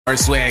Or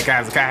Swag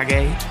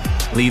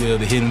Kazakage, leader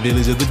of the hidden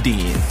village of the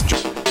Den.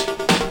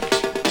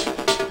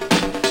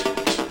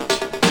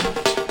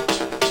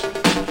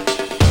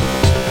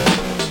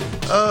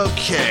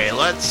 Okay,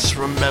 let's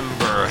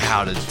remember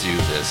how to do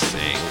this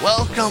thing.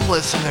 Welcome,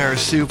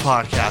 listeners, to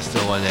Podcast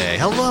O&A.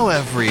 Hello,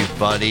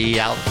 everybody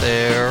out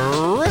there.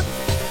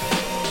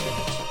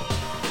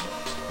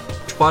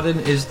 Which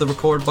button is the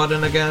record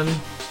button again?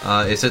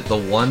 Is it the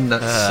one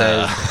that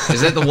says...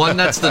 Is it the one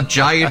that's the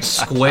giant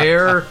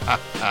square?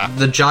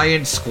 The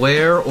giant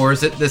square? Or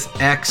is it this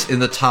X in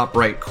the top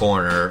right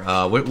corner?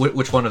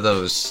 Which one of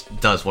those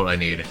does what I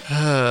need?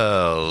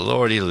 Oh,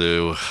 Lordy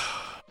Lou.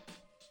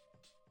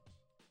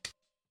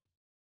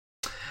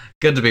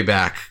 Good to be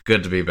back.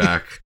 Good to be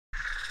back.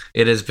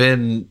 It has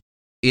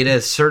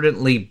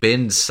certainly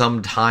been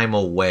some time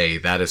away,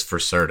 that is for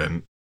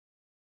certain.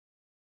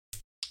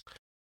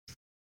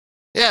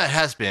 Yeah, it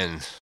has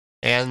been.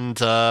 And,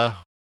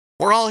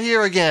 we're all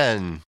here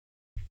again.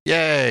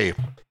 Yay.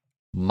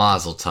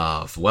 Mazel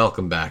tov.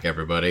 Welcome back,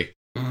 everybody.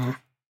 Hope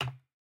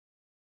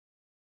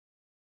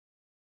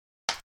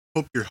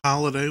your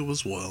holiday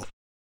was well.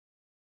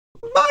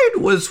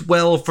 Mine was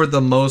well for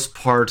the most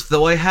part,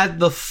 though I had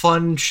the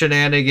fun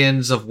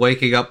shenanigans of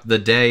waking up the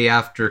day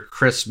after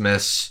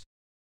Christmas,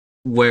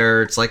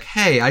 where it's like,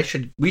 hey,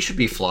 we should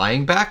be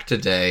flying back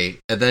today,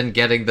 and then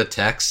getting the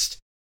text,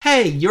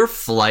 hey, your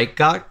flight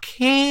got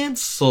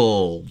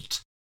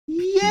cancelled.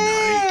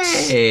 Yay!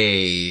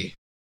 Nice.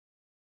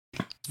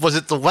 Was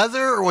it the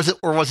weather, or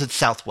was it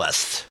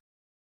Southwest?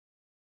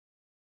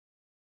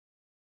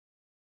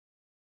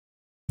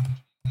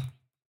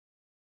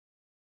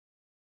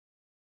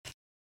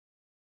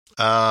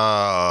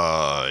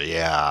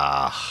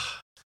 Yeah.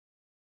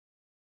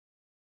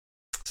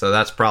 So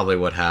that's probably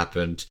what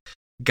happened.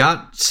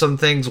 Got some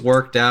things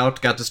worked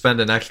out, got to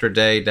spend an extra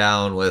day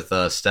down with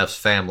Steph's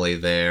family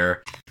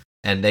there,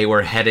 and they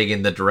were heading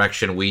in the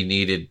direction we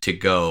needed to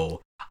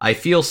go. I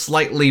feel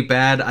slightly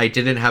bad I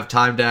didn't have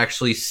time to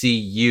actually see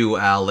you,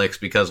 Alex,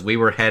 because we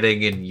were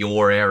heading in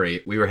your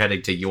area. We were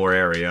heading to your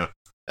area.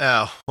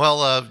 Oh,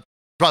 well,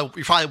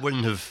 you probably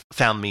wouldn't have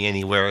found me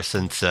anywhere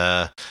since,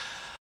 well,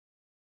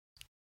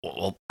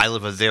 I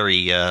live a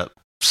very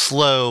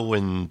slow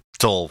and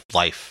dull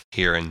life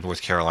here in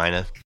North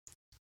Carolina.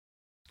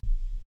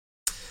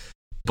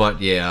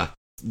 But yeah,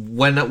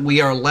 when we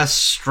are less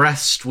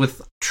stressed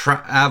with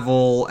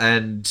travel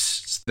and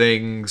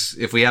things,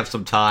 if we have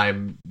some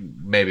time,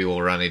 maybe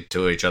we'll run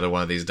into each other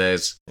one of these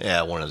days.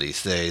 Yeah, one of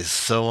these days.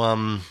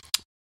 So,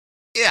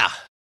 yeah.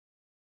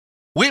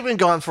 We've been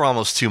gone for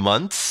almost 2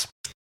 months.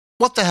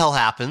 What the hell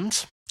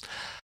happened?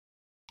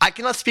 I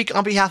cannot speak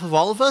on behalf of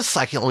all of us.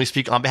 I can only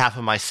speak on behalf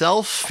of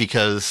myself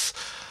because,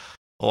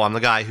 I'm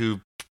the guy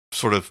who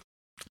sort of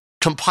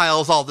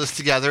compiles all this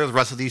together. The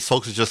rest of these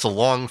folks are just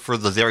along for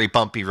the very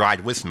bumpy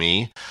ride with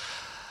me.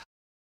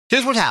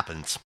 Here's what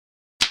happened.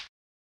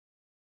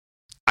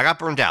 I got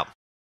burned out.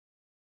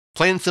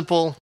 Plain and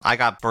simple, I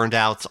got burned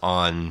out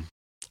on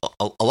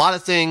a lot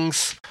of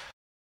things.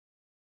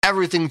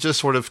 Everything just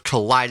sort of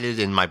collided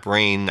in my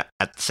brain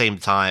at the same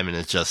time, and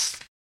it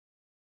just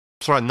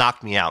sort of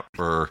knocked me out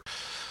for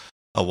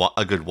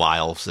a good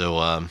while.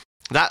 So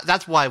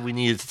that's why we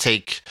needed to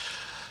take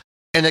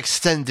an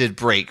extended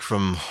break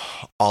from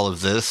all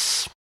of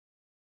this.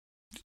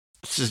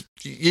 It's just,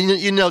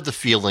 you know the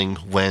feeling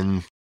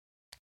when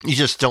you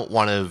just don't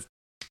want to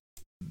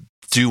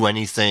do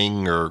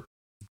anything or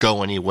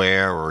go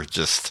anywhere, or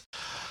just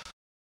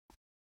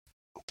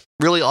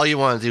really all you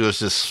want to do is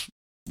just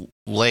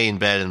lay in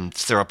bed and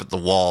stare up at the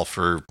wall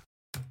for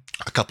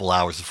a couple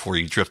hours before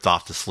you drift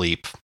off to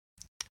sleep.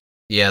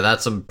 Yeah,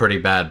 that's some pretty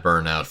bad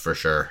burnout for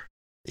sure.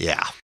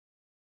 Yeah.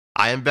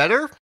 I am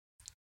better.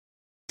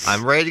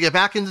 I'm ready to get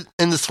back in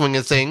the swing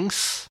of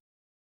things.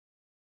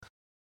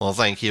 Well,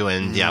 thank you.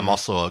 And yeah, I'm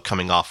also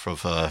coming off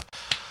of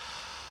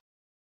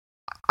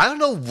I don't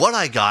know what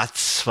I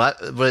got, but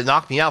it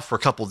knocked me out for a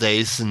couple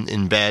days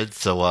in bed.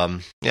 So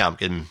yeah, I'm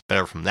getting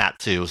better from that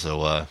too.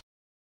 So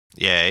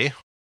yay.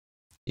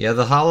 Yeah,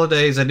 the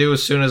holidays, I knew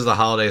as soon as the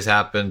holidays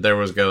happened, there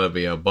was going to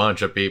be a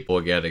bunch of people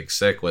getting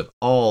sick with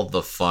all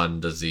the fun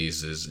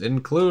diseases,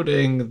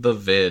 including the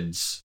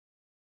vids.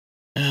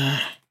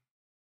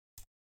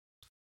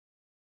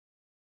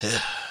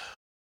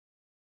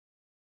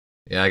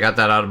 Yeah, I got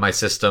that out of my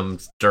system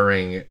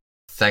during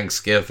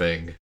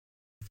Thanksgiving,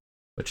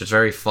 which is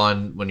very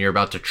fun when you're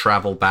about to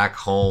travel back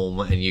home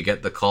and you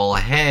get the call,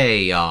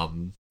 hey,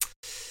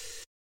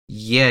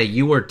 yeah,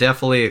 you were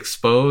definitely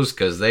exposed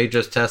because they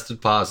just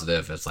tested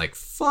positive. It's like,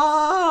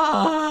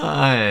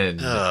 fun!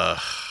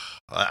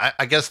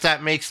 I guess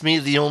that makes me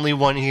the only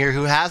one here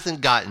who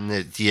hasn't gotten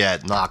it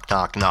yet. Knock,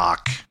 knock,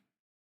 knock.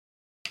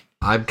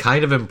 I'm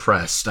kind of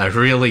impressed. I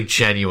really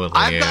genuinely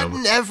am. I've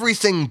gotten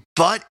everything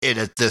but it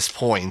at this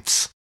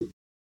point.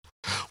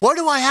 What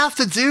do I have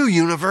to do,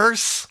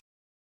 universe?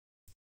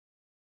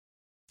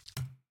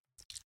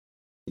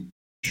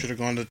 Should have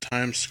gone to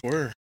Times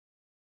Square.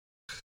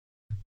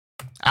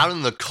 Out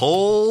in the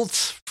cold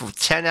for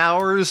 10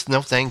 hours?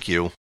 No, thank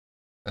you.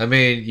 I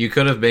mean, you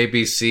could have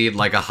maybe seen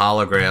like a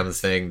hologram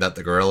thing that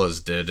the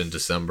Gorillas did in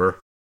December.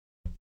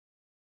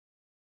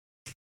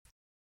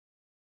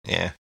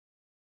 Yeah.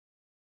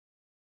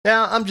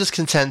 Yeah, I'm just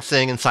content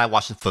staying inside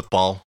watching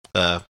football.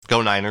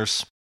 Go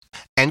Niners.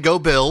 And go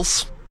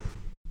Bills.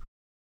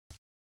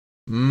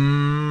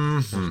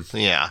 Mm-hmm.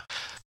 Yeah.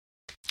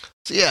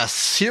 So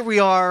yes, here we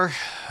are,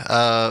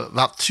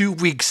 about 2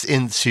 weeks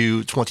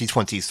into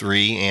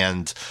 2023,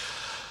 and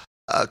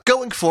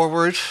going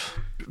forward,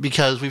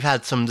 because we've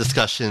had some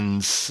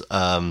discussions,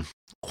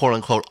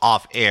 quote-unquote,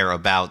 off-air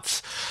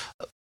about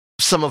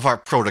some of our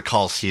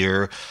protocols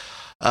here,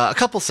 a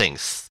couple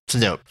things to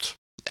note.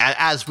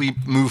 As we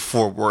move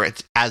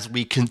forward, as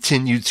we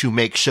continue to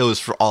make shows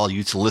for all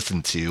you to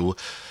listen to,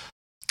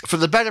 for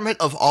the betterment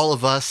of all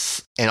of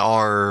us and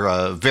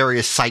our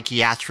various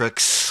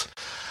psychiatrics,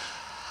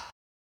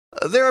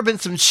 there have been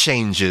some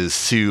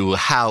changes to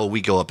how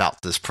we go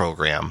about this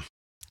program.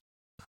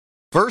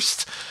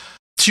 First,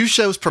 2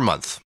 shows per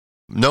month.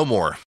 No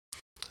more.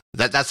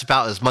 That's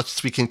about as much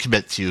as we can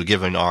commit to,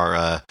 given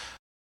our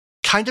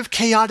kind of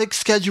chaotic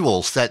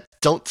schedules that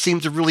don't seem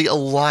to really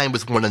align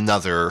with one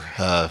another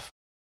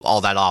all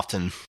that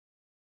often.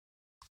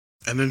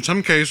 And in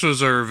some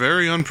cases are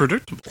very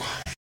unpredictable.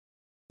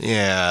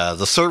 Yeah,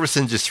 the service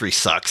industry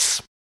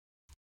sucks.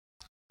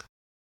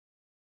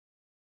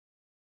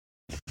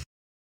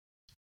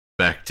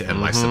 Back to end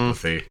my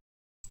sympathy.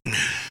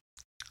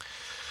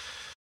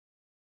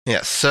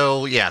 Yeah,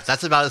 so yeah,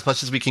 that's about as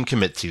much as we can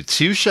commit to.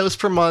 2 shows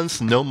per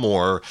month, no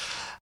more.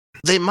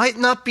 They might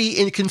not be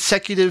in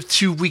consecutive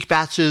 2-week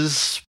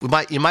batches.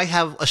 You might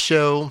have a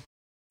show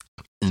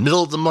in the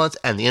middle of the month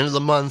and the end of the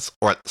month,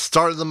 or at the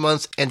start of the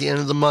month and the end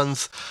of the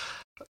month.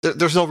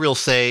 There's no real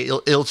say.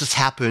 It'll just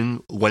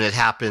happen when it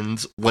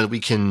happens, when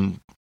we can,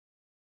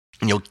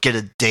 get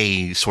a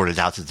day sorted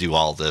out to do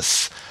all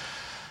this.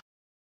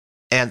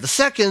 And the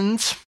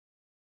second,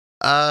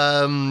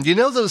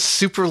 those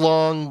super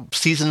long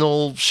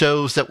seasonal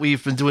shows that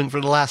we've been doing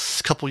for the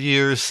last couple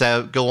years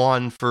that go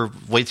on for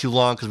way too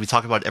long because we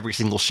talk about every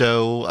single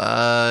show?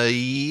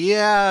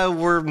 Yeah,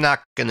 we're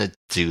not gonna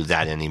do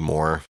that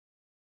anymore.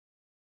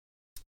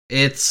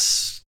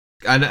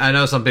 I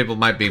know some people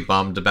might be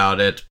bummed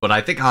about it, but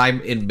I think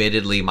I'm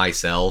admittedly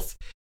myself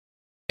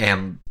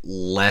am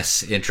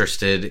less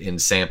interested in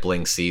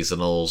sampling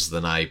seasonals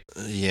than I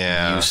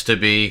used to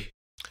be.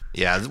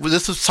 Yeah,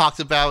 this was talked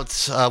about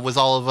with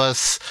all of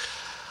us.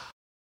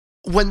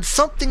 When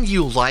something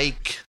you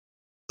like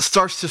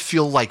starts to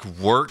feel like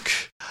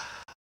work,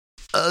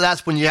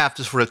 that's when you have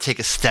to sort of take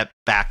a step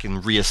back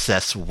and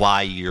reassess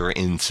why you're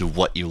into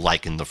what you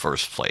like in the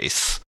first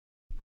place.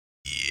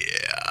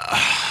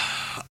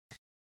 Yeah.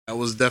 I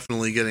was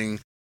definitely getting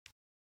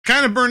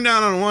kind of burned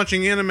out on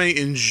watching anime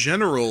in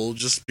general,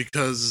 just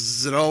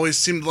because it always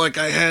seemed like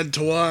I had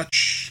to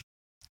watch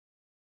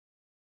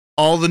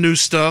all the new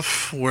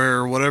stuff,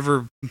 where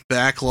whatever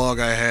backlog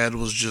I had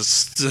was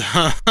just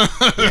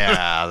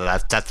yeah,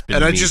 that's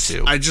been and me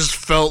too. I just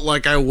felt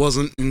like I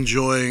wasn't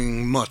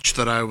enjoying much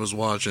that I was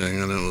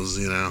watching, and it was,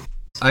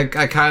 I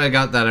kind of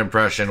got that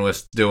impression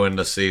with doing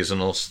the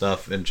seasonal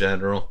stuff in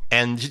general.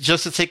 And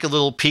just to take a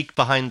little peek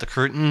behind the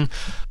curtain,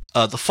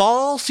 the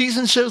fall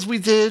season shows we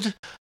did,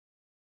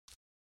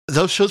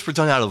 those shows were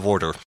done out of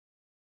order.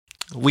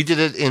 We did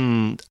it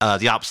in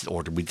the opposite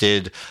order. We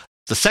did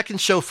the second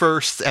show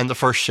first and the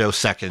first show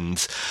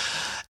second.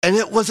 And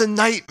it was a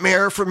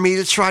nightmare for me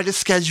to try to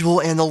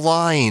schedule and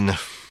align.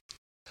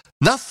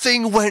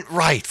 Nothing went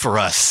right for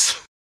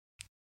us.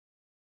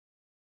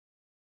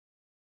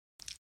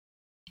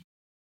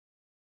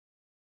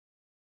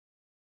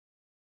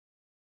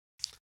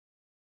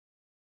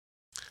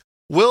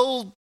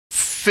 We'll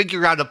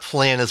figure out a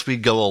plan as we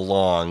go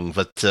along,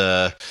 but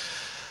I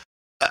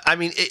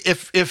mean,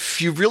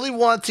 if you really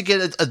want to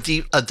get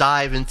a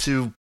dive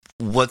into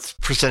what's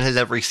presented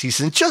every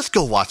season, just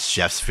go watch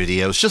Jeff's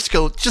videos. Just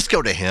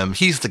go to him.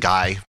 He's the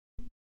guy.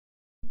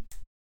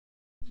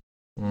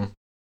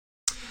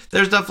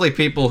 There's definitely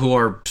people who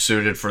are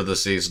suited for the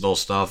seasonal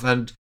stuff,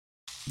 and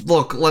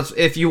look,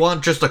 if you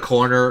want just a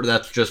corner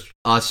that's just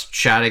us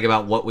chatting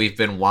about what we've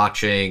been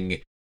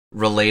watching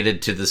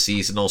related to the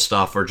seasonal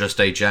stuff, or just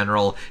a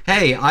general,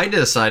 hey, I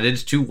decided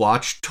to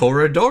watch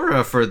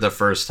Toradora for the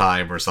first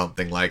time or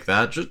something like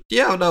that.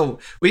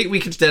 We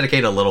can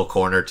dedicate a little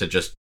corner to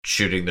just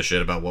shooting the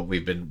shit about what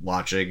we've been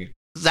watching.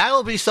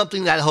 That'll be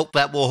something that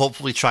we'll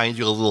hopefully try and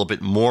do a little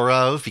bit more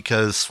of,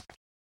 because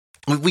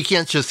we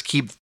can't just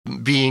keep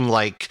being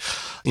like,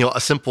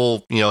 a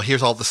simple,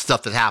 here's all the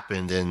stuff that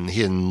happened and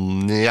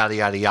yada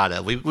yada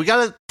yada. We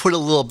gotta put a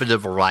little bit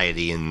of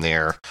variety in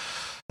there.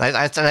 And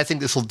I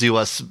think this will do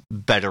us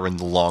better in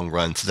the long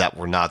run, so that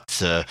we're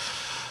not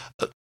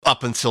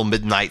up until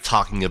midnight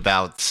talking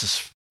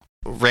about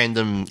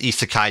random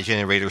Isekai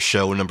Generator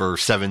show number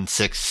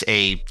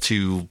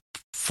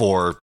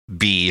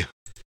 76A24B.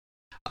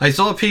 I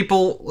saw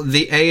people,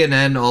 the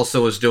ANN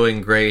also is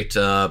doing great.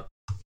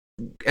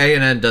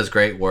 ANN does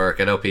great work.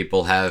 I know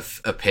people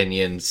have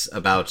opinions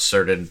about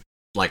certain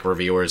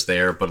reviewers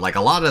there, but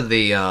a lot of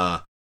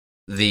the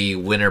the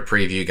winter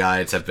preview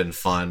guides have been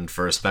fun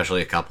for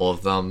especially a couple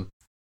of them.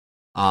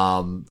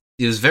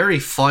 It was very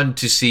fun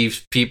to see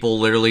people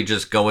literally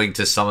just going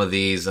to some of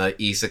these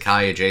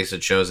isekai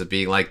adjacent shows and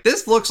being like,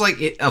 this looks like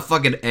a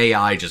fucking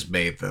AI just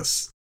made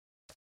this.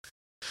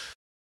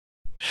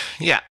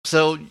 Yeah,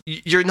 so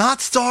you're not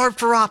starved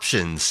for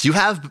options. You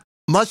have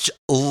much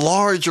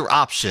larger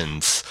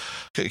options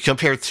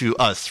compared to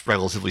us,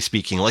 relatively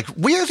speaking. Like,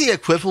 we're the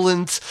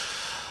equivalent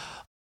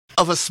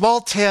of a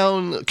small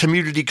town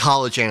community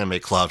college anime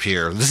club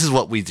here. This is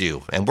what we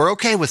do, and we're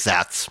okay with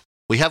that.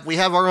 We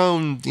have our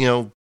own,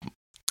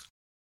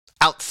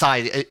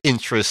 outside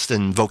interests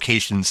and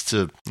vocations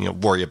to,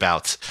 worry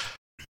about.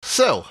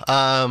 So,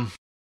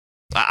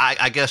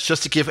 I guess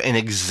just to give an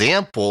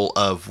example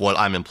of what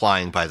I'm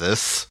implying by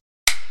this,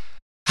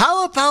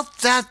 how about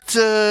that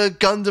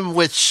Gundam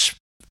Witch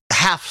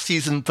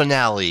half-season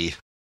finale?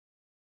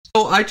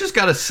 Oh, I just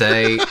gotta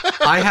say,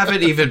 I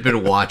haven't even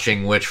been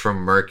watching Witch from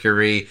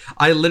Mercury.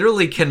 I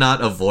literally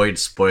cannot avoid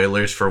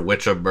spoilers for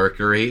Witch of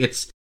Mercury.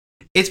 It's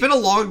been a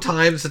long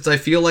time since I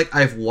feel like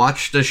I've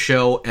watched a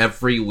show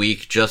every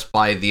week just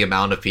by the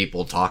amount of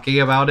people talking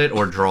about it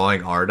or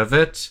drawing art of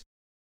it.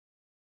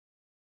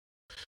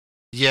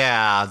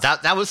 Yeah,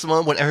 that was the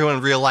moment when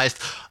everyone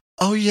realized,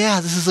 oh yeah,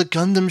 this is a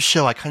Gundam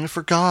show, I kind of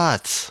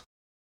forgot.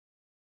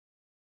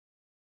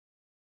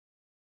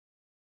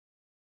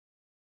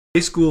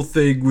 High school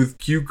thing with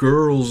cute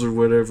girls or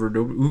whatever.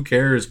 No, who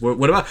cares?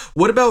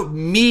 What about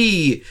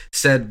me?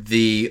 Said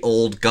the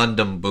old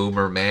Gundam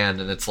boomer man,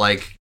 and it's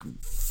like,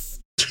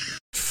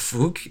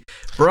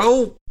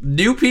 bro,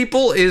 new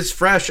people is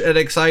fresh and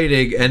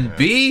exciting, and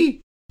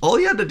B, all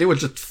you had to do was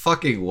just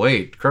fucking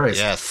wait. Christ.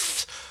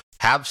 Yes,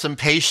 have some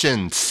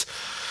patience.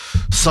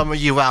 Some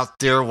of you out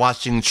there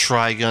watching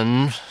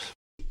Trigun.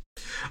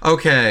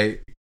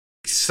 Okay,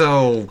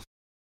 so,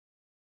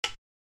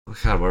 oh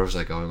God, where was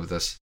I going with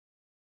this?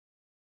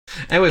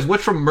 Anyways,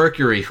 Witch from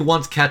Mercury? Who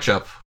wants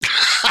ketchup?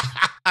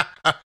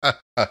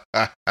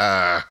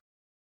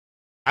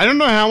 I don't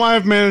know how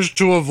I've managed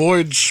to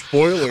avoid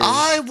spoilers.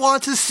 I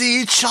want to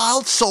see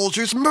child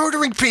soldiers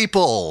murdering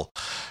people.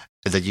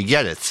 And then you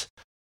get it.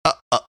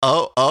 I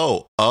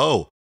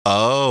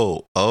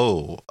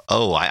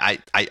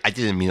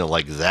didn't mean it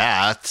like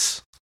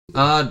that.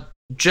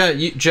 Jet,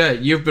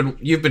 you've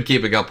been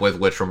keeping up with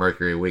Witch from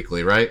Mercury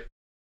weekly, right?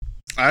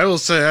 I will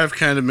say I've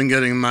kind of been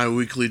getting my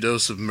weekly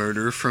dose of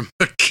murder from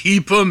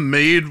Akiba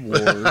Maid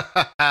War.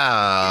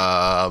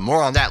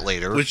 More on that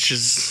later. Which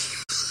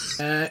is...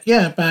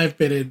 yeah, I've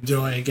been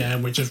enjoying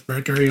Witch of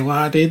Mercury a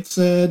lot. It's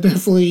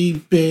definitely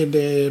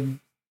been...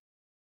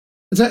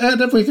 it's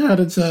definitely gone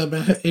in some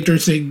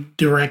interesting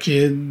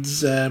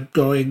directions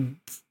going...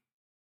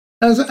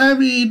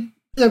 Utena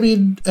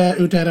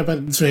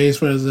Button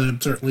Space was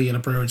certainly an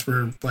approach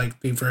for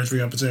like the first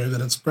few episodes,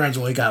 and it's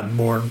gradually gotten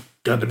more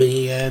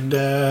Gundam-y,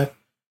 and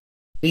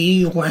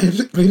the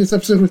latest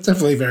episode was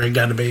definitely very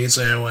Gundam-y,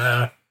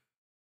 so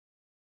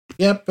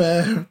yep,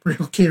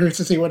 real curious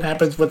to see what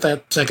happens with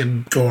that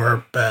second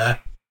core I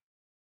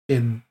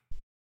think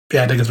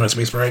it's supposed to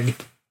be spring.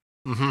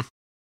 Mm-hmm.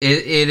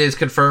 It is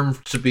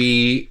confirmed to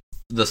be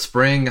the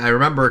spring. I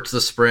remember it's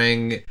the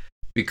spring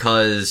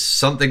because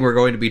something we're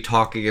going to be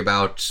talking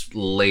about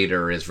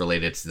later is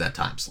related to that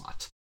time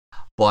slot.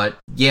 But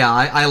yeah,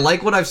 I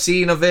like what I've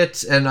seen of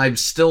it, and I'm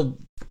still,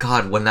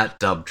 God, when that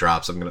dub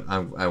drops,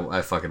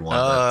 I fucking want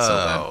that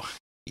so bad.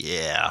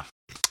 Yeah.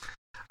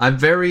 I'm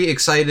very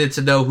excited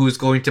to know who's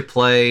going to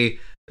play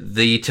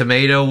the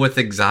tomato with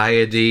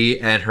anxiety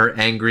and her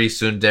angry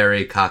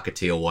tsundere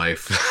cockatiel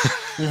wife.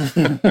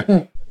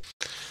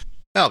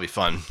 That'll be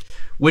fun.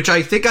 Which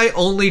I think I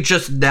only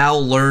just now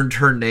learned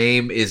her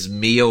name is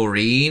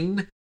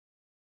Miorine.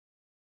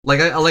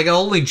 I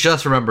only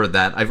just remembered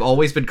that. I've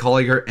always been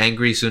calling her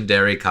Angry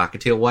Tsundere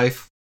Cockatiel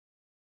Wife.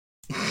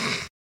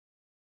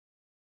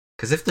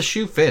 Because if the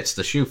shoe fits,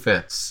 the shoe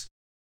fits.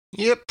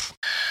 Yep.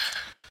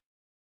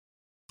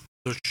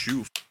 The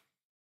shoe.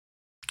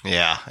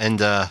 Yeah,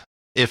 and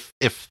if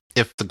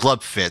the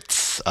glove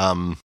fits,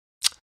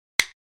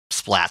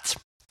 splat.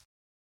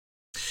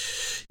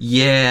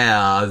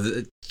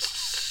 Yeah.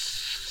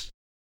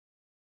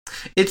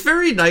 It's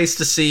very nice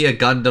to see a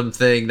Gundam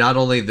thing, not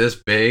only this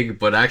big,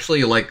 but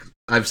actually,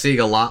 I'm seeing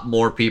a lot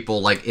more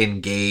people,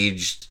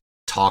 engaged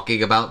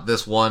talking about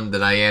this one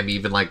than I am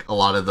even, a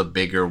lot of the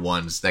bigger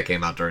ones that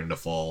came out during the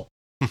fall.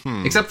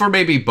 Except for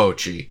maybe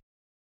Bocchi,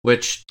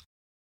 which,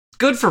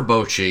 good for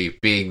Bocchi,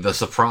 being the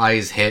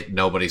surprise hit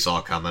nobody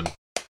saw coming.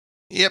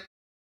 Yep.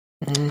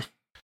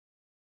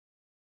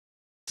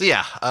 So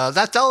yeah,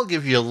 that'll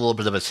give you a little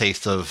bit of a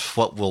taste of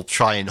what we'll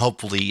try and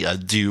hopefully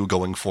do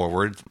going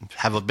forward.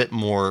 Have a bit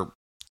more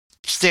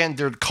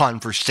standard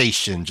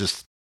conversation,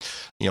 just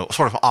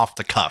sort of off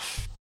the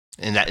cuff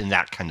in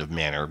that kind of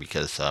manner.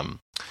 Because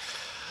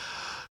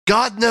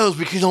God knows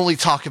we can only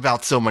talk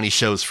about so many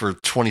shows for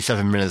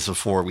 27 minutes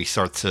before we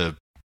start to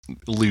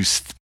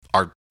lose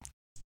our.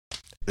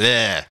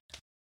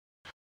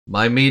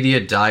 My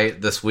media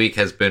diet this week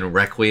has been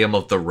Requiem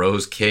of the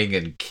Rose King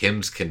and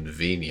Kim's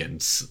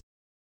Convenience.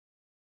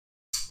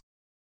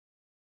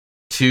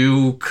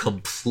 two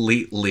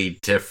completely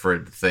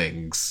different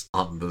things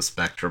on the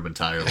spectrum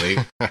entirely.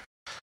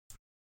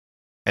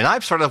 And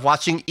I've started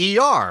watching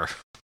ER.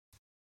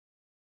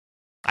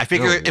 I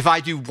figure if I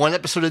do one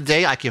episode a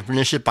day, I can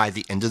finish it by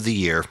the end of the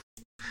year.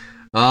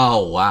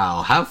 Oh,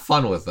 wow. Have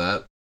fun with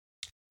that.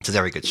 It's a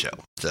very good show.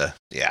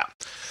 Yeah.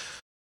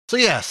 So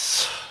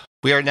yes,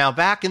 we are now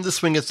back in the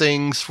swing of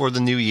things for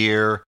the new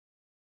year.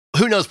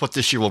 Who knows what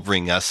this year will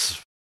bring us?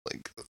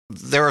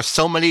 There are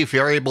so many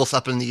variables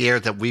up in the air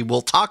that we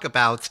will talk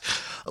about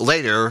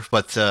later,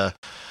 but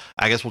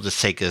I guess we'll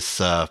just take this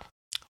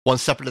one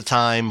step at a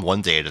time,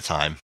 one day at a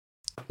time.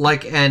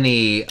 Like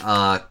any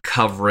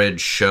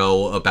coverage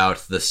show about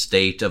the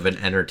state of an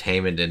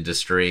entertainment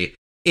industry,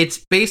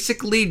 it's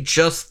basically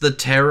just the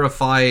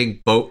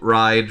terrifying boat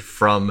ride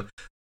from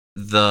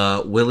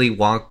the Willy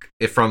Wonka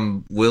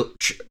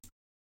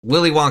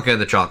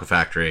and the Chocolate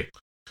Factory.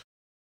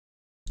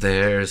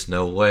 There's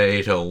no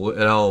way to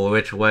know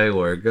which way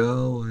we're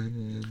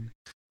going.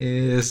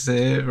 Is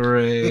it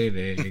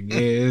raining?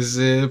 Is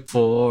it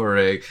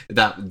pouring?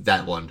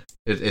 That one.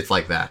 It's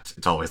like that.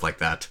 It's always like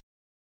that.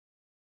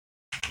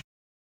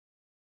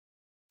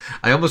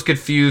 I almost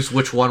confused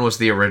which one was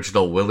the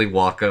original, Willy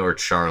Wonka or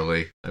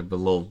Charlie. I'm a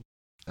little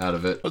out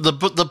of it.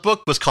 The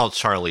book was called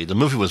Charlie. The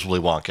movie was Willy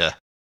Wonka.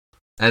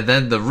 And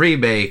then the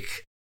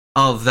remake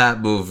of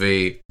that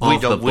movie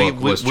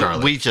was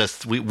Charlie.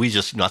 We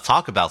just not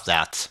talk about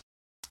that.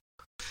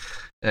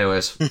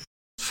 Anyways,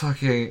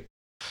 fucking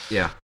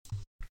yeah.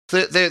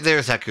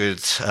 There's that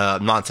good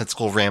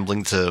nonsensical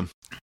rambling to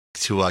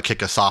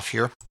kick us off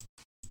here.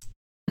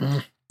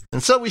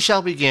 And so we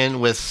shall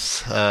begin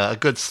with a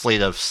good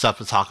slate of stuff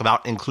to talk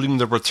about, including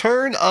the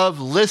return of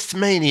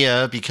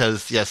Listmania,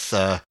 because, yes,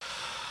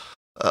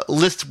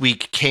 List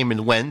Week came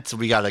and went, so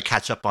we got to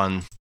catch up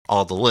on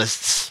all the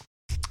lists.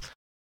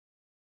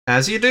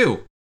 As you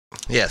do.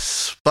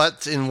 Yes,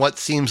 but in what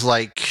seems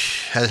like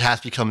it has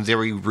become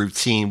very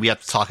routine, we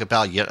have to talk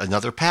about yet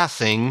another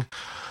passing.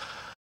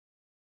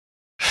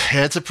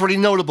 And it's a pretty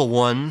notable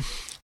one.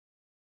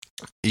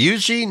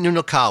 Yuji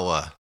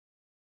Nunokawa,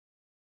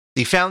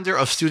 the founder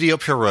of Studio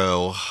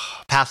Pierrot,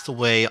 passed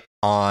away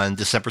on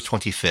December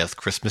 25th,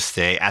 Christmas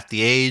Day, at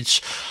the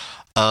age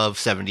of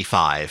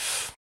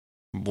 75.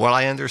 What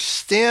I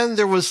understand,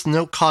 there was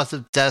no cause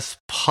of death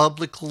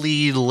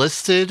publicly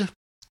listed,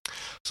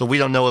 so we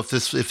don't know if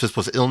this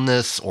was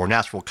illness or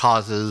natural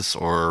causes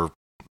or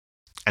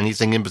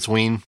anything in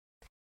between.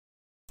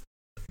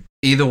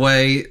 Either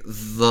way,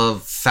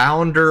 the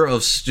founder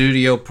of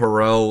Studio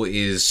Pierrot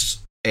is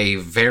a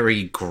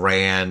very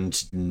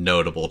grand,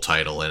 notable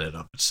title in and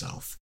of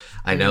itself.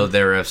 I know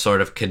they're a sort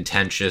of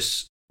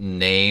contentious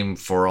name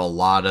for a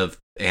lot of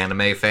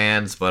anime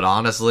fans, but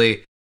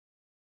honestly,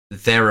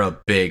 they're a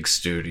big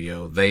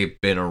studio. They've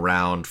been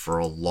around for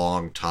a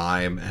long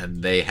time,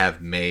 and they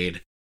have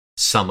made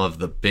some of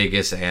the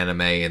biggest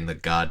anime in the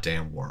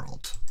goddamn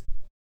world.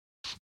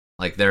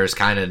 Like, there's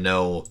kind of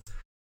no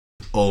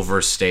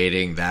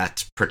overstating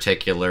that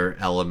particular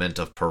element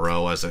of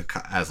Pierrot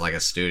as like a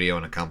studio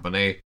and a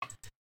company.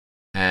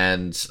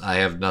 And I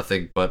have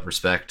nothing but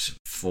respect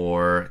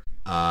for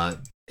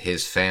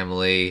his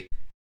family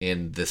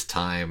in this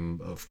time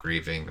of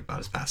grieving about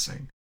his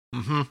passing.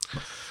 Mm-hmm.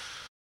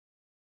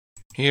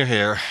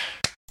 Here.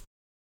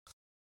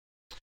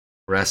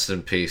 Rest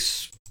in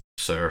peace,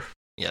 sir.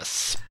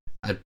 Yes.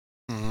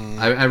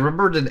 I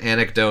remembered an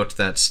anecdote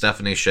that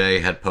Stephanie Shea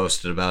had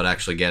posted about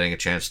actually getting a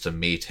chance to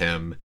meet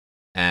him,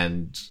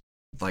 and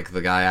like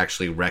the guy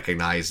actually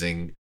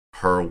recognizing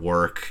her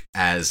work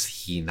as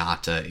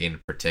Hinata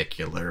in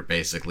particular,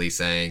 basically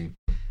saying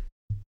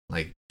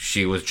like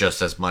she was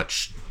just as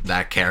much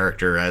that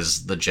character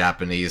as the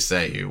Japanese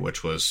Seiyu,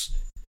 which was,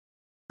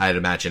 I'd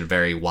imagine,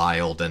 very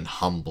wild and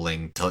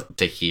humbling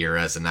to hear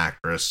as an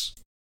actress.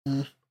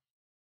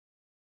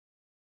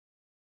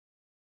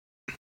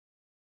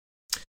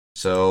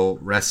 So,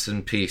 rest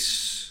in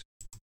peace.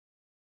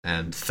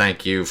 And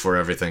thank you for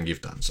everything you've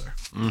done, sir.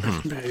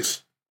 Mm-hmm.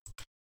 Nice.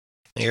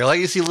 Your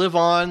legacy live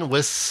on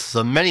with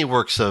the many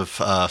works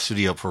of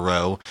Studio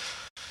Pierrot.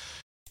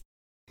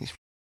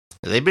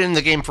 They've been in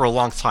the game for a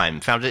long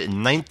time. Founded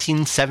in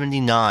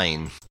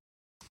 1979.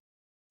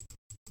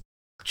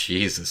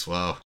 Jesus,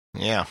 wow.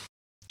 Yeah.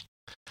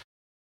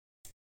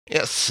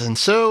 Yes, and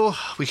so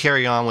we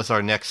carry on with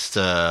our next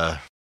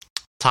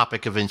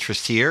topic of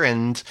interest here,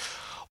 and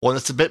one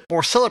that's a bit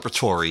more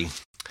celebratory.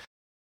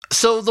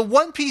 So the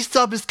One Piece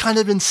dub is kind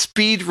of in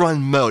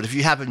speedrun mode, if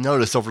you haven't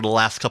noticed over the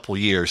last couple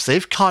years.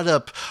 They've caught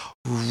up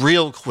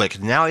real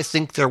quick. Now I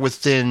think they're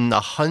within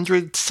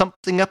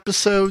 100-something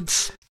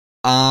episodes.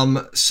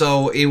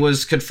 So it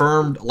was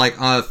confirmed, like,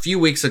 a few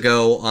weeks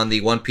ago on the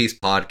One Piece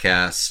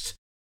podcast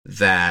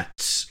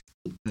that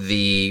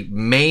the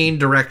main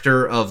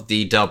director of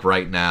the dub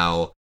right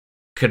now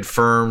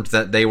confirmed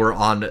that they were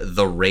on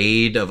the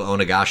raid of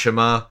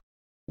Onigashima,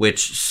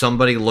 which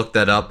somebody looked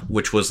that up,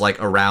 which was like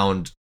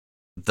around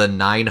the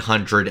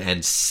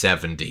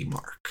 970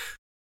 mark.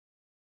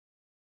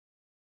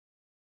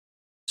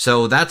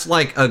 So that's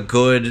like a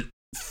good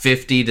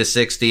 50 to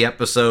 60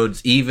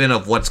 episodes, even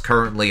of what's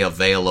currently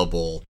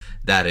available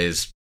that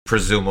is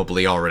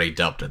presumably already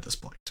dubbed at this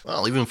point.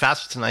 Well, even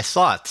faster than I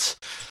thought.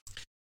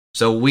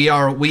 So we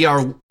are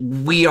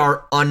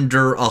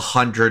under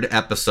 100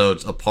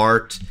 episodes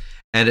apart,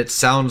 and it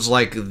sounds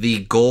like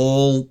the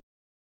goal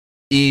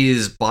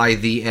is by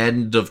the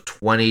end of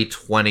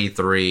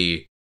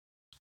 2023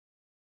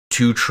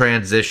 to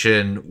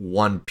transition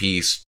One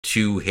Piece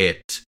to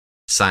hit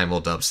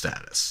simuldub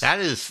status. That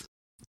is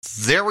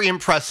very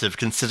impressive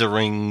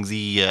considering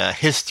the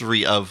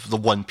history of the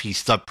One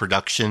Piece dub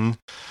production.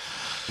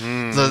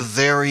 The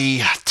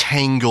very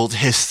tangled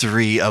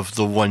history of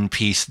the One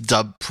Piece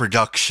dub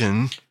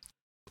production.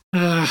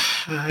 I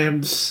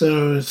am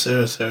so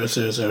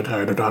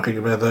tired of talking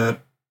about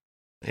that.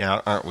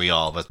 Yeah, aren't we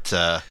all? But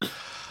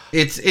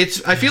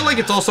It's. I feel like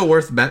it's also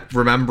worth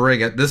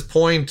remembering at this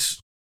point,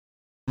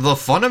 the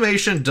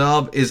Funimation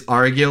dub is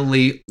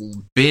arguably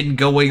been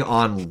going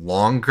on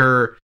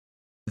longer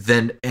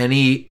than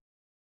any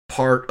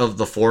part of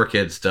the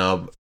 4Kids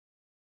dub.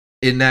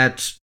 In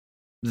that,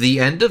 the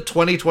end of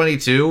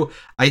 2022,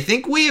 I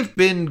think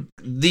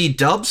the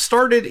dub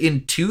started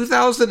in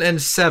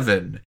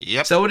 2007.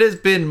 Yep. So it has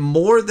been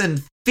more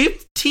than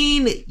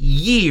 15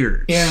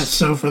 years. Yeah,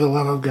 so for the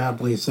love of God,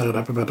 please shut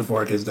up about the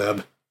 4Kids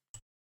dub.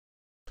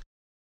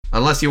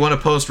 Unless you want to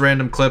post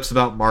random clips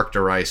about Mark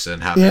DeRison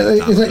having Yeah, the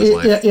time of his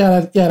life.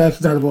 that's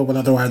terrible, but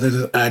otherwise,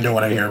 I don't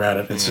want to hear about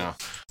it. It's, yeah.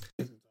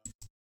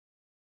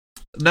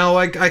 No,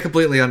 I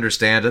completely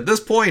understand. At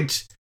this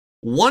point,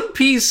 One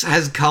Piece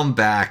has come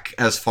back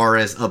as far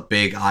as a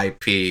big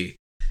IP.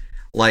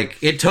 Like,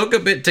 it took a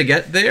bit to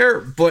get there,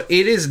 but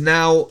it is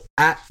now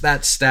at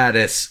that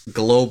status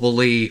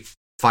globally,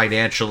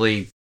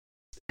 financially,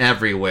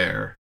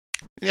 everywhere.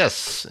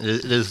 Yes,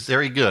 it is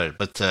very good.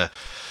 But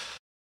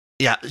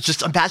yeah,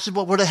 just imagine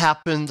what would have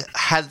happened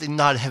had they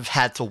not have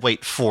had to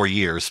wait 4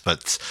 years.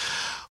 But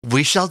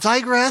we shall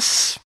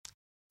digress.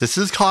 This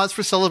is cause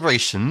for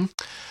celebration,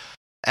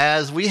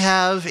 as we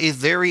have a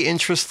very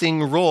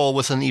interesting role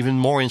with an even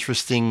more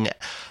interesting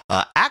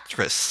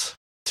actress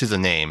to the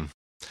name.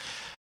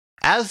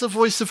 As the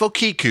voice of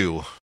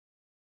Okiku,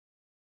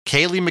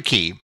 Kaylee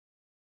McKee.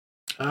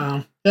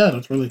 yeah,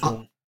 that's really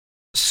cool.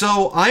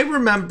 So I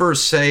remember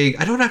saying,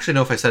 I don't actually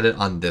know if I said it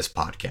on this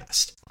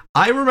podcast.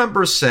 I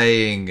remember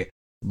saying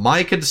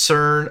my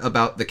concern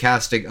about the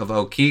casting of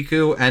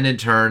Okiku, and in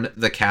turn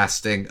the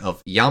casting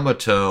of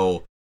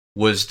Yamato,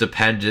 was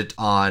dependent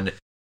on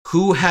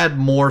who had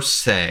more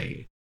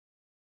say.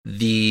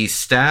 The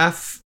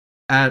staff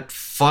at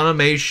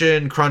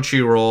Funimation,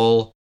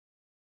 Crunchyroll,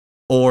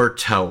 or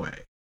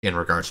Toei in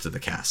regards to the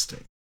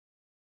casting.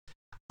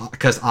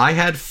 Because I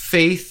had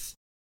faith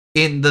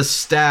in the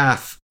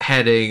staff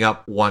heading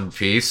up One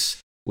Piece,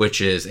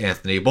 which is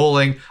Anthony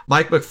Bowling,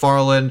 Mike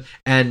McFarlane,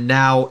 and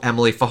now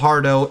Emily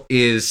Fajardo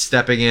is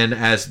stepping in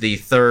as the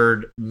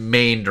third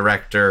main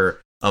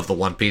director of the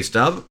One Piece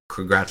dub.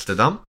 Congrats to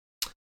them.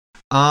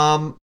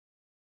 I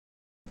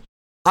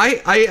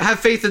have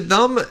faith in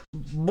them.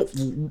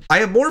 I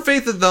have more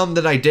faith in them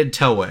than I did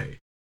Toei.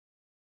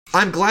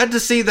 I'm glad to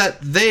see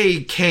that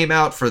they came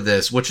out for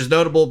this, which is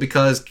notable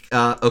because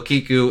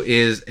Okiku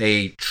is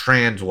a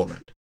trans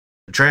woman.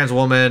 A trans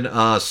woman,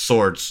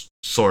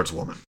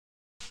 swordswoman.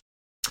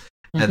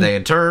 And they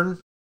in turn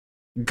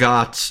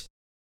got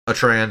a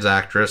trans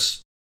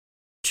actress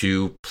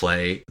to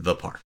play the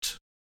part.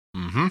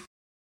 Mm-hmm.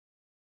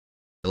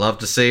 I love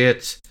to see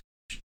it.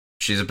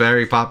 She's a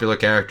very popular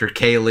character.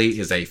 Kaylee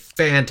is a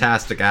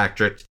fantastic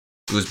actress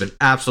who's been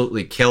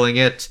absolutely killing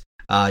it.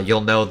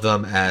 You'll know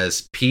them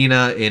as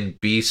Pina in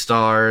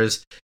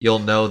Beastars. You'll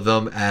know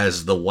them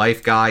as the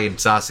wife guy in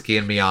Sasaki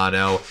and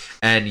Miyano.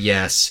 And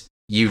yes,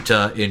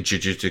 Yuta in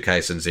Jujutsu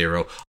Kaisen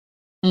 0.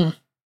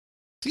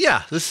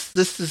 Yeah, this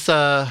is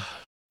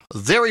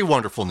very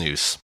wonderful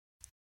news.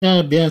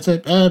 Extremely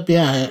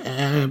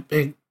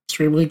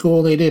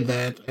cool they did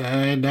that.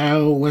 And now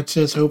let's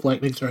just hope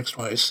lightning strikes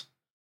twice.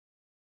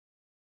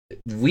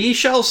 We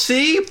shall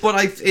see,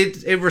 but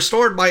it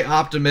restored my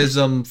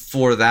optimism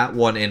for that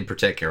one in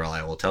particular.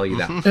 I will tell you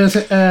that.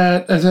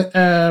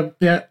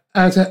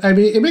 I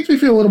mean, it makes me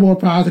feel a little more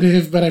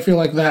positive, but I feel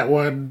like that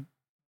one,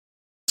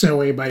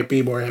 Zoe might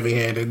be more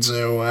heavy-handed.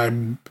 So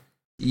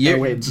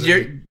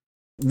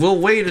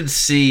we'll wait and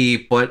see.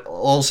 But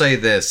I'll say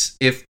this: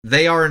 if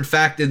they are in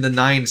fact in the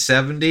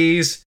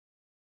 970s,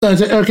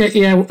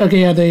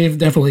 yeah, they've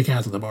definitely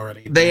casted them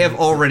already. They have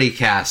already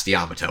cast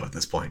Yamato at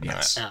this point.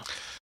 Yes. Yeah.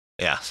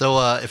 Yeah, so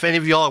if any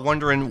of y'all are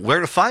wondering where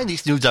to find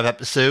these new dub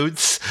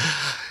episodes,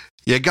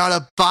 you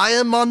gotta buy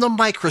them on the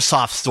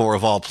Microsoft Store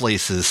of all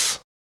places.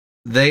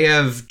 They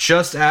have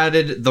just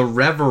added the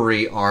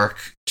Reverie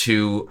arc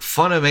to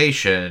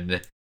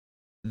Funimation.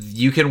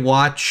 You can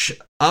watch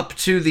up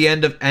to the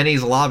end of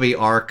Enies Lobby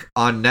arc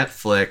on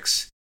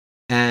Netflix,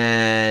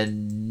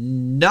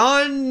 and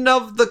none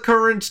of the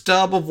current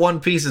dub of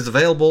One Piece is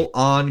available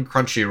on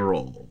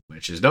Crunchyroll,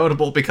 which is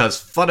notable because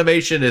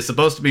Funimation is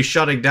supposed to be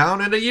shutting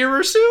down in a year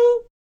or so.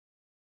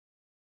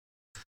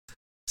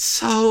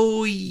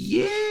 So,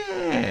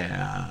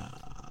 yeah.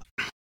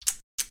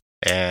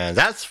 And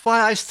that's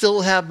why I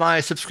still have my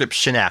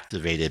subscription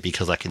activated,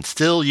 because I can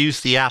still use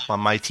the app on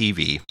my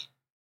TV.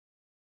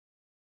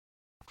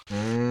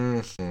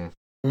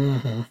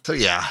 So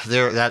yeah,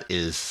 that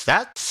is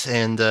that,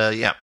 and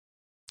yeah,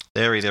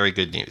 very, very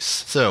good news.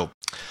 So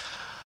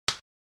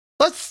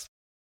let's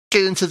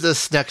get into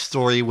this next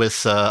story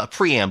with a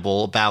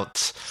preamble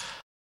about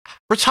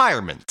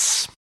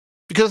retirements,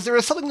 because there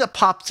is something that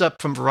popped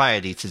up from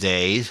Variety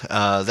today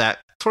that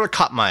sort of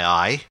caught my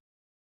eye.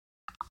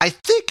 I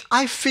think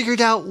I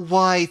figured out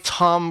why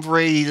Tom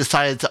Brady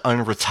decided to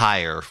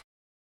unretire.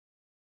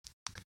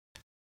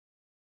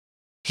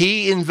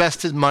 He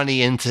invested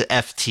money into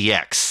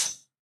FTX.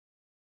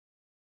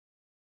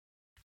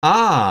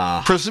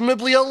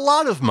 Presumably a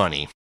lot of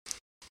money.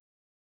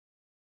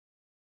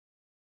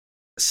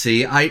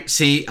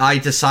 I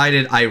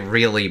decided I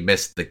really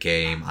missed the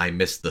game. I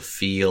missed the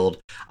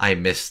field. I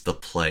missed the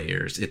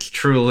players. It's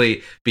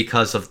truly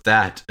because of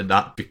that, and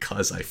not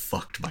because I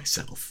fucked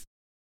myself.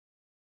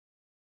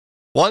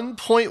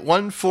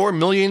 1.14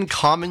 million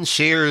common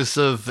shares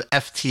of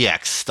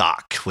FTX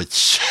stock,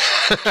 which...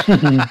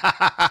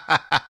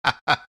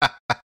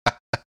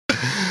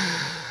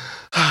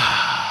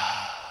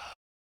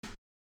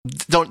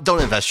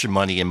 Don't invest your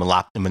money in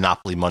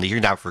Monopoly money.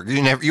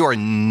 You are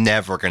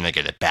never going to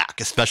get it back,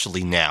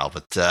 especially now.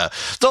 But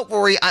don't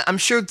worry. I'm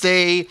sure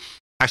they're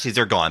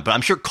gone. But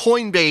I'm sure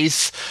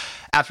Coinbase,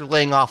 after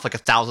laying off like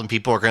 1,000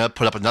 people, are going to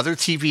put up another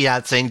TV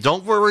ad saying,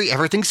 "Don't worry,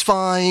 everything's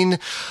fine.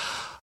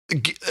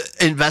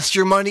 Invest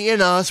your money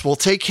in us. We'll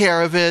take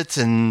care of it."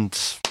 And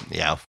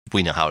yeah,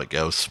 we know how it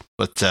goes.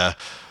 But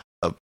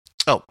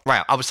oh,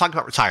 right. I was talking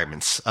about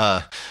retirements.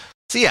 So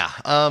yeah.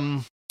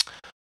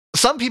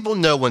 Some people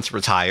know when to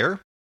retire.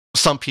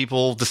 Some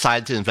people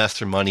decide to invest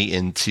their money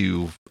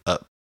into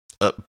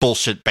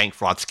bullshit bank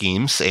fraud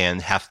schemes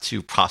and have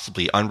to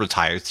possibly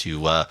unretire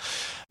to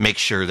make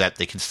sure that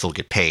they can still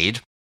get paid.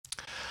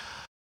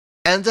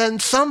 And then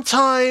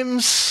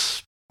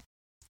sometimes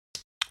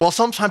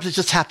it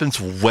just happens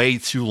way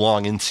too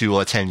long into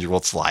a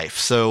 10-year-old's life.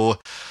 So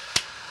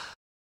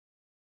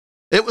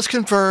it was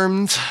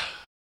confirmed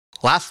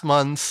last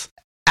month.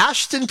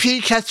 Ashton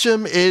P.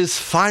 Ketchum is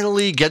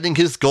finally getting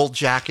his gold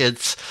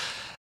jacket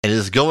and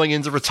is going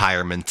into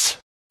retirement.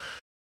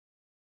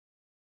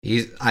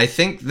 I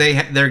think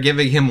they're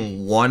giving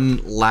him one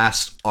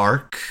last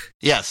arc.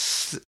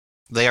 Yes,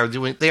 they are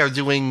doing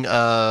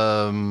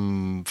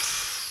 11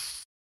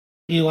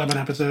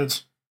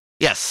 episodes.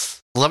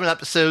 Yes, 11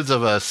 episodes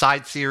of a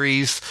side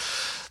series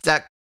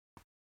that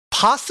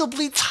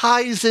possibly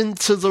ties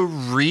into the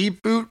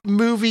reboot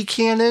movie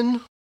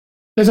canon.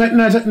 No,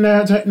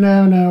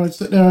 it's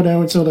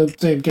still the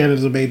same canon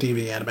as the main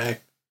TV anime.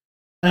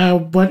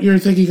 What you're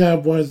thinking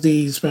of was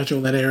the special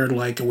that aired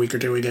like a week or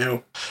two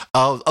ago.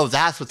 Oh,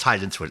 that's what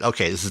tied into it.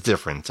 Okay, this is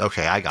different.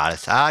 Okay, I got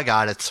it.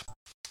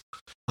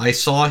 I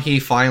saw he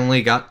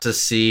finally got to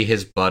see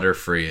his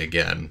Butterfree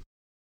again.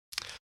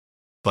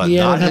 But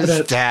yeah, not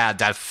his dad.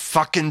 That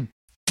fucking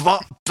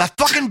bomb!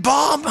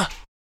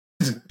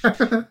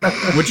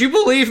 Would you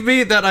believe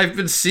me that I've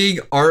been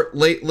seeing art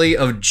lately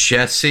of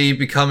Jesse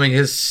becoming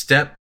his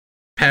step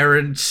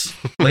parents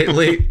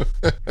lately?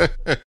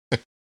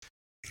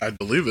 I'd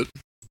believe it.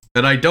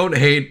 And I don't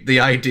hate the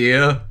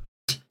idea.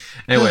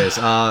 Anyways,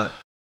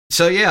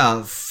 so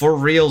yeah, for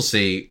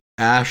realsy,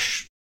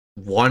 Ash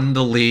won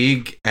the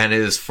league and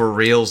is for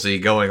realsy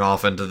going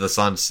off into the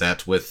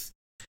sunset with,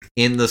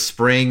 in the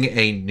spring,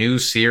 a new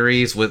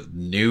series with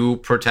new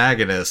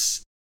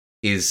protagonists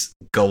is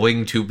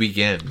going to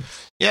begin.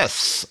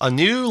 Yes, a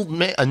new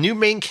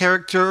main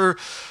character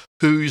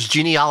whose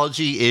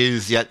genealogy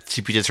is yet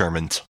to be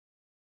determined.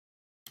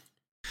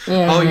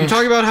 Oh, you're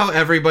talking about how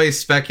everybody's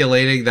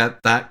speculating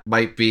that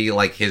might be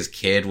like his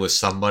kid with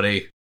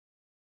somebody?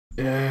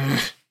 I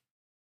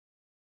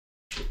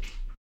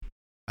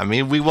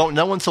mean, we won't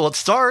know until it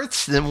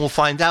starts. Then we'll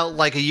find out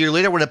like a year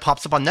later when it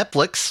pops up on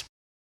Netflix.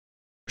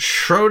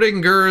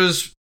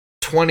 Schrodinger's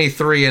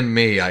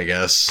 23andMe, I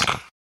guess.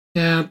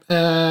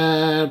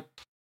 I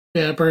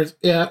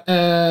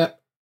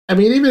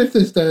mean, even if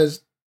this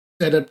does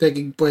end up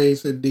taking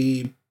place in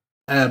the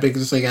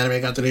biggest thing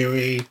anime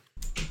continuity,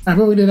 I'm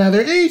going to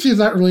either A, she's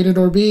not related,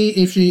 or B,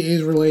 if she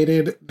is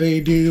related, they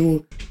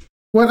do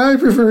what I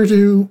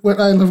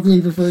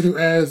lovingly refer to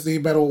as the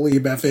Metal Lee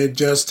method.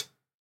 Just,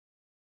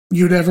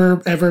 you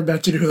never ever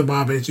mention who the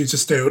mom is, you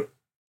just don't.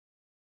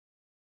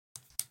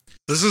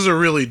 This is a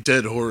really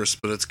dead horse,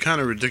 but it's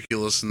kind of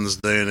ridiculous in this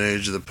day and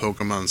age that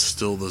Pokemon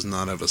still does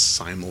not have a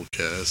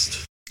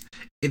simulcast.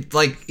 It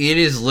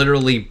is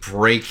literally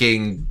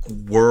breaking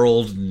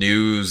world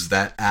news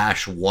that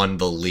Ash won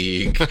the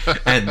league,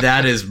 and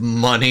that is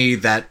money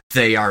that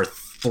they are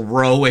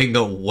throwing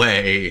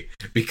away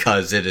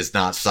because it is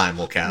not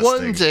simulcasting.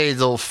 One day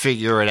they'll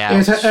figure it out.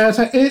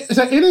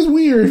 It is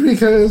weird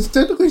because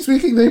technically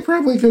speaking, they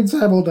probably could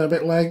simuldub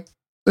it. Like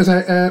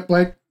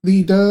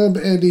the dub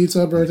and the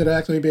subbers had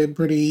actually been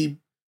pretty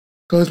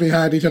close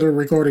behind each other in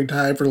recording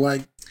time for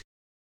like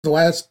the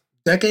last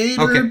decade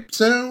or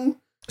so.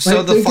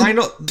 So Like,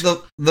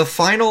 the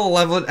final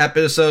 11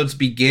 episodes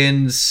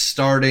begins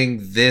starting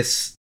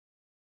this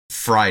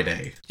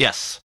Friday.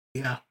 Yes.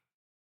 Yeah.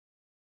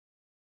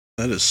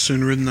 That is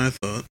sooner than I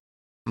thought.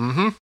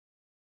 Mm-hmm.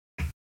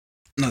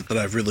 Not that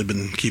I've really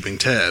been keeping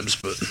tabs,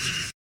 but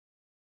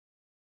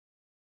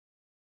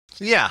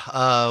Yeah.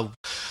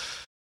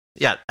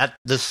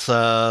 This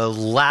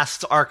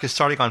last arc is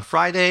starting on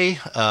Friday.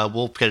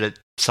 We'll get it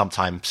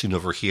sometime soon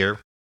over here.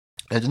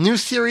 And the new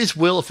series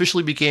will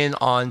officially begin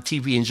on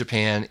TV in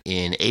Japan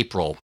in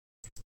April.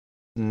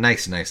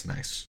 Nice.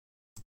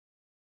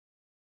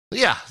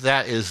 Yeah,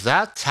 that is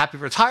that. Happy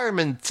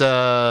retirement,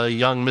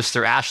 young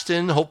Mr.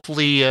 Ashton.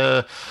 Hopefully,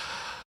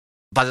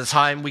 by the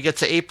time we get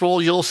to April,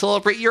 you'll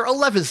celebrate your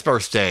 11th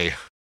birthday.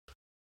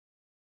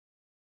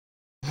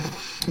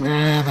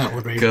 That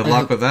would be Good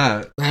luck with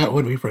that. That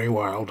would be pretty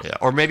wild. Yeah,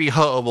 or maybe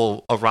Ho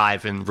will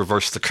arrive and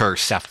reverse the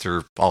curse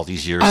after all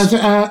these years.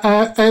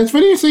 It's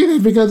funny you say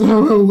that because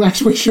Ho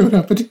actually showed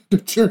up at the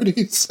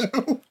journey,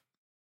 so.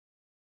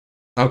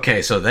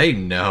 Okay, so they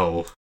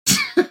know.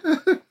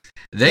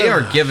 They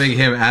are giving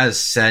him as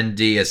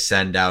sendy a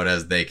send out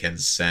as they can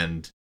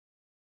send.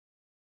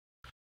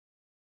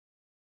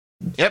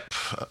 Yep.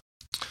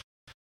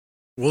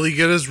 will he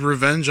get his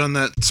revenge on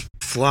that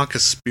flock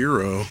of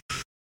Spearow?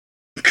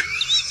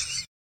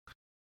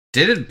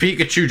 Didn't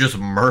Pikachu just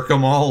murk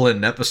them all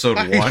in episode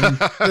 1?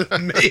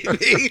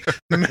 Maybe.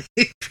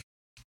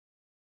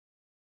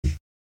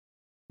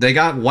 They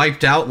got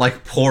wiped out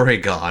like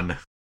Porygon.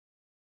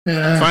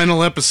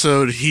 Final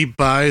episode, he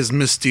buys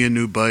Misty a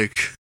new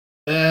bike.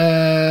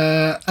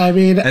 I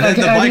mean, And then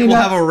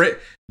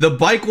the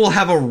bike will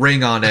have a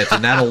ring on it,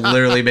 and that'll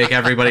literally make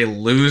everybody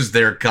lose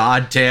their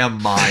goddamn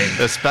mind.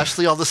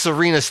 Especially all the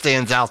Serena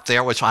stands out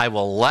there, which I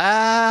will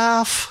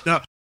laugh.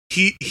 No,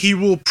 he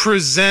will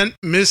present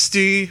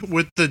Misty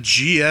with the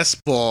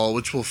GS ball,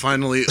 which will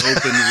finally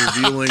open,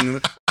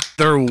 revealing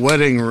their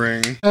wedding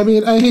ring. I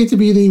mean, I hate to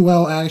be the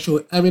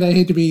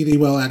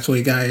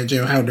actually guy and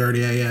show how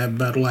dirty I am,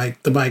 but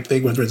like the bike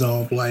thing was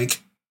resolved like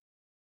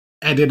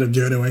at the end of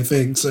Johto, I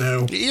think.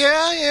 So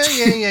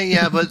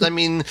Yeah. But I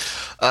mean,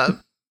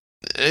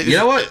 you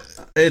know what?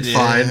 It's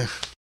fine.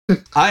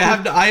 I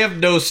have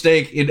no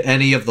stake in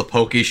any of the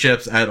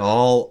Pokeships at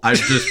all. I'm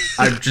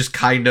just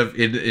kind of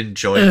in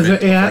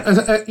enjoyment. I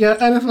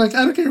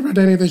don't care about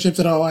any of the ships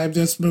at all. I'm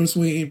just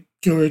mostly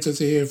curious to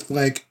see if,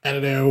 like, I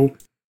don't know,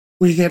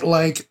 we get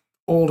like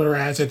older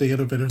Ash at the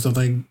end of it or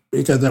something,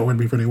 because that would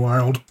be pretty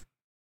wild.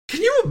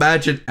 Can you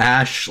imagine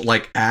Ash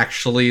like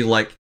actually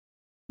like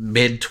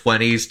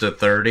mid-20s to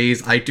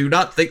 30s? I do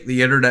not think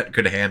the internet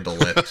could handle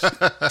it.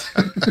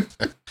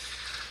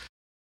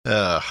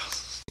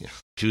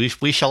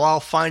 We shall all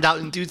find out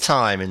in due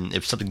time, and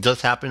if something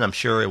does happen, I'm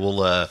sure it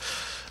will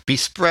be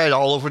spread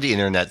all over the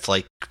internet,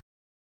 like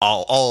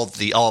all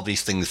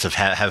these things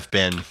have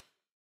been.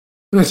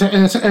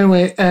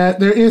 Anyway,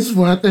 there is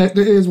one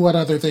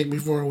other thing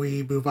before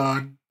we move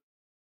on,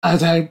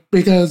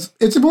 because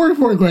it's a more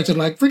important question.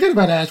 Like, forget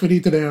about Ash. We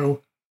need to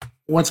know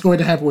what's going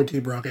to happen with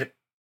Team Rocket.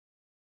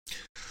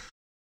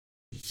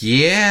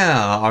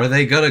 Yeah, are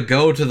they gonna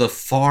go to the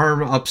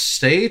farm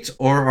upstate,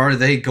 or are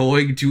they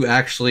going to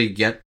actually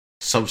get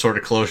some sort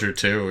of closure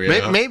too?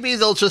 Maybe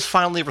they'll just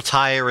finally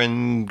retire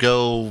and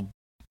go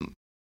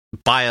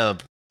buy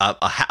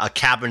a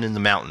cabin in the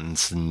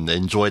mountains and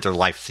enjoy their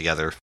life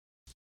together.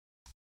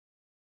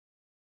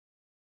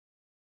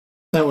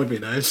 That would be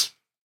nice.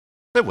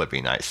 It would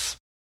be nice.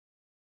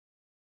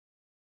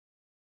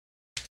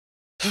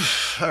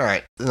 All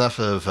right, enough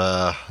of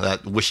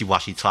that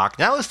wishy-washy talk.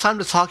 Now it's time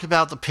to talk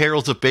about the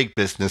perils of big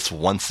business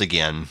once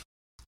again.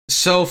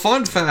 So,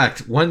 fun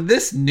fact, when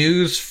this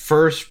news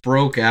first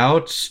broke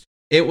out,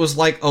 it was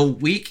like a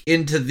week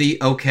into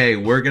okay,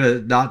 we're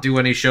gonna not do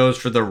any shows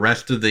for the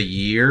rest of the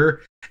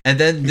year. And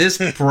then this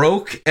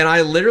broke, and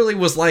I literally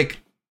was like,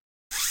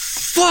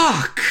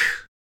 fuck!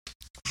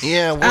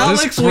 Yeah, well,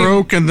 Alex, this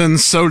broke, and then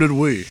so did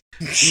we.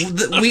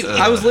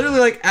 I was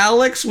literally like,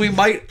 Alex,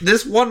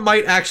 this one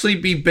might actually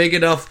be big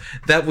enough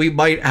that we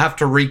might have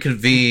to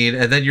reconvene.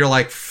 And then you're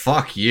like,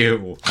 fuck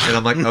you. And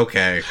I'm like,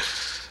 okay.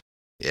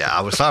 Yeah,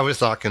 I was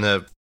not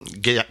gonna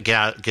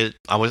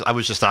I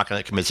was just not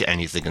gonna commit to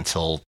anything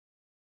until,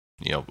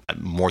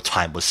 more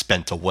time was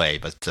spent away.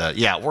 But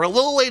yeah, we're a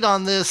little late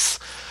on this,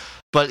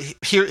 but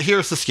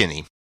here's the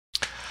skinny.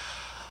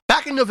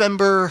 Back in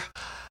November,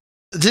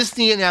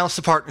 Disney announced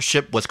a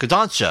partnership with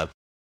Kodansha,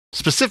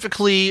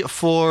 specifically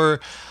for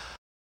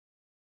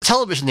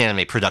television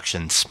anime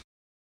productions,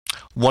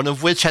 one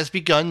of which has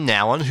begun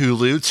now on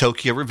Hulu,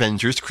 Tokyo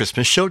Revengers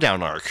Christmas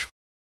Showdown arc.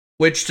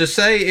 Which, to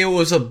say it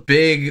was a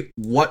big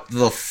what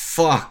the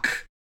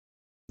fuck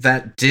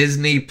that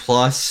Disney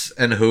Plus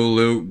and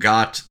Hulu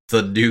got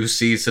the new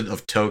season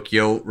of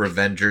Tokyo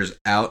Revengers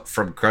out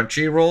from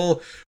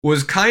Crunchyroll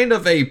was kind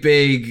of a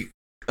big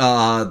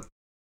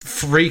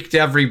freaked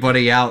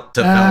everybody out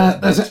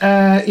development.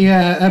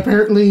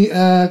 Apparently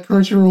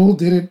Crunchyroll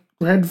didn't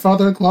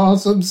grandfather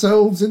clause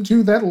themselves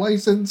into that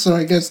license, so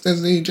I guess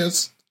Disney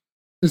just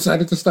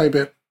decided to snipe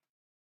it.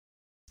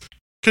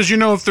 Because,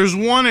 if there's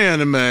one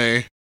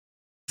anime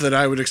that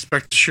I would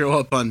expect to show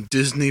up on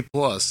Disney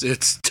Plus.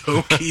 It's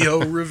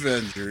Tokyo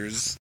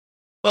Revengers.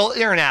 Well,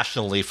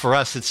 internationally, for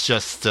us, it's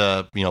just,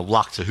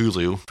 locked to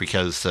Hulu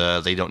because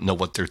they don't know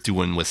what they're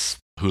doing with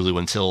Hulu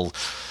until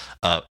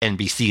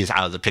NBC is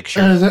out of the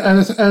picture.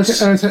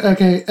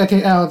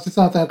 Okay, Alex, it's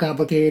not that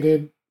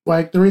complicated.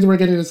 Like, the reason we're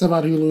getting this stuff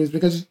on Hulu is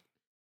because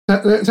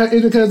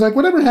like,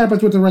 whatever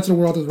happens with the rest of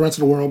the world is the rest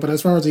of the world, but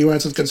as far as the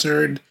US is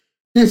concerned,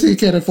 Disney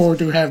can't afford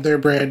to have their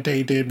brand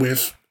tainted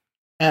with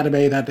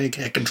anime that they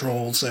can't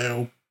control,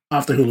 so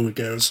off the Hulu it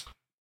goes.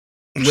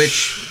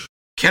 Which,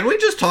 can we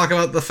just talk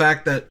about the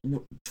fact that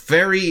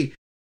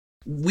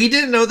we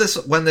didn't know this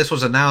when this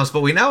was announced,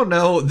 but we now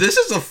know this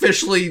is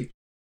officially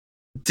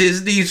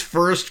Disney's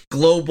first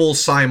global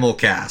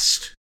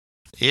simulcast.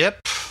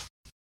 Yep.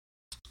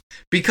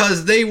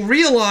 Because they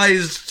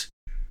realized,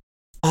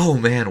 oh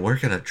man,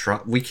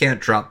 we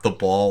can't drop the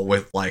ball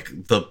with,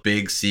 like, the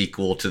big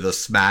sequel to the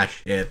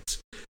smash hit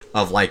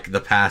of, like, the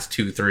past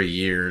 2-3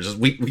 years.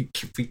 We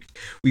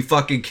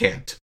fucking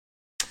can't.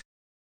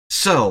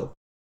 So,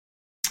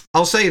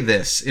 I'll say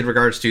this in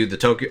regards to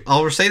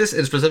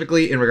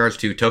specifically in regards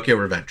to Tokyo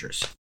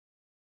Revengers.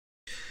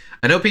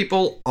 I know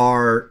people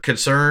are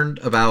concerned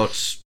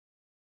about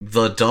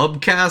the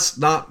dub cast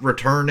not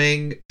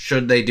returning.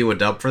 Should they do a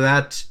dub for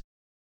that?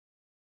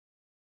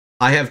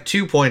 I have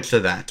 2 points to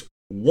that.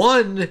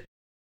 One,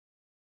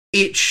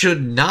 it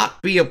should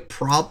not be a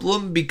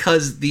problem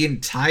because the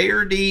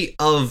entirety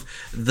of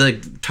the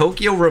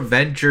Tokyo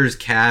Revengers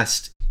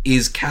cast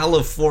is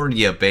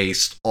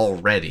California-based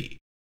already.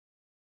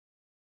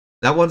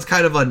 That one's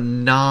kind of a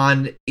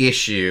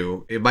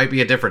non-issue. It might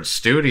be a different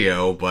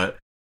studio, but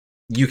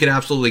you can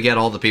absolutely get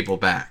all the people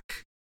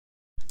back.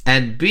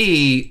 And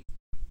B,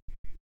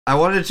 I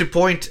wanted to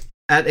point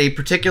at a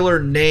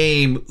particular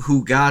name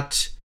who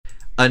got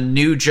a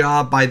new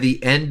job by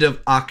the end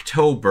of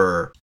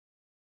October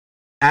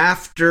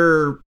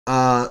after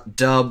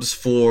dubs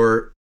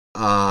for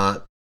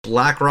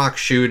Black Rock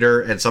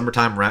Shooter and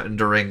Summertime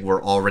Rendering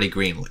were already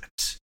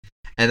greenlit.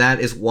 And that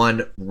is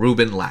one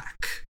Ruben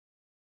Lack.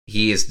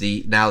 He is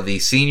now the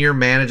senior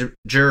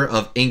manager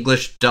of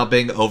English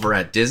dubbing over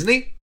at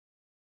Disney.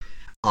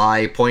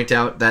 I point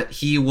out that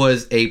he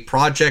was a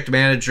project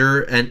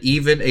manager and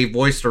even a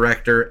voice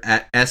director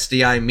at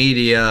SDI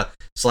Media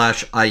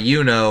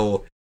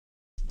 /Ayuno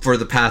for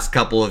the past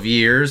couple of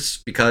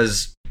years,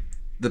 because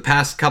the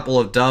past couple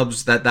of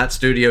dubs that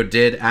studio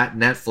did at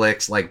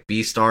Netflix, like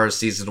Beastars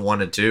Season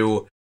 1 and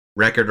 2,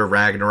 Record of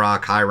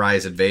Ragnarok, High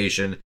Rise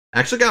Invasion,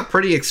 actually got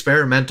pretty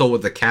experimental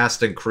with the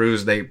cast and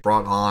crews they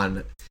brought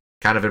on,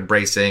 kind of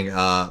embracing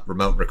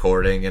remote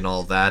recording and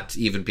all that,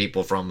 even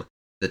people from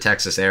the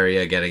Texas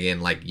area getting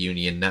in, like,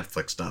 union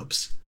Netflix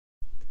dubs.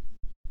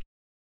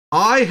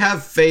 I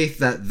have faith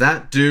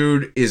that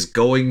dude is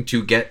going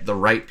to get the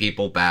right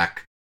people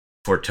back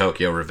for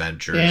Tokyo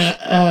Revengers.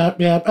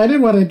 Yeah, I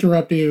didn't want to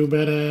interrupt you,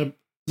 but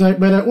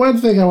one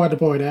thing I want to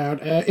point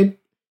out,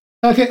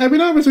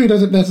 obviously it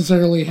doesn't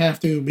necessarily have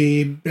to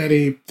mean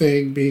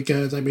anything,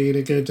 because,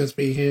 it could just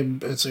be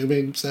him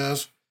assuming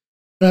stuff.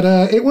 But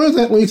it was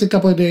at least a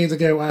couple of days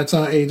ago I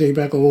saw AJ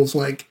Beckles,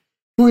 like,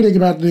 tweeting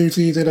about the new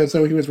season, and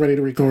so he was ready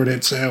to record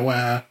it, so,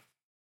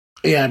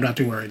 I'm not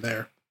too worried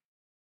there.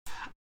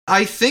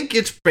 I think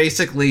it's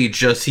basically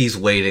just he's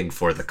waiting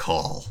for the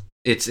call.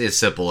 It's as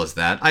simple as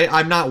that.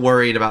 I'm not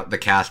worried about the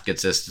cast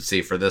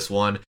consistency for this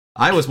one.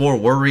 I was more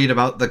worried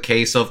about the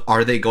case of,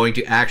 are they going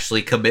to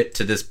actually commit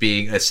to this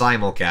being a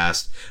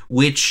simulcast,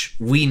 which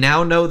we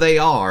now know they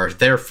are.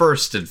 They're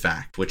first, in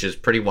fact, which is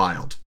pretty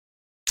wild.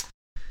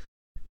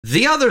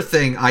 The other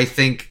thing I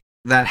think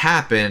that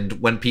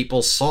happened when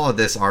people saw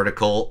this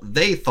article,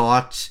 they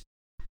thought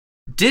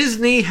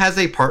Disney has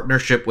a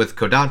partnership with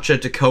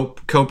Kodansha to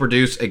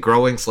co-produce a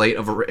growing slate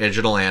of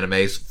original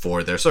animes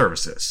for their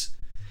services.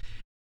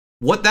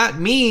 What that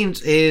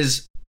means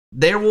is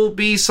there will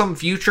be some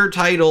future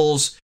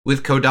titles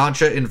with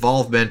Kodansha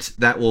involvement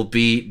that will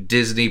be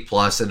Disney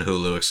Plus and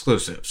Hulu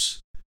exclusives.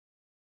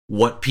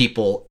 What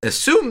people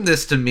assume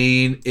this to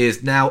mean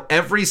is now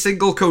every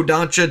single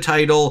Kodansha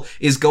title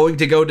is going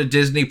to go to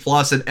Disney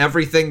Plus, and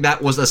everything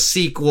that was a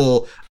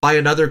sequel by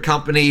another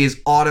company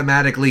is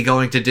automatically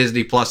going to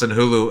Disney Plus and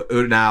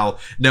Hulu now,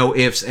 no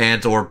ifs,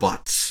 ands, or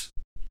buts.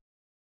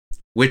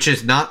 Which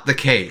is not the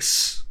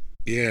case.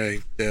 Yeah, I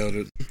doubt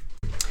it.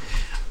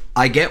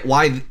 I get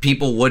why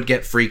people would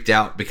get freaked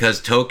out,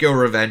 because Tokyo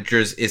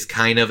Revengers is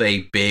kind of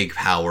a big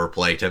power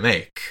play to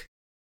make.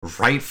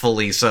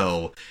 Rightfully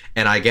so,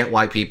 and I get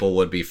why people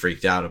would be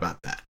freaked out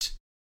about that.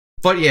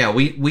 But yeah,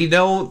 we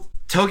know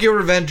Tokyo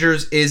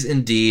Revengers is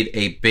indeed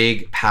a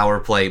big power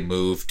play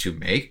move to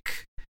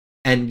make.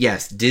 And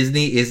yes,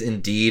 Disney is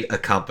indeed a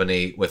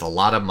company with a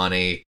lot of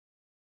money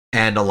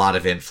and a lot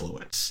of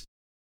influence.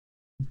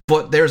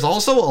 But there's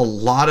also a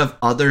lot of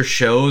other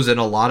shows and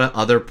a lot of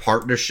other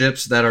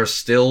partnerships that are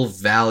still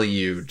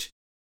valued.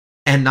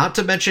 And not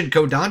to mention,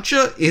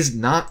 Kodansha is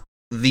not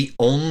the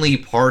only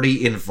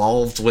party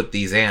involved with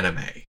these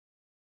anime.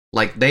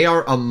 Like, they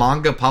are a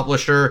manga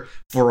publisher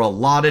for a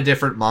lot of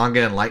different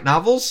manga and light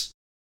novels.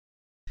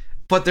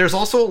 but there's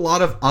also a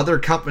lot of other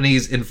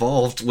companies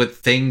involved with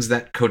things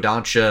that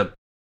Kodansha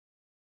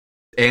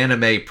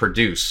anime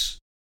produce.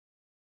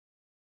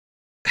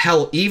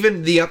 Hell,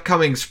 even the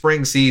upcoming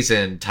spring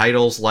season,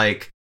 titles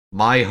like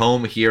My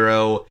Home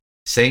Hero,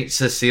 Saint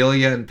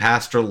Cecilia and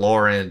Pastor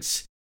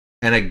Lawrence,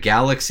 and A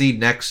Galaxy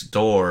Next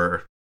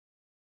Door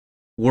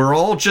were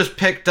all just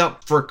picked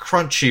up for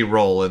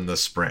Crunchyroll in the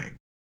spring.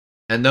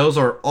 And those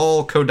are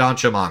all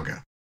Kodansha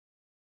manga.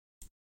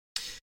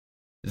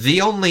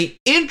 The only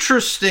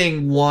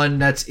interesting one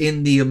that's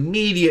in the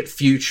immediate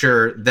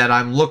future that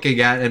I'm looking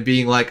at and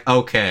being like,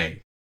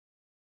 okay,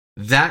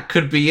 that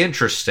could be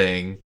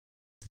interesting,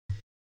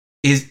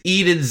 is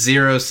Eden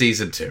Zero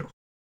Season 2.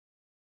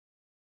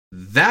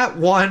 That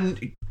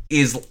one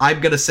is,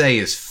 I'm going to say,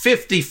 is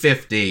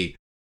 50-50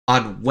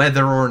 on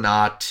whether or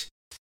not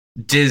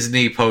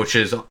Disney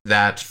poaches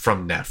that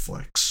from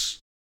Netflix.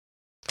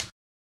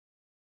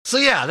 So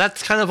yeah,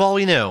 that's kind of all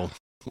we know.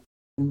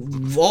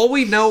 All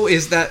we know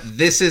is that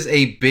this is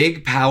a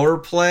big power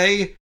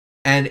play,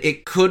 and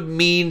it could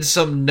mean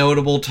some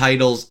notable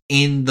titles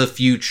in the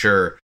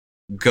future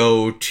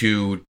go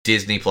to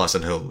Disney Plus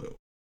and Hulu.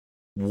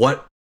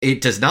 What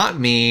it does not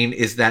mean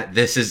is that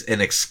this is an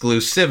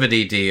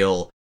exclusivity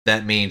deal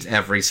that means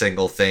every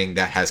single thing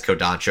that has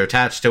Kodansha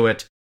attached to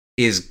it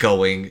is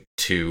going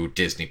to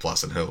Disney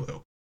Plus and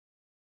Hulu.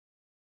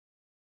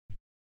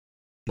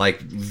 Like,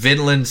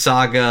 Vinland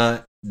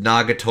Saga,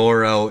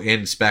 Nagatoro,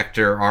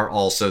 Inspector are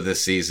also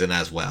this season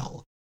as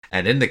well.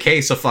 And in the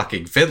case of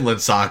fucking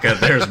Vinland Saga,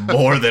 there's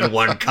more than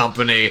one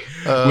company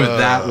with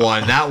that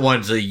one. That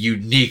one's a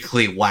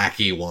uniquely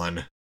wacky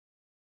one.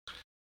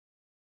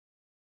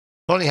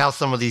 Funny how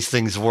some of these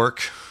things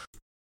work.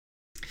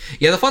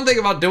 Yeah, the fun thing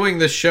about doing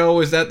this show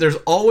is that there's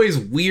always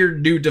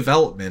weird new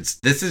developments.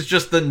 This is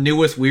just the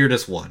newest,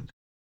 weirdest one.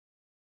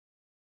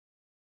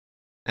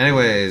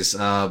 Anyways,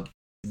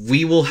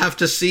 we will have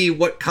to see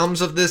what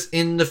comes of this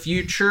in the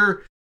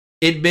future.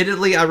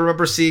 Admittedly, I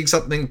remember seeing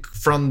something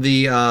from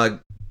the,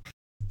 what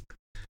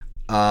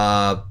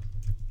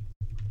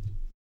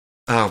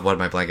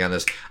am I blanking on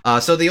this?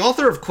 So the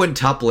author of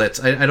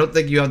Quintuplets, I don't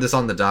think you have this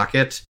on the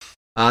docket.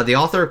 The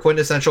author of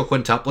Quintessential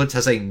Quintuplets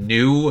has a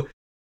new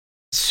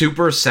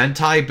Super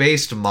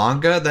Sentai-based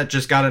manga that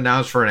just got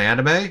announced for an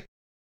anime.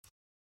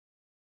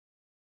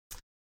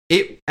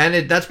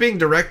 That's being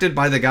directed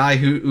by the guy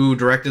who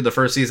directed the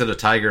first season of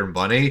Tiger and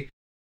Bunny.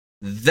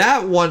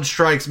 That one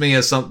strikes me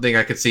as something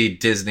I could see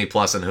Disney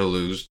Plus and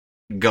Hulu's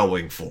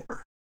going for.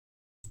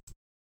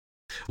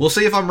 We'll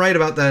see if I'm right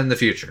about that in the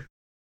future.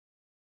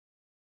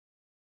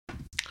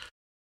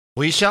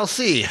 We shall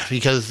see,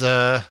 because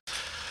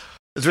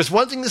there's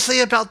one thing to say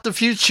about the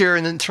future,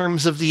 and in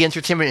terms of the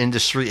entertainment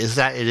industry, is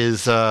that it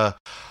is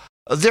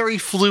very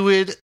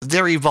fluid,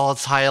 very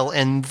volatile,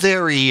 and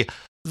very,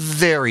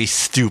 very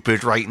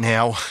stupid right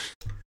now.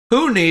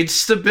 Who needs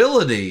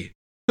stability?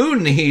 Who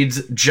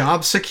needs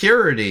job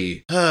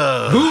security?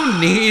 Who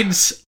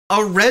needs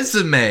a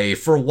resume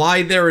for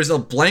why there is a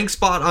blank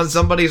spot on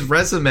somebody's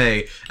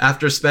resume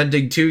after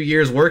spending 2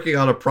 years working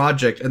on a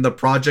project and the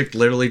project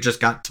literally just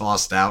got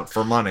tossed out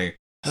for money?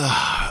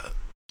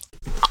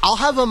 I'll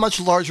have a much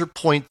larger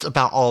point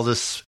about all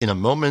this in a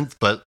moment,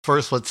 but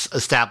first let's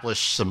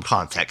establish some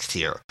context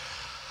here.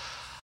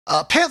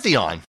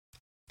 Pantheon,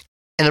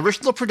 an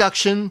original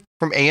production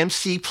from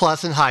AMC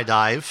Plus and High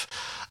Dive,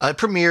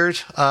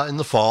 premiered in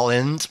the fall,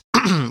 and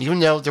even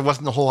though there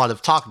wasn't a whole lot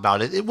of talk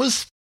about it, it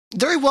was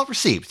very well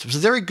received. It was a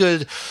very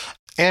good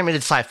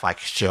animated sci-fi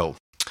show.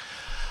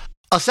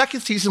 A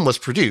second season was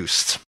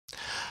produced.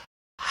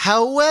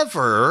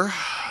 However,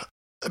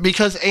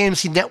 because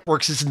AMC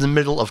Networks is in the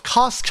middle of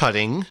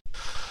cost-cutting,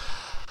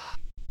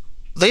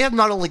 they have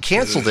not only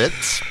canceled it,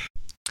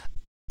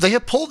 they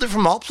have pulled it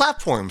from all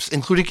platforms,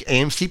 including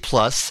AMC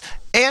Plus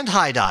and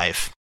High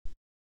Dive.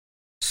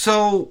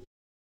 So,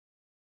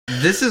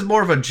 this is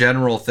more of a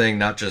general thing,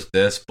 not just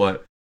this,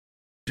 but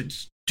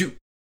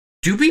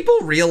do people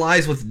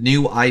realize with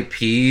new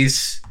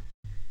IPs,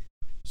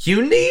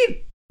 you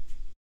need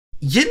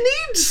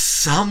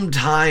some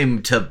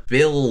time to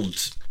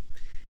build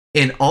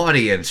an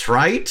audience,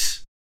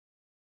 right?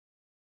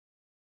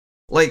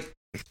 Like,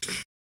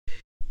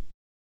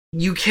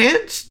 you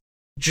can't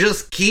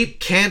just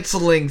keep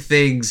canceling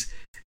things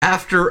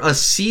after a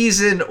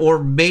season or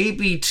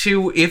maybe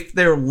two if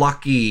they're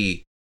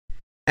lucky,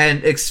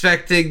 and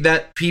expecting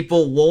that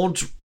people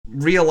won't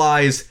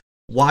realize,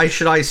 why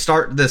should I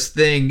start this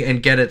thing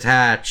and get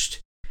attached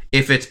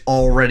if it's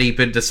already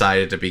been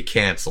decided to be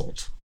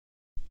canceled?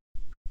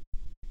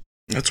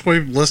 That's why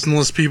less and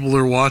less people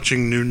are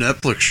watching new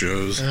Netflix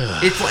shows.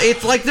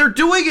 It's like they're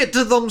doing it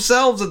to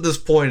themselves at this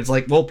point. It's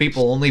like, well,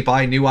 people only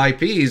buy new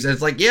IPs. And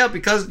it's like, yeah,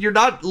 because you're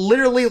not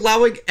literally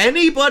allowing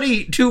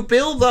anybody to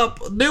build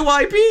up new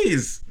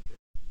IPs.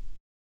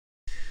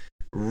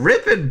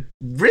 Rest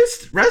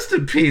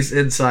in peace,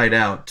 Inside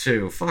Out,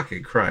 too.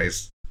 Fucking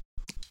Christ.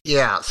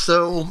 Yeah,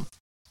 so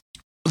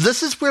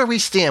this is where we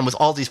stand with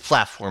all these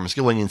platforms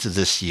going into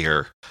this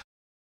year.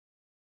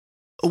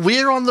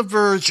 We're on the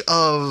verge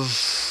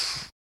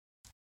of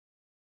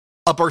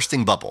a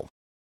bursting bubble.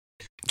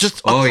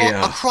 Just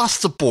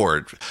across the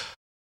board.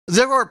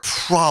 There are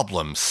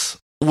problems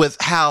with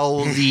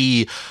how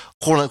the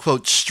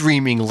quote-unquote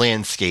streaming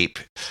landscape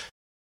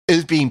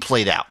is being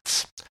played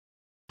out.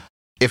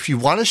 If you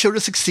want a show to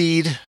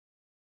succeed,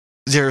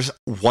 there's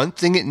one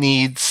thing it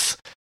needs,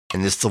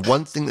 and it's the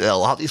one thing that a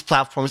lot of these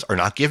platforms are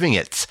not giving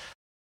it.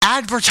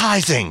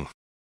 Advertising!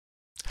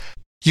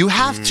 You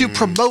have to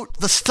promote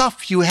the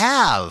stuff you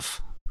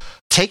have.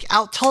 Take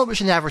out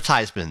television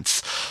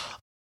advertisements.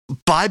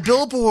 Buy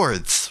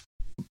billboards.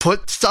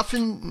 Put stuff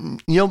in,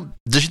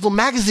 digital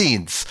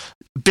magazines.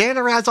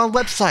 Banner ads on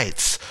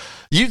websites.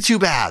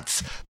 YouTube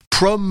ads.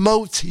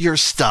 Promote your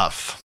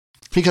stuff.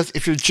 Because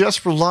if you're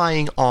just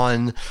relying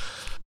on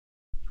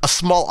a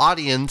small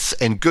audience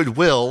and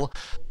goodwill,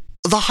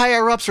 the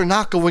higher-ups are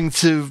not going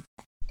to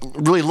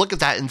really look at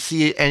that and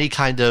see any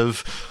kind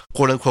of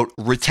quote-unquote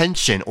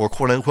retention or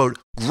quote-unquote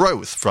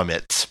growth from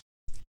it.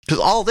 Because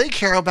all they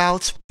care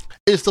about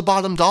is the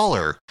bottom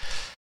dollar.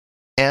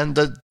 And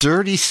the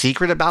dirty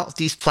secret about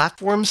these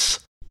platforms,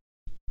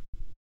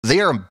 they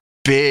are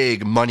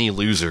big money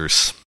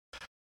losers.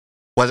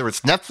 Whether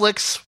it's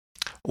Netflix,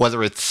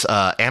 whether it's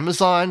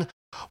Amazon,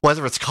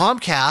 whether it's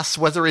Comcast,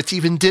 whether it's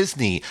even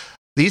Disney,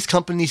 these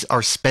companies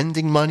are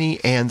spending money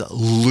and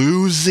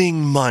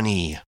losing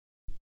money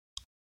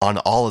on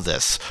all of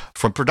this,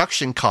 from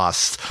production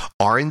costs,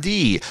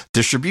 R&D,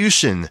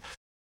 distribution.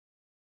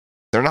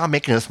 They're not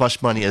making as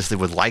much money as they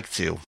would like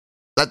to.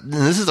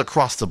 This is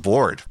across the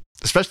board,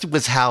 especially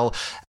with how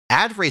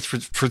ad rates for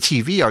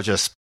TV are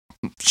just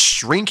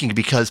shrinking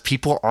because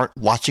people aren't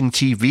watching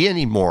TV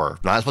anymore.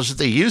 Not as much as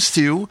they used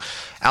to,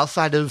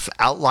 outside of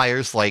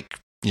outliers like,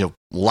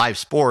 live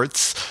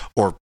sports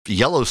or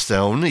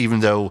Yellowstone, even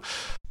though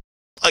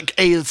like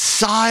a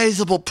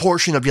sizable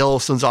portion of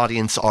Yellowstone's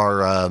audience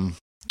are,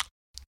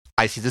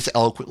 I see this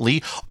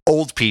eloquently,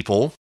 old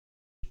people.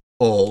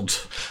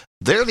 Old.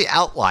 They're the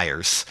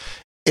outliers.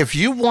 If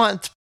you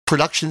want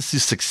productions to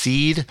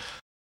succeed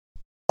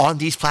on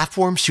these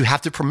platforms, you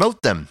have to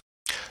promote them.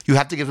 You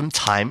have to give them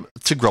time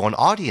to grow an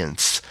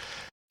audience.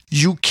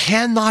 You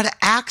cannot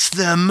axe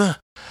them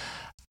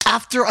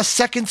after a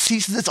second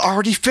season that's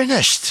already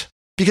finished,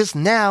 because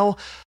now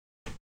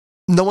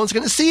no one's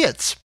going to see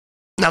it.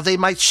 Now they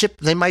might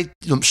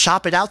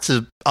shop it out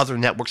to other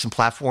networks and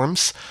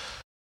platforms,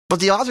 but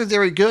the odds are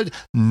very good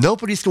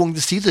nobody's going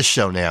to see this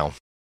show now.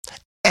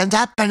 And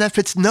that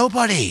benefits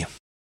nobody.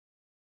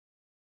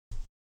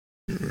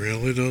 It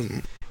really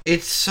doesn't.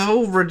 It's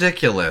so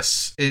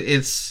ridiculous.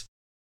 It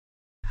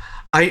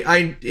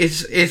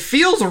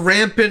feels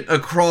rampant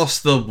across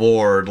the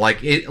board.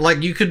 Like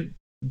you could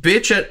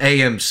bitch at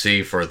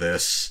AMC for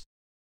this,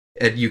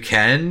 and you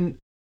can.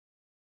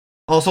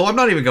 Also, I'm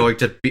not even going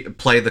to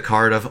play the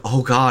card of,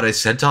 oh god, is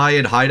Sentai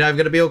and High Dive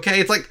going to be okay?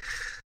 It's like,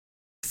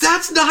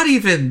 that's not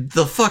even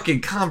the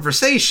fucking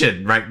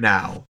conversation right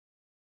now.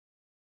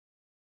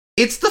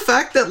 It's the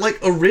fact that, like,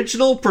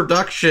 original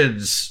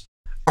productions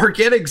are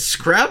getting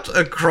scrapped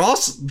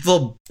across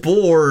the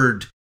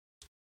board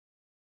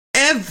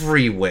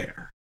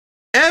everywhere.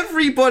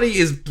 Everybody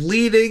is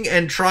bleeding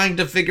and trying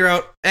to figure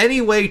out any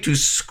way to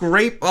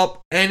scrape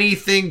up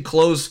anything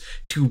close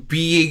to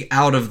being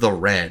out of the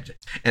red.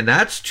 And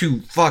that's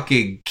to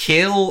fucking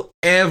kill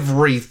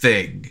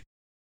everything.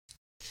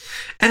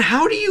 And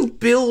how do you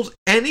build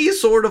any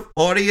sort of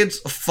audience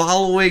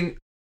following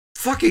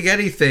fucking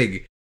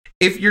anything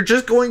if you're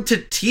just going to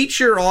teach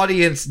your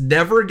audience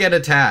never get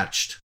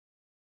attached?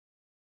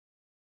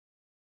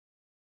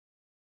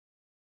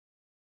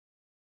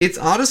 It's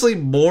honestly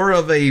more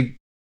of a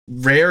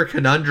rare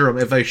conundrum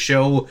if a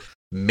show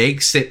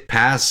makes it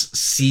past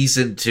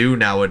season 2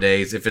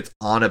 nowadays if it's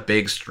on a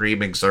big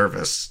streaming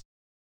service.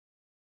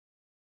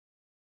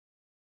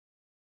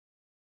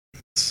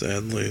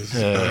 Sadly,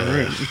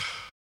 right.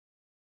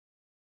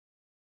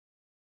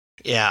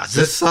 Yeah,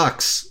 this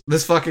sucks.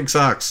 This fucking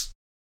sucks.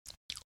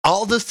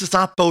 All this does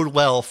not bode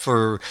well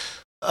for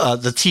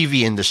the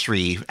TV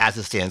industry as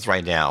it stands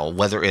right now,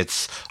 whether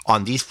it's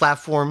on these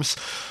platforms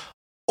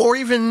or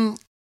even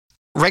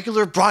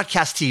regular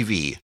broadcast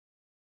TV.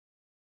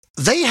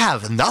 They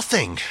have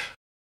nothing.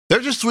 They're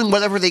just doing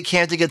whatever they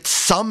can to get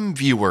some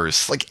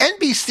viewers. Like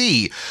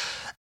NBC,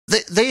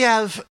 they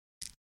have,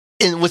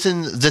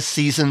 within this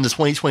season, the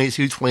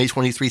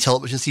 2022-2023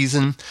 television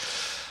season,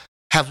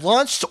 have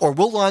launched or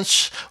will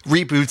launch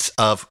reboots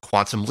of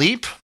Quantum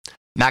Leap,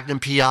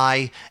 Magnum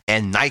PI,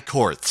 and Night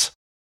Court.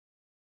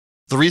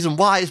 The reason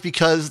why is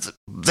because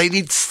they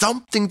need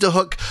something to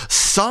hook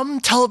some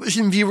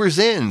television viewers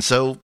in.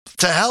 So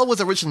to hell with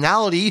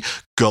originality,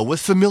 go with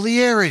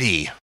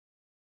familiarity.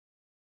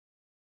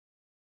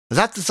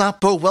 That does not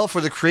bode well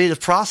for the creative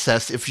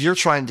process if you're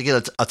trying to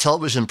get a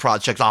television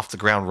project off the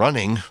ground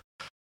running.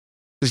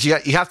 Because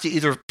you have to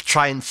either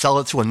try and sell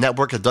it to a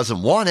network that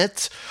doesn't want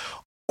it,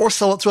 or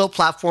sell it to a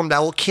platform that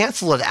will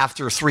cancel it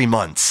after 3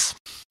 months.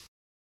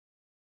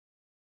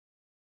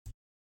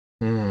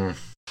 It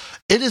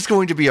is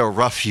going to be a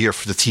rough year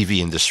for the TV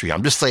industry.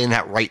 I'm just saying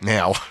that right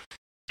now.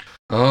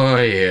 Oh,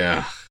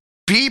 yeah.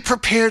 Be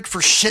prepared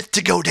for shit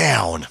to go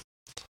down.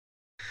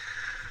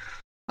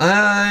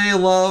 I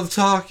love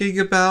talking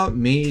about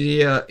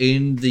media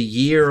in the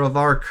year of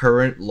our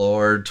current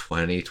Lord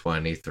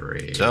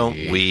 2023. Don't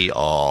we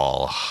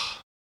all?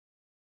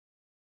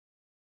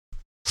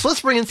 So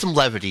let's bring in some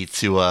levity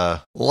to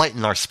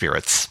lighten our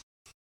spirits.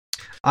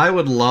 I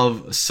would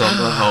love some.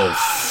 Oh,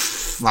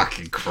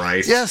 fucking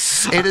Christ.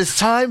 Yes, it is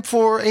time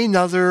for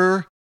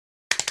another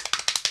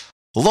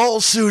LOL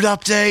suit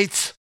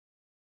update.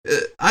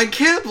 I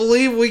can't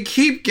believe we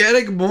keep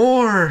getting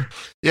more.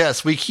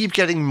 Yes, we keep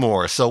getting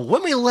more. So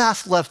when we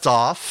last left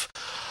off,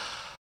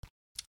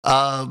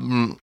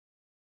 Dumbfuck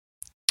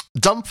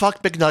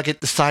McNugget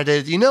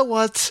decided, you know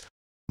what?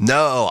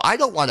 No, I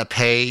don't want to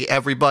pay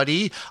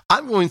everybody.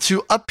 I'm going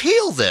to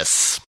appeal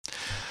this.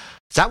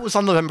 That was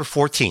on November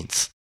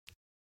 14th.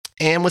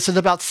 And within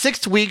about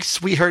 6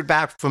 weeks, we heard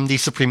back from the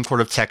Supreme Court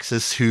of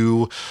Texas,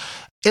 who,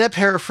 in a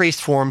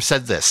paraphrased form,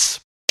 said this.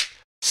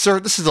 Sir,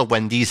 this is a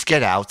Wendy's.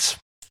 Get out.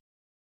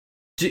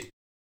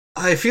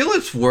 I feel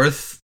it's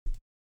worth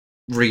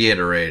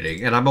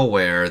reiterating, and I'm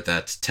aware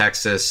that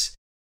Texas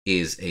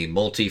is a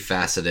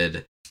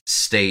multifaceted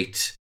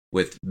state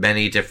with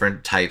many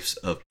different types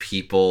of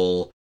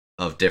people,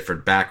 of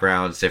different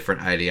backgrounds,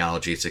 different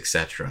ideologies,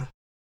 etc.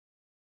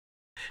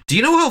 Do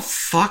you know how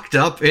fucked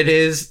up it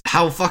is,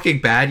 how fucking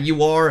bad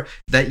you are,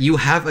 that you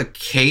have a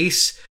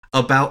case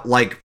about,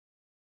 like,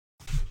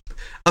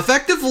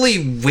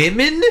 effectively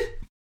women?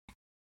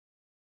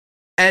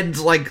 And,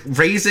 like,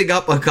 raising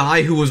up a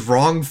guy who was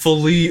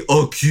wrongfully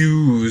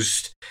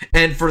accused.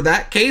 And for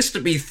that case to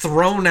be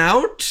thrown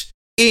out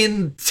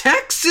in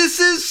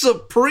Texas's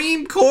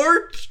Supreme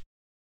Court?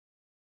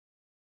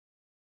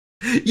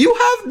 You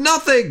have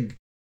nothing.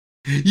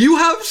 You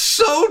have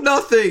so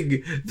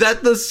nothing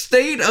that the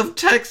state of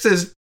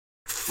Texas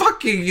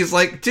fucking is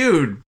like,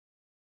 dude,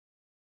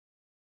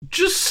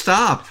 just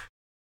stop.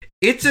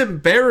 It's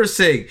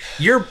embarrassing.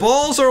 Your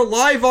balls are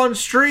live on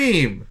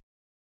stream.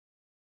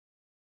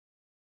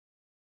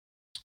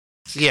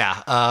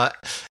 Yeah,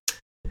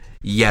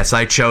 Yes,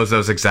 I chose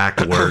those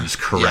exact words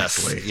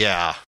correctly.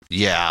 Yes,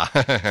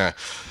 yeah.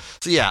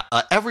 So yeah,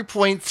 every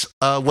point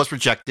was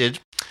rejected,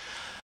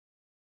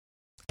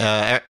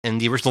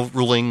 and the original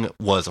ruling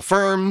was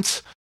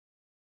affirmed.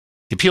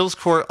 The appeals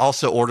court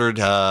also ordered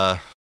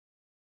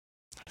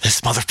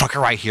this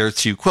motherfucker right here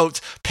to,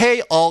 quote,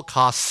 pay all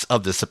costs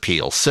of this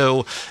appeal.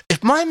 So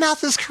if my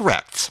math is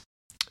correct,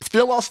 it's been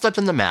a while since I've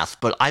done the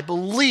math, but I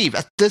believe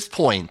at this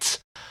point,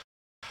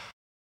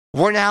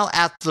 we're now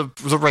at the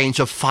range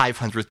of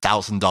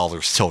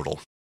 $500,000 total.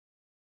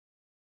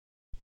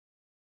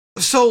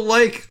 So,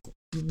 like,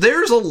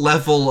 there's a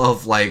level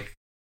of, like,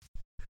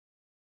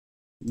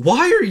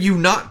 why are you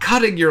not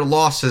cutting your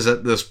losses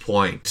at this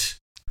point?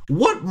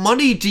 What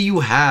money do you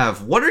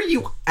have? What are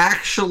you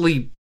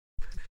actually...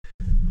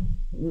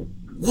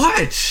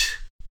 What?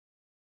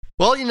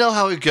 Well, you know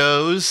how it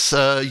goes.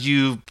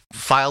 You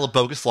file a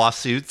bogus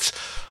lawsuit,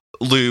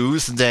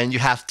 lose, and then you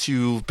have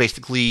to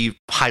basically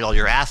hide all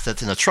your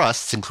assets in a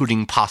trust,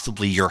 including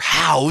possibly your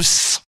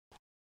house.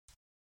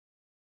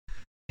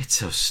 It's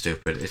so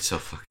stupid. It's so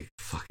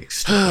fucking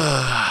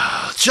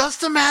stupid.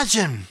 Just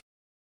imagine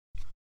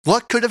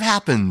what could have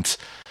happened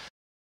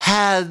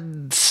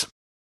had...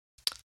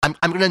 I'm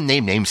going to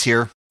name names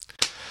here.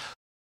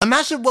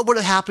 Imagine what would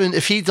have happened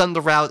if he'd done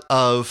the route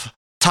of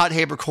Todd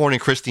Haberkorn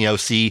and Christy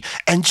O.C.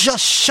 and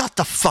just shut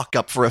the fuck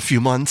up for a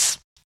few months.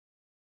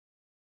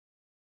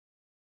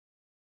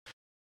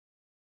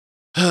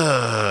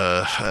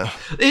 It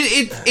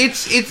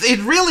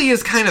really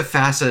is kind of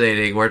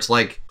fascinating where it's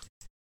like,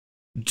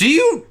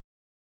 the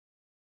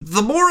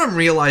more I'm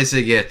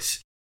realizing it,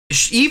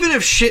 even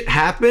if shit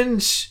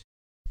happens,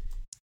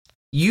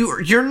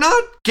 you're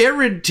not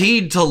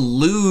guaranteed to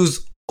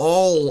lose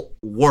all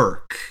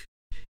work.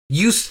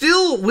 You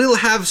still will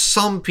have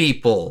some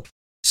people,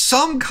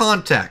 some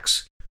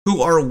contacts,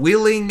 who are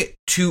willing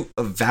to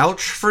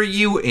vouch for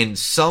you in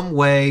some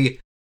way,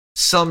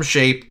 some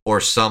shape, or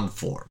some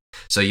form.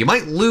 So you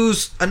might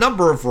lose a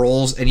number of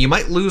roles, and you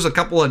might lose a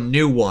couple of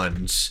new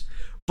ones,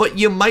 but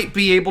you might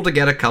be able to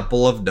get a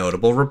couple of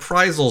notable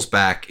reprisals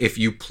back if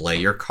you play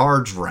your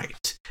cards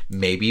right.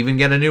 Maybe even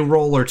get a new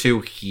role or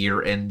two here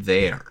and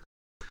there.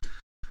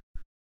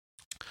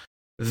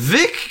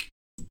 Vic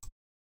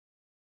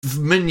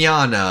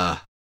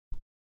Mignogna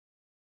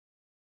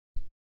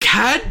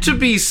had to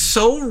be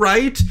so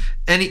right,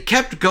 and he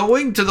kept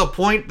going to the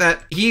point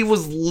that he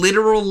was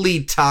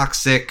literally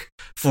toxic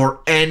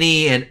for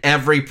any and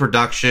every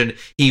production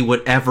he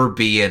would ever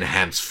be in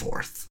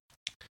henceforth.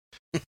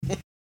 In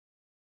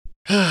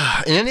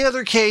any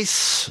other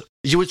case,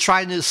 you would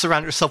try to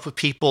surround yourself with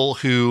people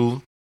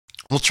who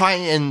will try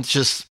and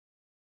just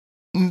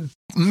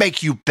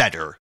make you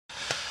better.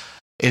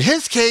 In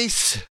his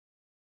case,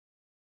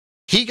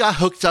 he got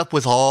hooked up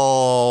with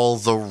all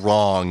the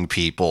wrong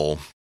people.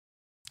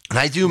 And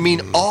I do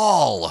mean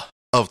all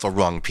of the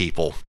wrong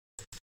people.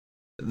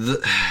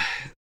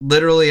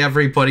 Literally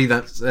everybody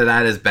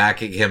that is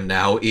backing him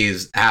now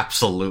is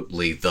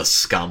absolutely the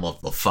scum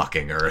of the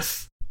fucking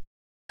earth.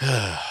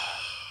 Now,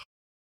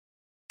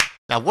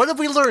 what have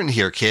we learned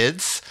here,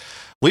 kids?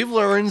 We've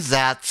learned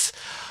that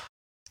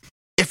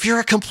if you're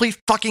a complete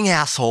fucking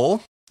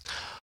asshole,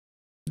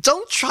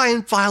 don't try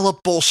and file a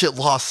bullshit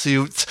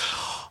lawsuit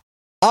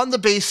on the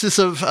basis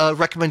of a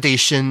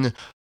recommendation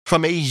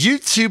from a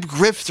YouTube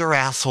grifter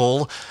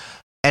asshole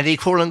and a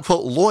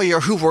quote-unquote lawyer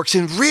who works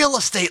in real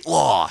estate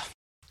law.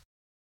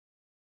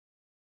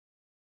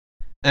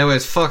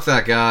 Anyways, fuck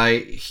that guy.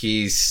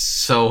 He's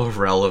so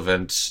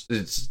irrelevant.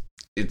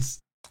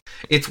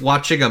 It's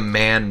watching a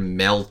man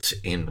melt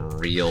in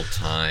real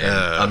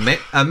time.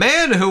 A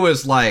man who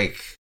is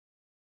like,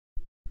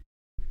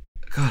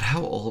 God,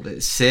 how old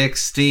is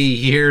 60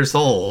 years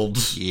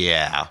old?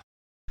 Yeah.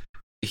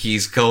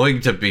 He's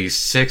going to be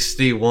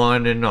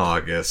 61 in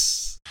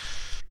August.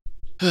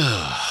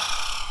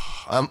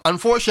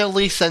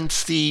 Unfortunately,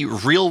 since the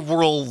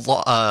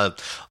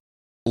real-world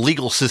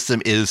legal system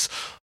is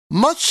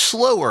much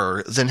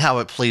slower than how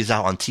it plays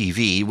out on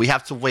TV, we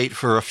have to wait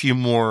for a few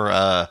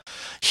more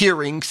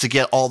hearings to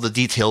get all the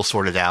details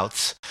sorted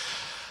out.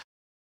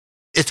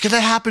 It's going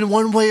to happen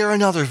one way or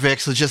another, Vic,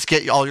 so just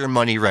get all your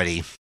money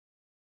ready.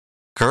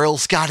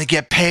 Girls gotta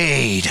get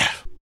paid.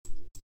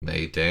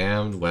 They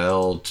damned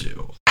well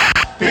do.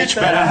 Bitch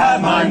better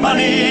have my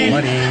money.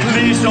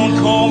 Please don't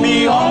call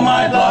me on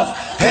my bluff.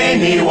 Pay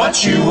me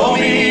what you owe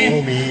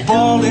me.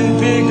 Ballin'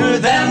 bigger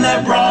than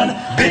LeBron.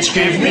 Bitch,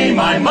 give me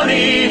my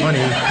money.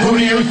 Who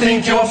do you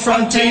think you're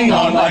fronting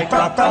on like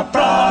brah brah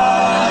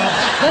brah?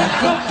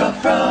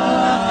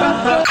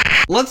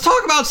 Let's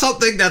talk about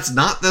something that's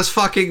not this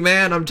fucking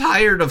man. I'm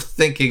tired of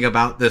thinking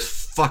about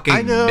this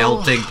fucking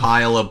melting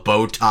pile of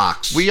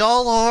Botox. We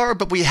all are,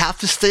 but we have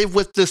to stay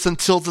with this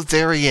until the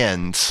very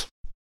end.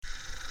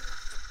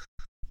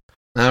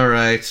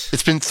 Alright.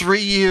 It's been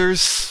 3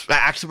 years.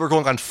 Actually, we're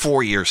going on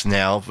 4 years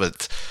now,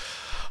 but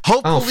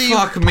hopefully... Oh,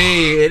 fuck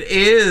me. It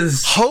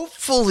is.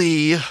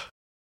 Hopefully,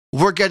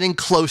 we're getting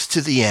close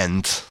to the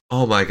end.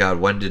 Oh my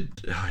god, when did...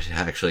 Oh, it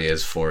actually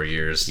is 4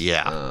 years.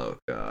 Yeah. Oh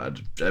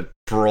god.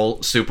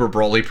 Super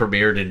Broly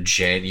premiered in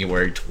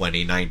January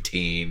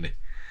 2019.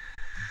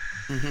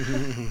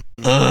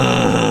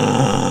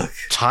 Ugh.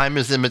 Time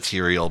is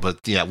immaterial, but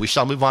yeah, we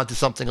shall move on to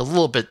something a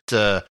little bit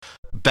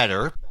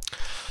better.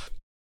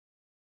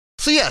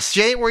 So yes,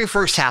 January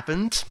 1st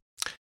happened,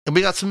 and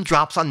we got some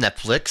drops on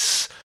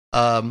Netflix.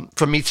 From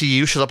Me to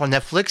You showed up on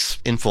Netflix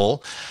in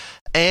full,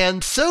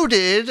 and so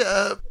did,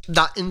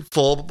 not in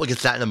full, but we'll get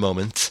to that in a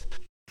moment,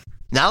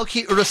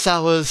 Naoki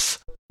Urasawa's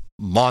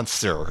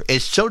Monster.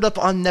 It showed up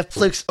on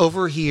Netflix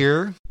over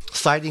here,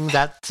 citing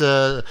that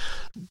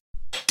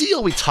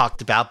deal we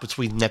talked about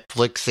between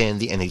Netflix and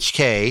the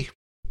NHK.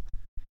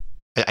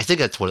 I think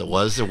that's what it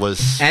was. It was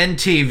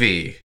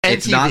NTV.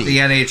 It's not the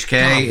NHK.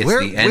 God, it's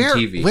the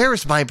NTV. Where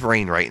is my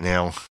brain right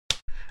now?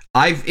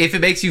 If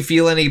it makes you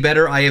feel any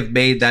better, I have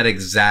made that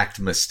exact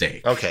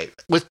mistake. Okay,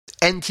 with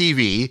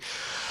NTV.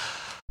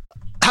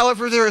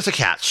 However, there is a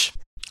catch.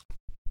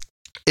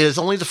 It is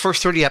only the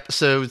first 30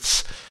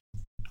 episodes.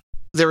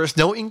 There is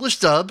no English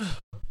dub,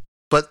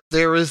 but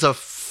there is a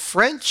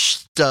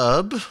French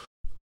dub.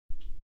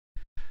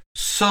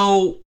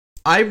 So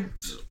I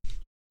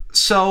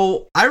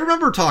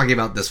remember talking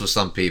about this with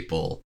some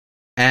people,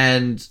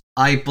 and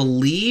I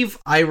believe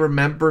I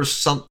remember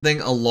something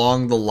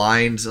along the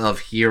lines of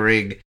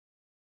hearing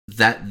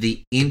that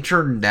the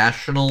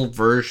international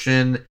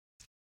version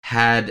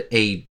had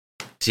a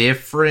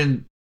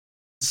different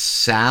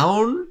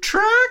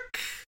soundtrack?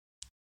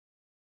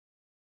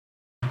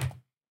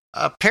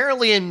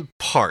 Apparently in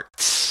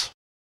parts.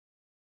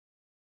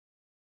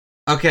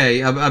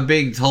 Okay, I'm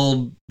being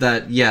told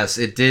that, yes,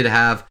 it did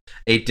have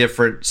a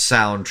different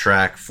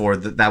soundtrack for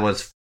that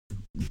was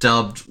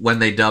dubbed when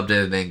they dubbed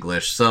it in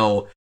English.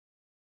 So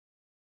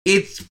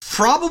it's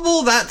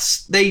probable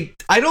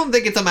I don't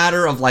think it's a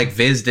matter of like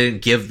Viz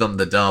didn't give them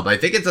the dub. I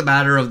think it's a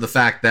matter of the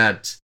fact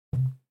that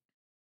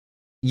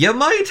you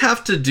might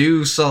have to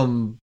do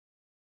some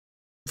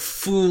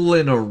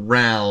fooling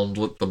around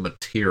with the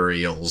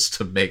materials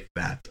to make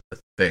that a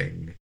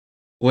thing.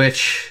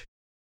 Which,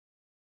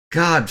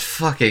 God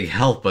fucking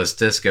help us,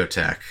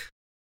 Discotheque.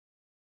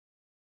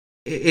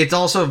 It's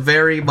also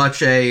very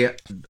much a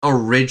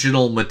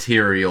original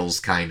materials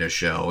kind of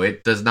show.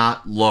 It does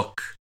not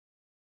look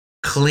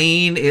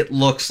clean. It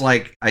looks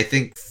like, I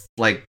think,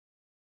 like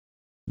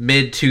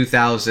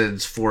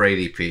mid-2000s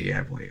 480p,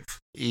 I believe.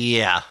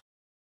 Yeah.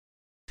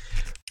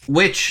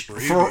 Which,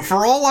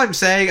 for all I'm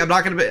saying, I'm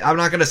not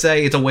gonna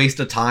say it's a waste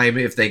of time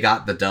if they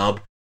got the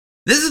dub.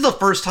 This is the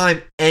first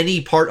time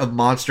any part of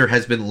Monster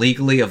has been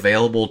legally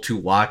available to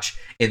watch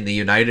in the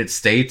United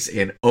States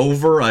in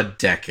over a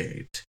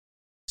decade.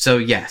 So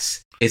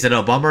yes, is it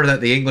a bummer that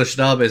the English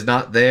dub is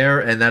not there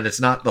and that it's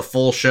not the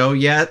full show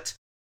yet?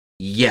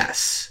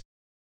 Yes.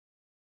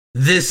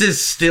 This is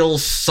still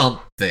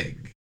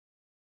something.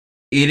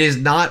 It is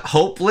not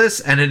hopeless,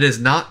 and it is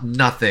not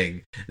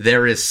nothing.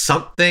 There is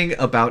something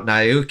about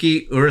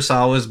Naoki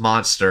Urasawa's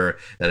Monster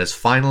that is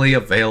finally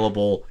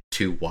available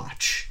to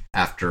watch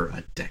after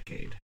a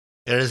decade.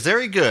 It is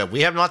very good.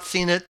 We have not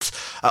seen it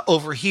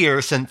over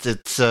here since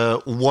it's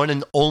one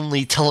and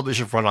only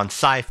television run on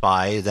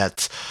Sci-Fi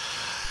that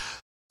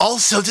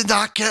also did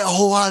not get a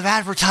whole lot of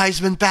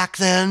advertisement back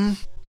then.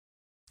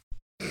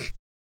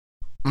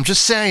 I'm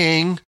just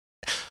saying.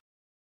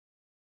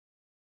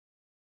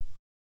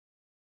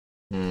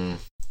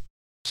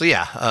 So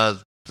yeah,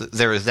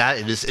 there is that.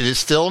 It is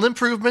still an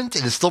improvement.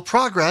 It is still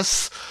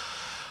progress.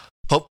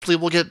 Hopefully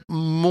we'll get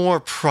more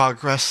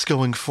progress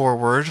going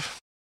forward.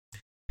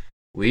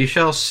 We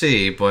shall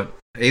see, but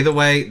either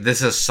way,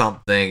 this is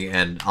something,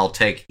 and I'll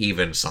take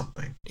even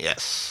something.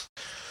 Yes.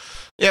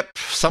 Yep,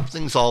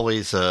 something's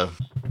always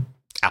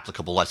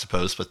applicable, I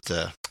suppose. But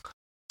so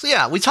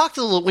yeah,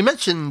 we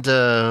mentioned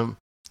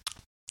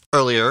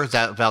earlier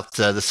about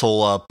this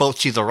whole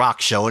Bocchi the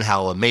Rock show and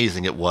how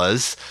amazing it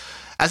was.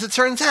 As it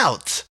turns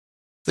out,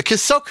 the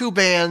Kisoku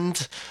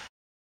Band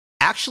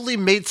actually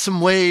made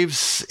some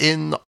waves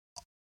in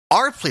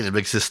our plane of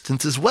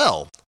existence as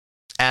well,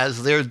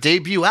 as their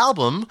debut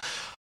album,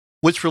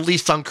 which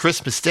released on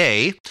Christmas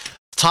Day,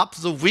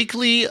 topped the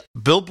weekly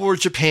Billboard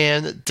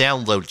Japan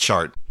download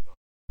chart.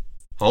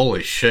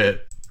 Holy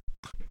shit.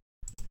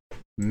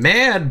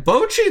 Man,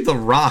 Bocchi the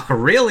Rock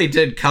really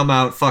did come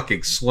out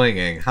fucking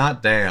swinging.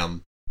 Hot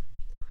damn.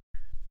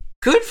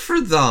 Good for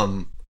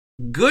them.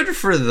 Good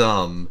for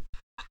them.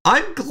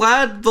 I'm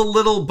glad the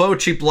little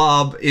Bocchi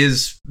blob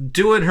is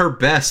doing her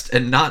best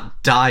and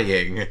not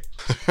dying.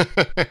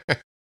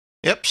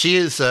 Yep, she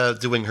is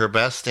doing her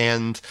best,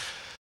 and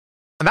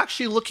I'm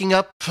actually looking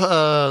up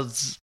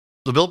the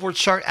Billboard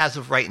chart as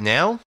of right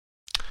now.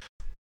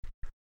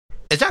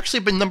 It's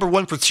actually been number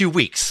 1 for 2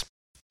 weeks.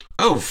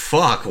 Oh,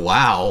 fuck,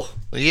 wow.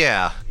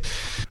 Yeah.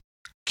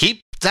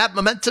 Keep that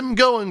momentum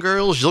going,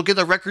 girls. You'll get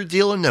a record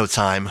deal in no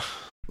time.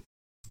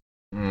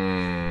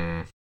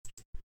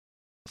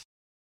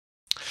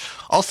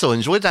 Also,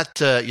 enjoy that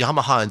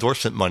Yamaha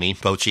endorsement money,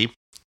 Bocchi.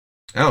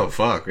 Oh,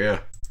 fuck, yeah.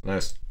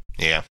 Nice.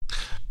 Yeah.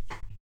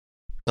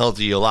 They'll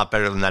do you a lot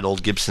better than that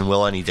old Gibson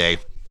will any day.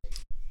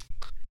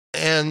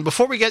 And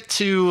before we get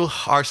to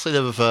our slate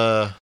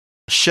of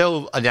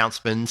show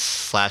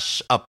announcements /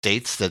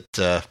 updates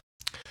that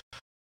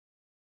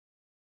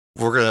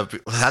we're gonna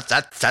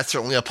that's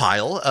certainly a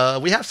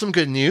pile. We have some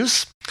good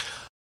news.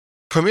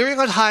 Premiering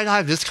on High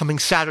Dive this coming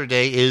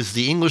Saturday is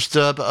the English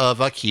dub of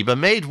Akiba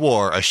Maid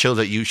War, a show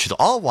that you should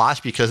all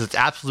watch because it's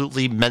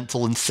absolutely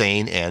mental,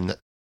 insane, and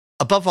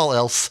above all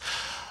else,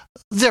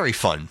 very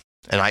fun.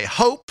 And I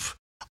hope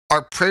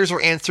our prayers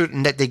are answered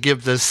and that they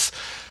give this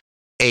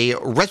a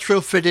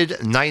retrofitted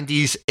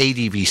 90s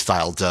ADV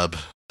style dub.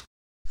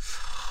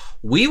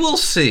 We will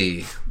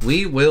see.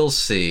 We will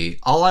see.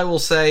 All I will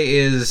say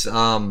is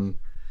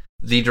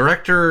the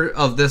director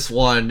of this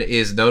one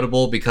is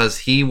notable because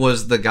he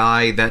was the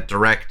guy that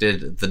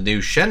directed the new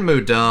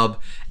Shenmue dub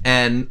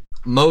and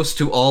most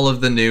to all of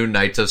the new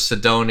Knights of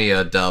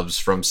Sidonia dubs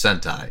from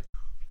Sentai.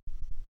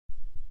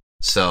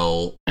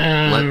 So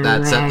let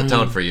that set the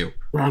tone for you.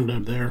 Wrong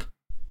dub there.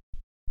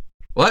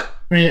 What?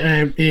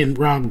 I mean,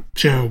 wrong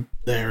show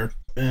there.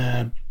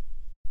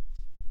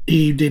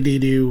 He did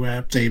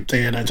do say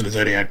Knights of the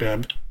Zodiac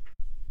dub.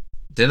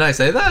 Didn't I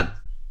say that?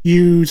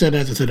 You said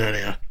Knights of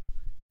Sidonia.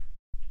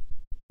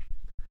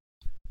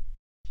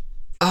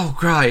 Oh,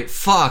 right.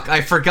 Fuck. I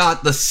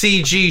forgot the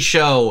CG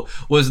show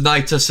was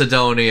Knights of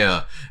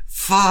Sidonia.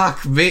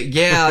 Fuck me.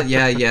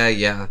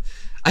 Yeah.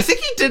 I think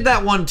he did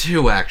that one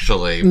too,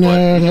 actually.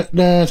 No, that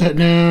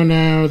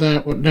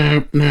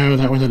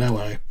was in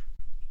LA.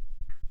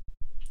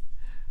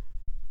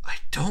 I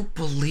don't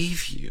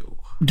believe you.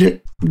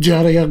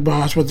 Johnny Young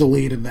Boss was the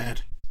lead in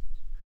that.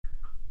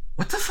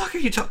 What the fuck are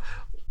you talking?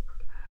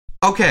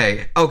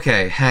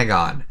 Okay, hang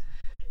on.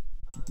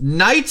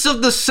 Knights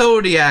of the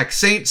Zodiac,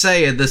 Saint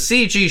Seiya, the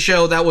CG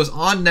show that was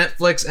on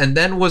Netflix and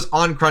then was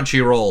on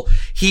Crunchyroll.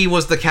 He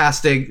was the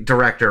casting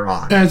director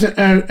on.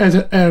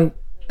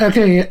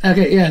 Okay,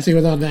 yes, he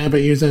was on that,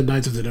 but you said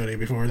Knights of Sidonia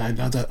before. I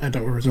thought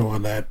we were still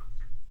on that.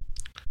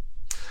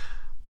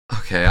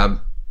 Okay,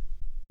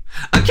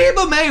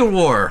 Akiba Maid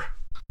War.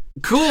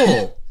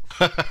 Cool.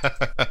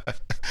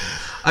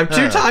 I'm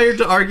too tired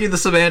to argue the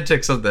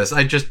semantics of this.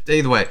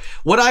 Either way.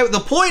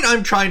 The point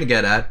I'm trying to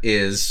get at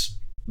is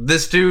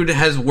this dude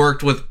has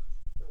worked with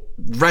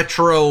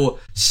retro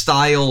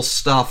style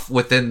stuff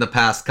within the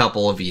past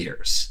couple of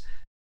years.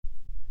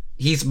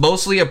 He's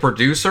mostly a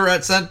producer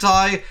at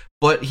Sentai,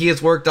 but he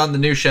has worked on the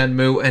new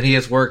Shenmue and he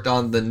has worked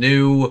on the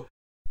new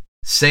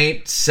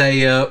Saint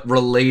Seiya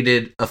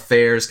related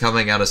affairs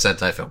coming out of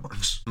Sentai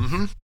Filmworks.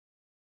 Mm-hmm.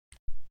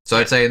 So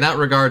I'd say in that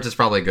regards, it's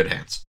probably good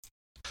hands.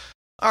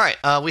 All right,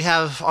 we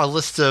have our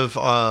list of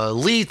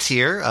leads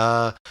here.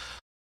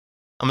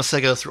 I'm going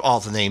to go through all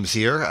the names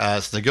here.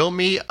 As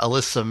Nagomi,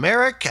 Alyssa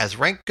Merrick as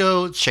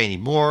Renko, Cheney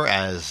Moore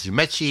as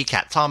Yumechi,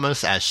 Kat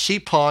Thomas as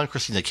Sheepawn,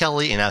 Christina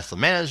Kelly, and as the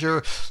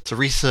manager,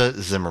 Teresa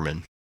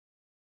Zimmerman.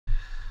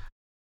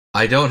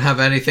 I don't have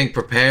anything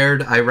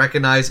prepared. I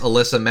recognize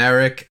Alyssa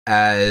Merrick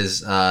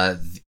as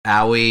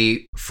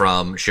Aoi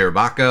from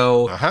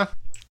Shirobako. Uh-huh.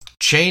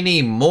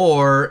 Cheney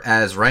Moore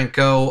as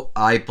Renko.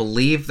 I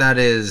believe that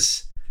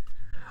is...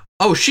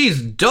 Oh,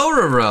 she's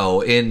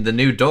Dororo in the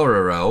new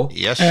Dororo.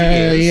 Yes, she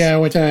is. Yeah,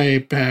 which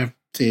I have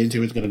season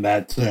 2 is going to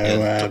net. So,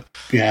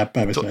 yeah,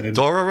 I'm excited.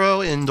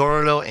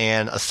 Dororo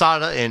and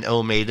Asada and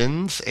O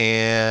Maidens,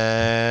 and...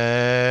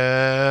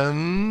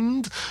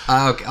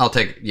 I'll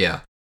take,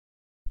 yeah.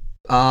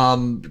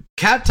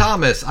 Kat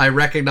Thomas, I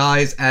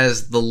recognize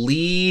as the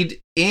lead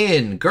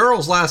in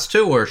Girls Last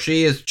Tour.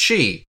 She is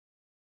Chi.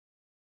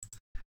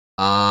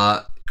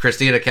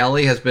 Christina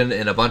Kelly has been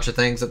in a bunch of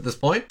things at this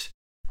point.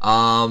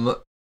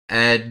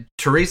 And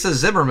Teresa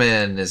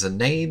Zimmerman is a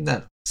name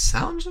that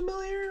sounds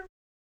familiar.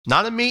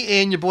 Nanami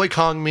in your boy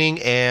Kong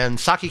Ming, and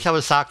Saki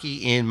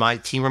Kawasaki in my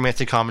teen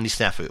romantic comedy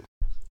Snafu.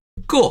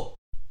 Cool.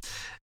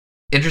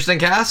 Interesting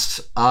cast.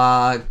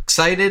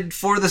 Excited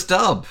for this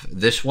dub.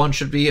 This one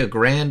should be a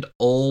grand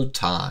old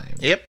time.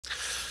 Yep.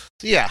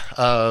 So yeah,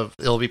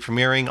 it'll be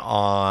premiering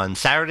on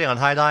Saturday on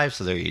High Dive,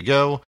 so there you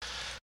go.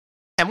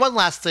 And one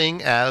last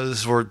thing,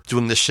 as we're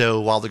doing the show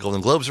while the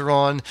Golden Globes are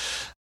on,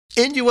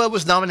 Inua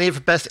was nominated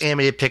for Best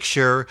Animated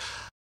Picture,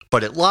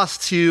 but it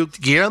lost to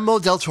Guillermo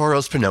del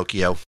Toro's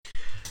Pinocchio.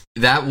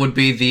 That would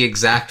be the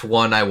exact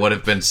one I would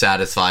have been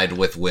satisfied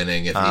with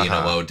winning if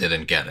Inouye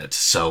didn't get it.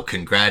 So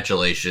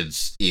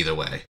congratulations either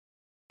way.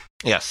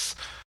 Yes.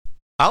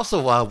 I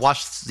also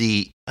watched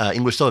the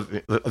English dub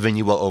of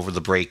Inua over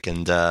the break,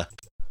 and how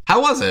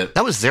was it?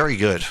 That was very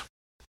good.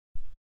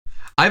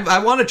 I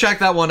want to check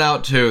that one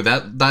out too.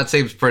 That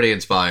seems pretty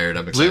inspired.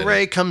 I'm excited.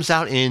 Blu-ray comes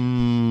out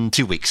in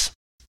 2 weeks.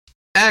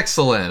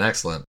 Excellent.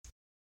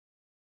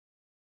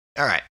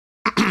 All right.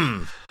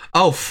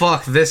 Oh,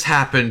 fuck. This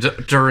happened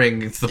during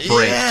the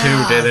break,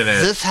 too, didn't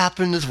it? This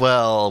happened as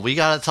well. We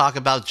got to talk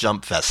about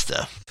Jump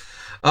Festa.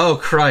 Oh,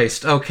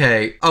 Christ.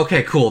 Okay,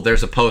 cool.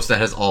 There's a post that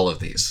has all of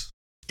these.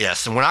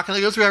 Yes, and we're not going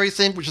to go through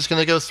everything. We're just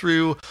going to go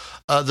through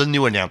the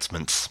new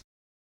announcements.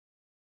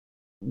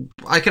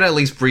 I can at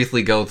least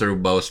briefly go through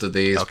most of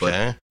these.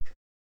 Okay.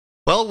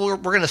 Well, we're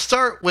going to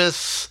start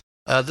with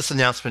this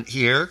announcement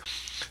here.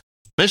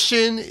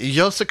 Mission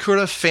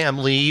Yosakura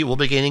Family will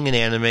be getting an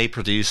anime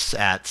produced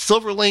at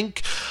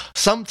Silverlink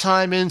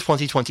sometime in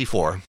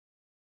 2024.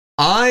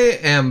 I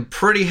am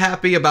pretty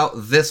happy about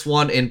this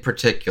one in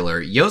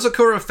particular.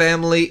 Yosakura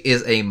Family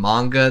is a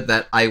manga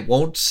that I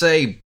won't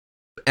say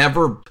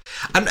ever...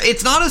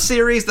 it's not a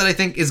series that I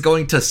think is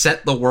going to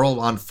set the world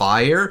on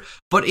fire,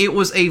 but it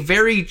was a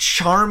very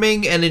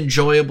charming and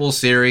enjoyable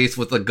series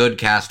with a good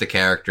cast of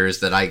characters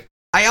that I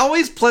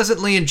always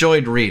pleasantly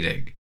enjoyed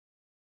reading.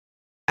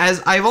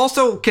 As I've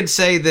also can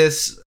say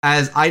this,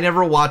 as I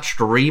never watched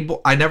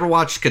Katayo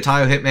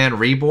Hitman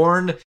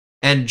Reborn,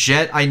 and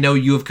Jet, I know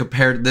you have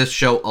compared this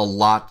show a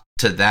lot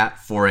to that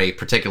for a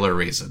particular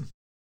reason.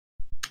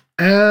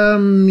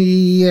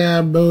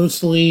 Yeah,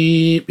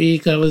 mostly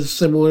because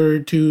similar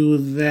to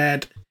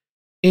that,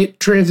 it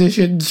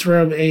transitions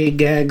from a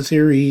gag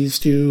series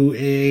to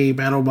a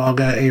battle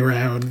manga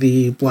around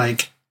the,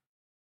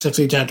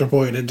 60 chapter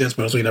point and just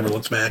mostly never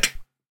looks back.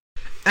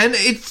 And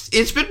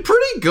it's been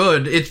pretty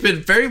good. It's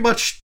been very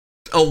much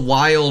a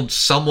wild,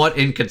 somewhat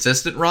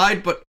inconsistent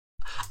ride, but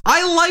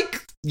I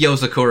like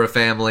Yosakura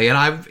Family,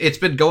 and it's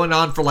been going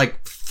on for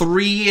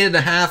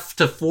 3.5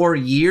 to 4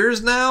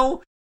 years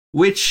now,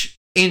 which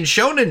in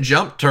Shonen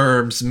Jump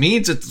terms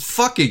means it's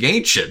fucking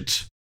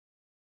ancient.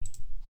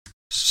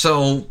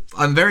 So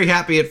I'm very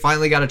happy it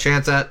finally got a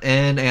chance at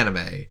an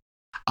anime.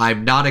 I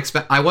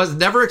was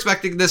never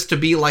expecting this to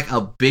be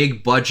a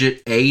big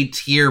budget A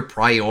tier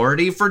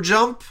priority for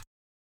Jump.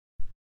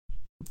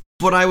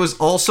 But I was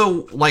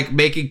also,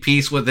 making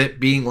peace with it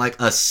being,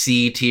 a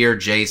C-tier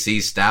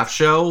JC staff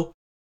show.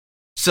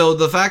 So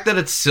the fact that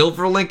it's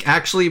Silverlink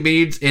actually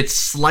means it's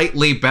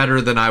slightly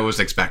better than I was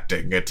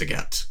expecting it to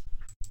get.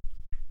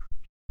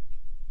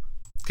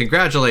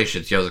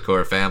 Congratulations,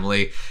 Yosakura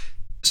Family.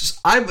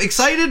 I'm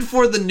excited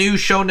for the new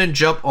Shonen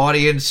Jump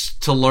audience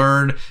to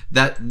learn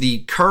that the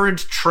current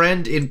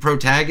trend in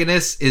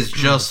protagonists is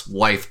just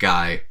wife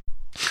guy.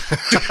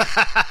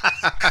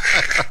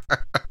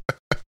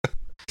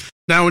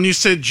 Now, when you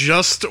say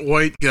just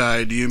white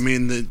guy, do you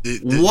mean that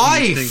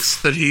wife he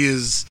thinks that he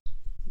is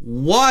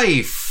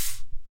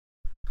wife?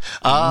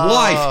 Oh,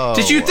 Wife.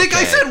 Did you think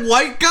I said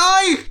white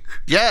guy?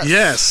 Yes.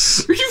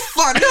 Yes.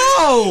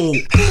 No.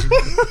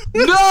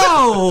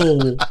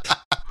 No.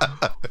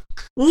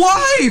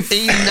 Wife.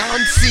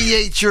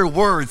 Enunciate your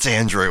words,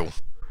 Andrew.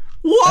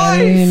 Wife. I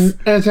mean,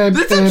 it's a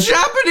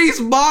Japanese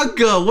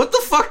manga. What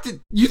the fuck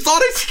did you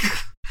thought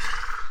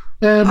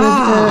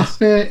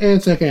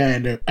it's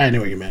okay. I know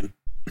what you meant.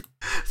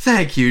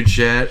 Thank you,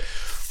 Jet.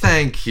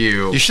 Thank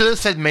you. You should have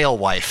said male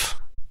wife.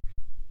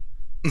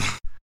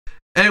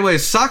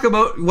 Anyways,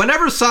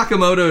 whenever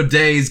Sakamoto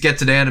Days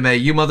gets an anime,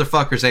 you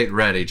motherfuckers ain't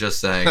ready, just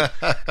saying.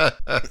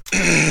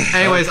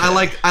 Anyways,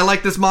 I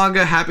like this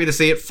manga. Happy to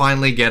see it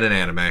finally get an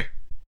anime.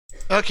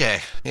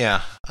 Okay,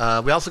 yeah.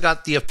 We also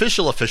got the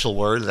official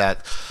word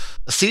that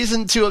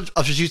Season 2 of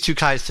Jujutsu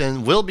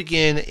Kaisen will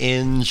begin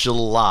in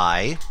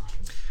July.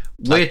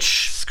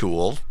 Which is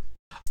cool.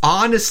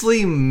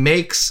 Honestly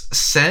makes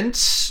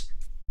sense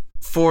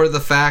for the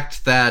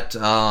fact that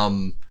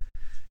that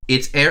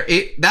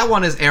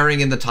one is airing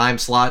in the time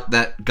slot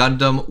that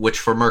Gundam, which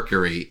for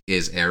Mercury,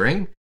 is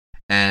airing.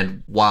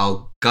 And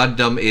while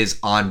Gundam is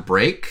on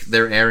break,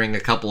 they're airing a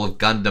couple of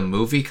Gundam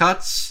movie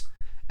cuts,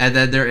 and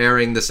then they're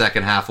airing the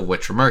second half of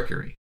Witch from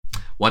Mercury.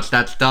 Once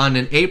that's done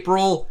in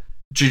April,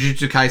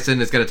 Jujutsu Kaisen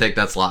is going to take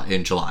that slot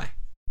in July.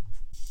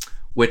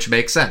 Which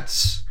makes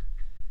sense.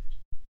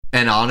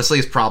 And honestly,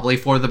 it's probably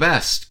for the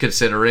best,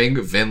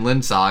 considering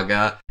Vinland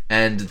Saga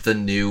and the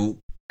new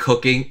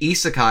cooking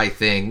isekai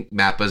thing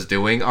Mappa's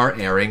doing are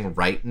airing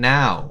right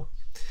now.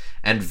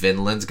 And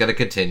Vinland's going to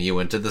continue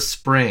into the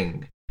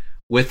spring,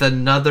 with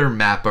another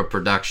Mappa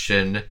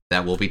production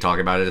that we'll be talking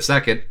about in a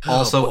second,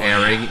 also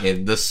airing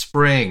in the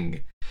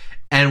spring.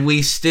 And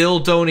we still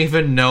don't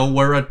even know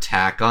where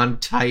Attack on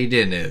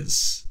Titan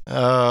is.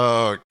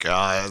 Oh,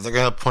 God. They're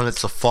going to put it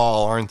to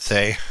fall, aren't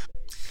they?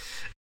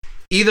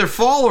 Either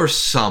fall or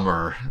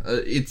summer.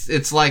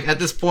 It's like, at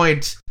this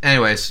point...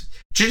 Anyways,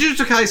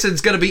 Jujutsu Kaisen's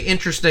going to be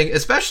interesting,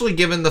 especially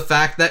given the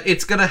fact that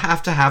it's going to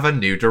have a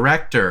new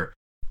director.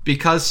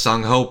 Because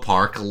Sung-Ho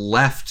Park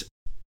left.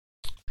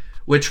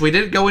 Which we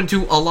didn't go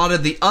into a lot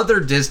of the other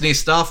Disney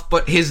stuff,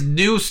 but his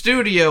new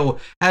studio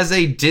has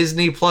a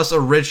Disney Plus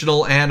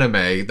original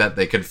anime that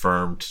they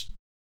confirmed.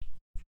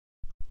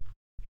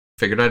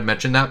 Figured I'd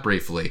mention that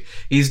briefly.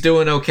 He's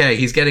doing okay.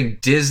 He's getting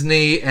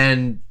Disney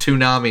and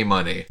Toonami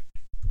money.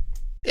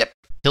 Yep,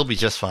 he'll be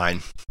just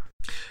fine.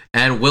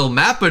 And will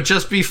Mappa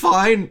just be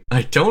fine?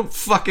 I don't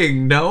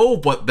fucking know,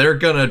 but they're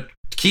gonna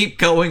keep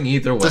going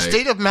either way. The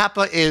state of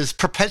Mappa is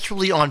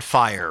perpetually on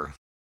fire.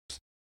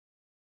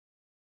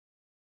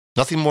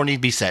 Nothing more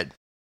need be said.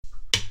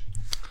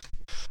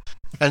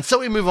 And so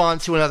we move on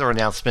to another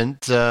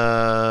announcement. This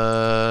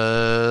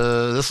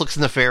looks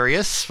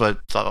nefarious,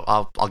 but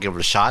I'll give it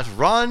a shot.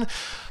 Run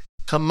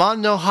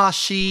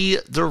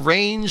Kamanohashi, the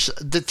Range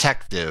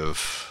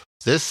Detective.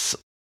 This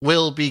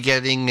will be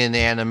getting an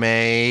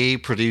anime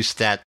produced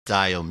at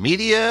Dio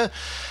Media.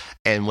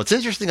 And what's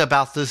interesting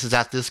about this is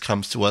that this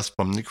comes to us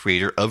from the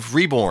creator of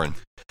Reborn.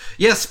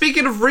 Yeah,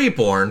 speaking of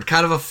Reborn,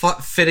 kind of a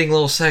fitting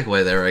little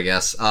segue there, I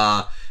guess.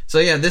 So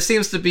yeah, this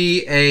seems to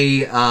be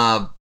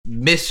a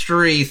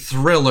mystery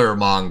thriller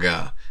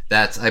manga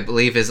that I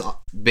believe has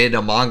been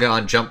a manga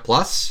on Jump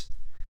Plus.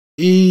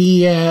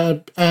 Yeah,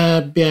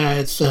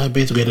 it's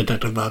basically a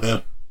detective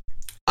manga.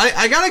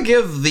 I gotta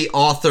give the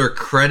author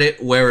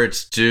credit where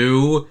it's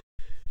due.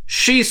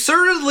 She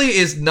certainly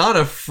is not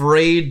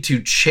afraid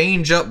to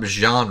change up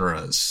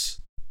genres.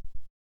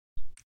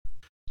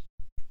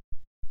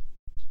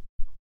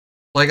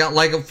 Like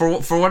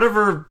for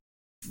whatever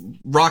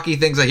rocky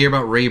things I hear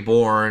about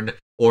Reborn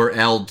or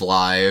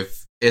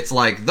Eldlive, it's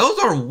like those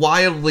are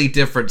wildly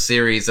different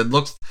series. And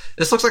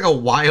this looks like a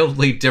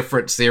wildly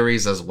different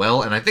series as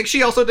well. And I think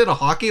she also did a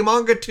hockey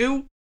manga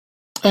too.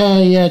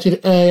 Yeah, she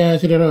did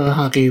a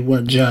hockey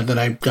one shot that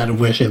I kind of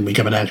wish it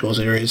become an actual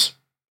series.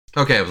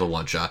 Okay, it was a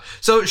one shot.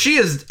 So she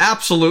is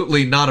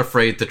absolutely not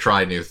afraid to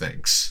try new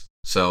things.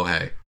 So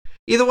hey,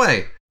 either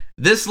way,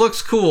 this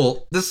looks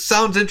cool. This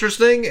sounds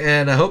interesting,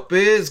 and I hope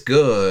it is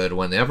good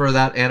whenever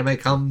that anime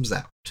comes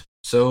out.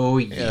 So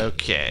yeah.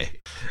 Okay.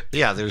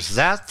 Yeah, there's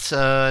that.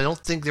 I don't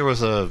think there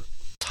was a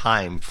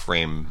time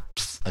frame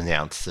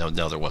announced.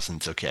 No, there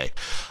wasn't. Okay.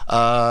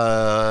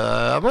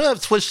 I'm going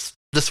to switch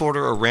this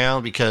order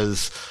around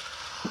because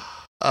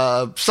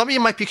some of you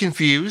might be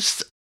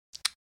confused.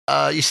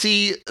 You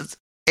see,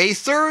 a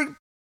third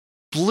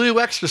Blue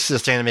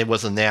Exorcist anime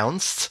was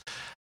announced.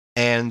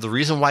 And the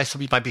reason why some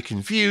of you might be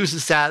confused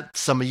is that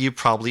some of you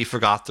probably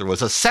forgot there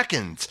was a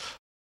second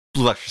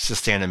Blue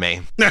Exorcist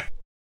anime.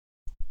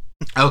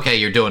 Okay,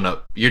 you're doing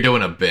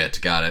a bit.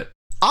 Got it.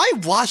 I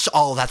watched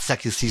all of that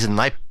second season,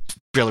 and I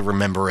barely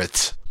remember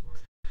it.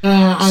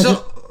 I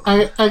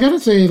gotta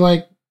say,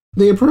 like,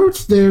 the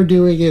approach they're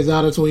doing is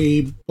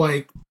honestly,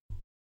 like,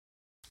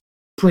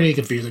 pretty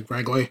confusing,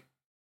 frankly.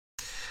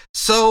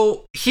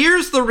 So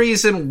here's the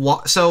reason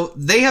why. So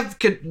they have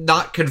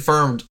not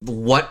confirmed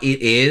what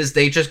it is.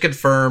 They just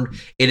confirmed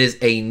it is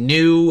a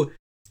new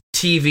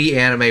TV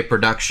anime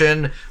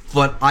production.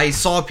 But I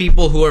saw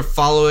people who are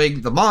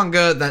following the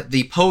manga that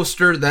the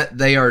poster that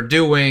they are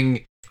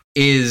doing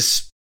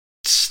is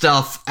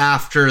stuff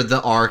after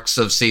the arcs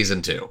of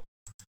season 2.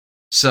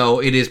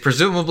 So it is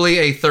presumably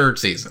a third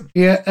season.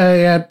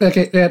 Yeah,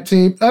 okay, yeah,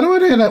 see, on the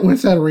one hand, that would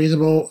sound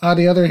reasonable. On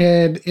the other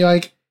hand,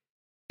 like,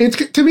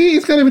 to me,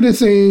 it's kind of in the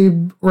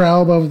same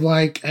realm of,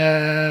 like,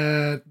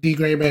 D.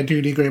 Gray Man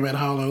 2, D. Gray Man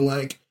Hollow.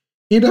 Like,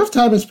 enough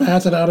time has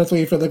passed, and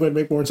honestly, I feel like it would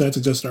make more sense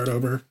to just start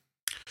over.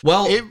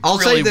 Well, I'll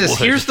really say this.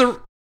 would.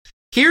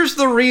 Here's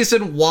the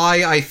reason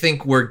why I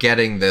think we're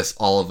getting this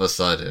all of a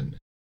sudden.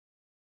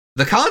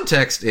 The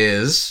context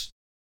is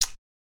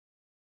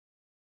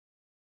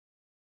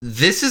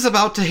this is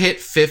about to hit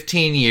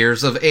 15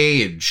 years of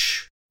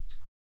age.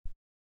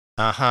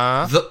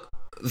 Uh-huh.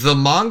 The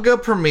manga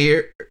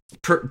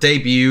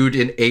debuted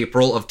in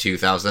April of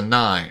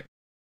 2009.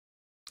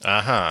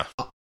 Uh-huh.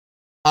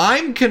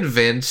 I'm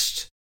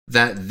convinced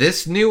that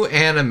this new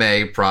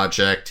anime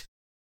project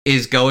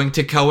is going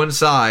to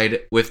coincide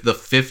with the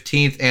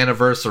 15th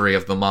anniversary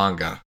of the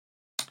manga.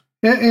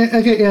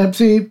 Okay, yeah,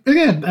 see,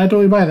 again, I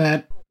totally buy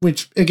that.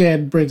 which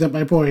again brings up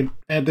my point.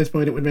 At this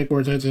point, it would make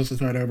more sense just to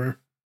start over.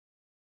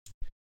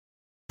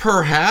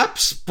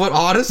 Perhaps, but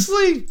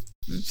honestly,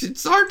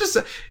 it's hard to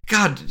say.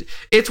 God,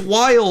 it's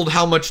wild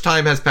how much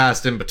time has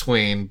passed in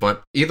between,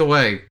 but either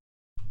way,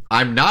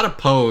 I'm not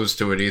opposed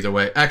to it either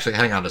way. Actually,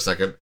 hang on a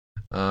second.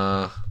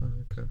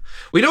 Okay.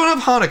 We don't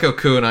have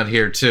Hanako-kun on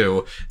here,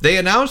 too. They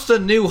announced a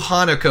new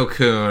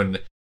Hanako-kun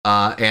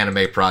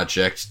anime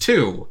project,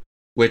 too,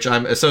 which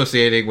I'm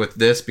associating with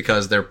this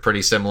because they're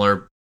pretty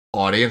similar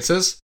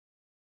audiences.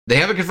 They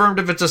haven't confirmed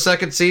if it's a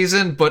second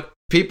season, but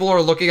people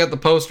are looking at the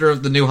poster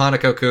of the new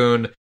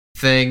Hanako-kun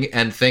thing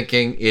and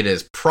thinking it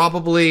is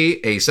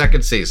probably a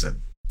second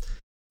season.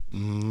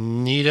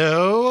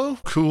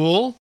 Neato.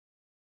 Cool.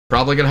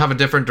 Probably going to have a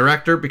different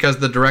director because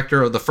the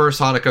director of the first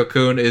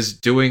Hanako-kun is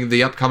doing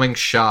the upcoming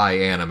Shy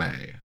anime.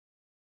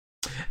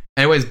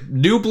 Anyways,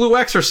 new Blue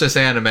Exorcist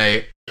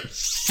anime.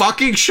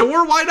 Fucking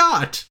sure, why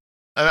not?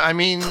 I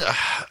mean,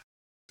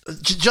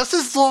 just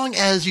as long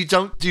as you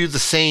don't do the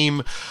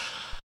same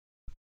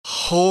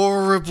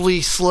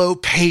horribly slow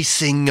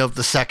pacing of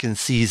the second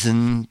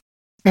season,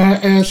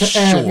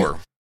 sure.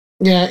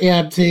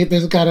 Yeah, see,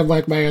 this is kind of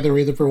like my other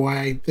reason for why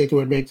I think it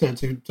would make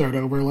sense to start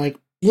over. Like,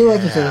 Blue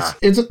Exorcist,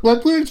 it's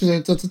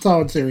a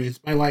solid series.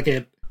 I like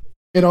it.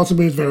 It also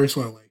moves very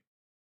slowly.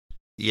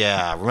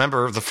 Yeah,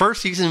 remember, the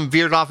first season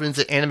veered off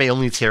into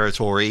anime-only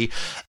territory,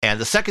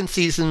 and the second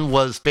season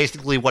was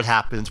basically what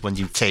happens when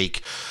you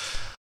take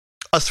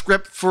a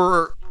script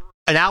for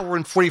an hour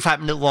and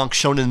 45-minute long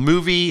shonen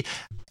movie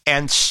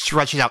and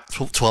stretch it out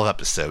to 12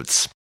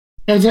 episodes.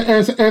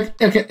 Okay,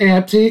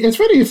 see, it's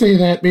funny you say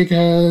that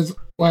because,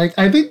 like,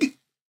 I think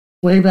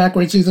way back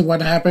when season 1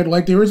 happened,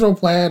 like, the original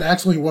plan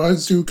actually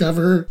was to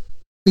cover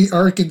the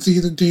arc in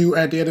season 2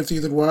 at the end of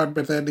season 1,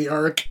 but then the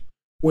arc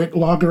went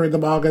longer in the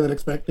manga than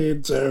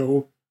expected,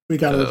 so we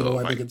got original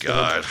ending instead.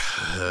 Oh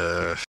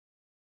my god.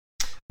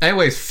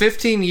 Anyways,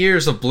 15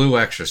 years of Blue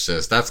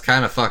Exorcist. That's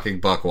kind of fucking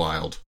buck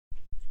wild.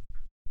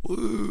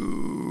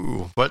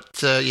 Woo.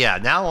 But, yeah,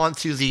 now on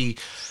to the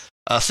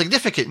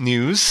significant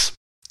news.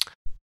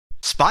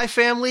 Spy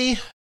Family,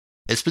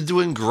 it's been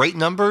doing great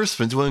numbers,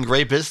 been doing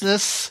great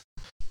business,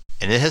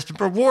 and it has been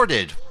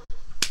rewarded.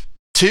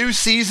 2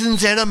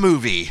 seasons and a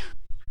movie.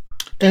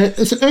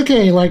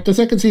 Okay, like, the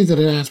second season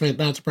announcement,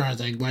 not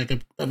surprising. Like,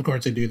 of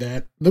course they do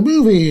that. The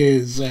movie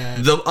is...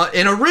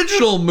 an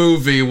original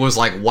movie was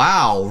like,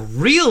 wow,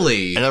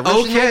 really? An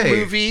original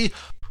movie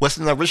with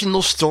an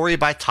original story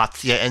by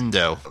Tatsuya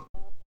Endo.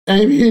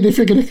 I mean, if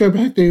you're going to go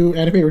back to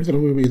anime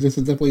original movies, this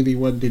is definitely the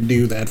one to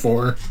do that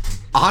for.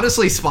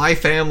 Honestly, Spy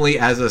Family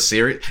as a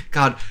series...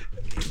 God,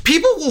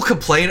 people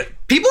complain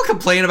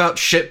about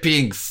shit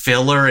being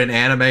filler in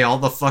anime all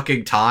the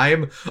fucking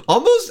time.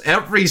 Almost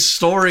every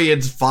story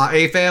in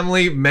Spy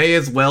Family may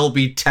as well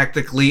be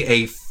technically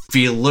a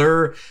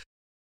filler,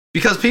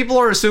 because people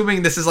are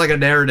assuming this is like a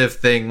narrative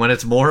thing when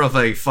it's more of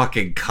a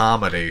fucking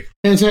comedy.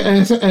 Yeah,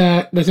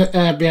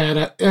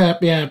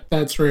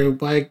 that's true.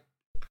 Like,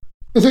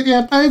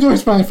 yeah, I enjoy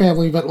Spy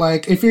Family, but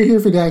like, if you're here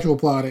for the actual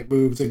plot, it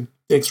moves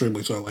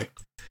extremely slowly.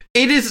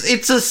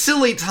 It's a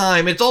silly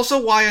time. It's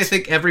also why I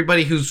think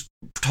everybody who's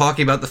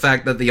talking about the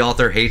fact that the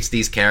author hates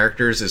these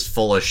characters is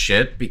full of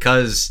shit,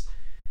 because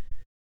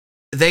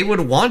they would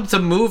want to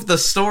move the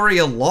story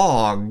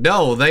along.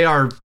 No, they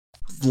are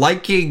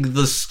liking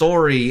the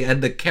story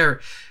and the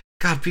character.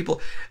 God,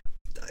 people...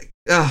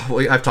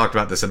 I've talked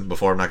about this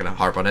before, I'm not going to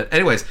harp on it.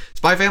 Anyways,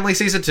 Spy Family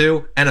Season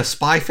 2 and a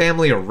Spy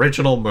Family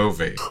original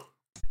movie.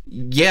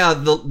 Yeah,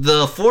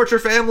 the Forger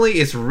family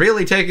is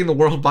really taking the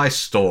world by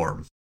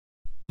storm.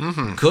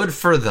 Mm-hmm. Good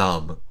for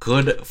them.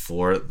 Good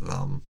for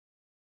them.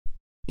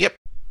 Yep.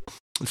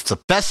 It's the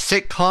best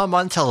sitcom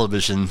on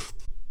television.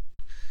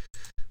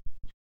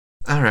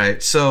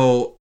 Alright,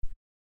 so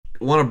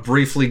I want to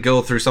briefly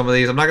go through some of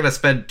these. I'm not going to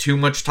spend too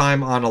much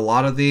time on a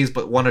lot of these,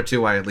 but one or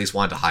two I at least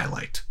want to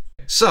highlight.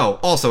 So,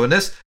 also in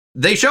this,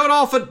 they showed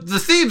off the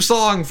theme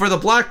song for the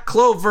Black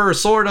Clover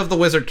Sword of the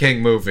Wizard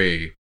King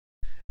movie.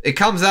 It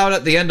comes out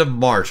at the end of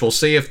March. We'll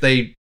see if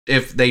they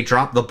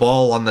drop the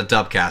ball on the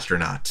dubcast or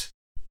not.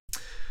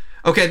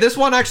 Okay, this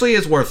one actually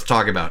is worth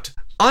talking about.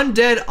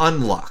 Undead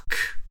Unluck.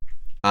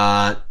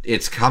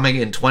 It's coming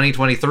in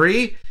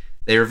 2023.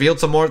 They revealed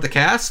some more of the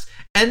cast,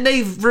 and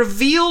they've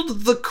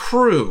revealed the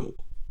crew,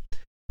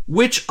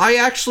 which I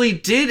actually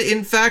did,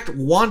 in fact,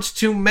 want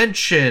to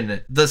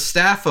mention the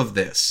staff of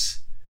this,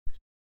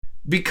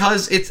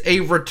 because it's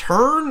a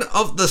return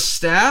of the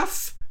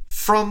staff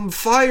from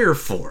Fire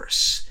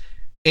Force,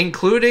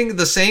 including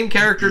the same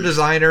character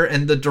designer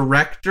and the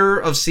director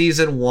of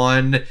Season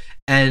 1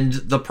 and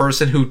the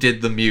person who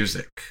did the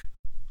music.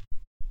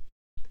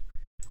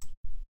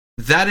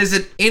 That is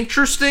an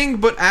interesting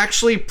but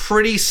actually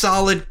pretty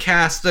solid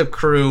cast of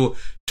crew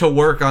to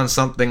work on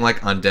something like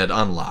Undead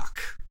Unluck.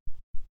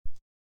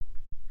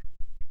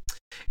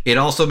 It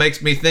also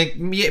makes me think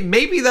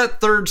maybe that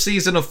third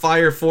season of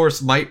Fire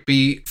Force might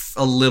be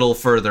a little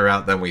further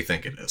out than we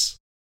think it is.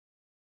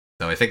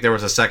 So I think there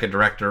was a second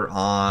director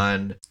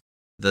on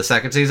the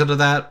second season of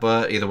that,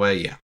 but either way,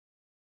 yeah.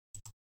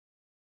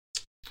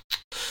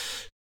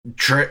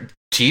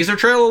 teaser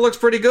trailer looks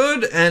pretty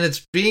good, and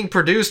it's being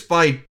produced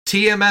by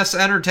TMS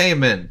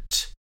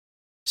Entertainment.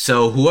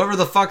 So whoever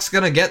the fuck's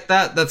gonna get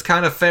that's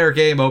kind of fair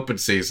game open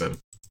season.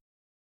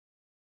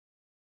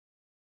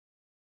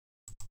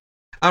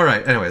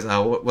 Alright, anyways,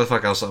 what the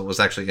fuck else was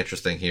actually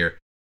interesting here?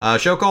 A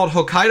show called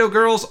Hokkaido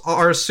Girls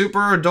Are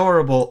Super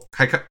Adorable.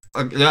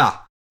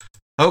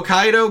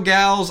 Hokkaido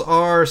Gals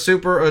Are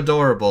Super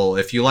Adorable.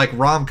 If you like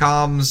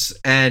rom-coms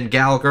and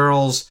gal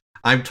girls,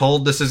 I'm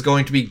told this is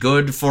going to be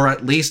good for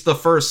at least the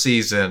first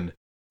season,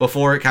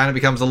 before it kind of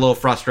becomes a little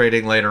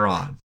frustrating later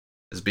on.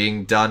 It's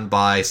being done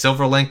by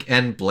Silverlink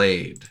and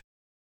Blade.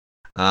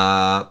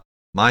 My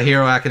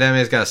Hero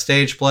Academia's got a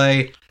stage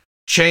play.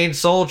 Chain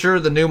Soldier,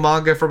 the new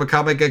manga from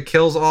Akame ga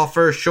Kill's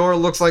author, sure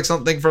looks like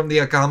something from the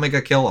Akame ga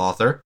Kill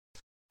author.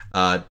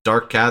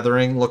 Dark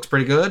Gathering looks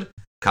pretty good.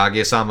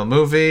 Kaguya-sama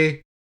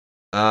movie.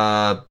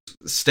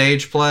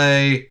 Stage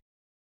play.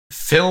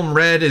 Film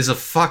Red is a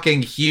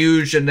fucking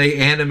huge, and they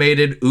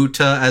animated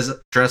Uta as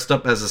dressed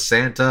up as a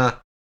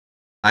Santa.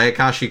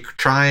 Ayakashi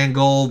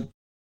Triangle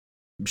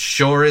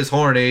sure is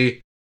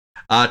horny.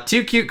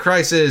 Too Cute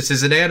Crisis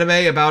is an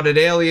anime about an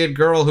alien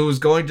girl who's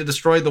going to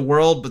destroy the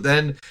world, but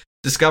then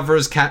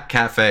discovers cat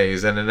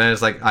cafes, and then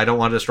it's like, I don't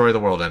want to destroy the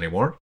world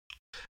anymore.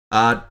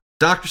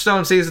 Dr.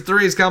 Stone Season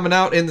 3 is coming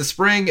out in the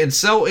spring, and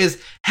so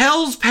is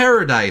Hell's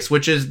Paradise,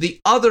 which is the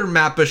other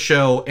Mappa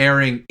show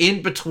airing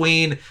in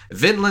between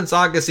Vinland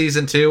Saga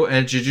Season 2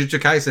 and Jujutsu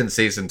Kaisen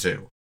Season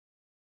 2.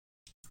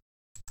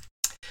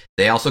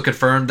 They also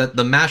confirmed that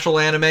the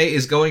Mashle anime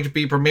is going to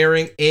be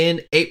premiering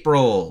in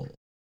April.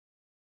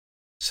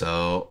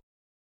 So,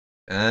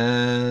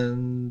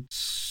 and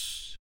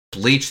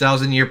Bleach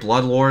 1,000 Year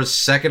Blood Wars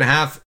second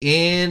half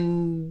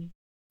in...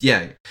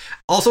 Yeah.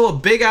 Also a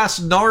big-ass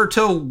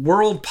Naruto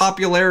world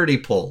popularity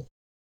poll.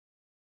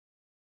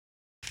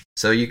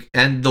 So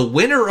and the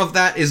winner of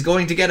that is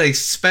going to get a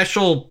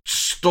special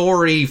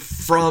story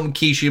from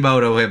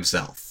Kishimoto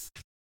himself.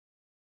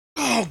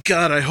 Oh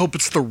god, I hope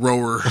it's the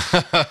rower.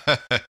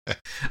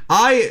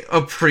 I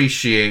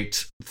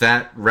appreciate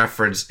that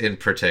reference in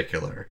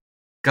particular.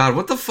 God,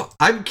 what the fuck?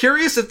 I'm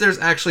curious if there's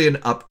actually an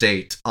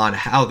update on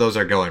how those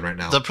are going right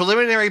now. The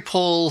preliminary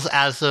polls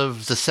as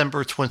of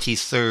December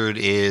 23rd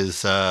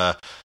is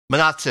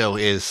Minato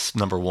is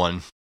number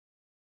 1.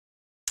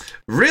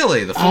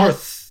 Really? The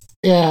fourth?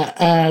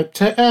 Yeah,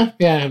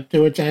 to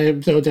which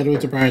I'm so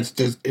genuinely surprised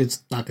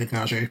it's not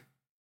Kakashi.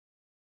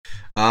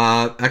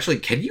 Actually,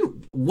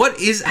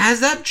 has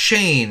that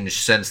changed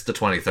since the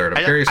 23rd?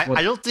 I'm curious.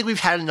 I don't think we've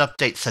had an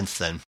update since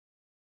then.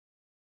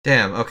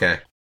 Damn, okay.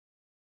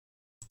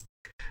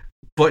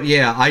 But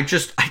yeah, I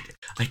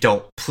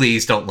don't,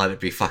 please don't let it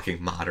be fucking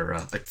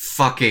Madara. Like,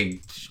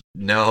 fucking,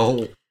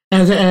 no.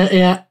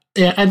 Yeah,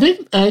 I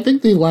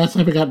think the last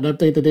time we got an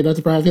update that did not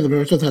surprise me the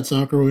most was that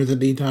Sakura was in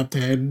the top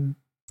 10.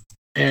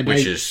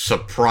 Which is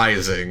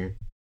surprising.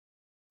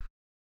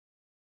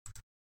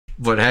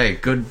 But hey,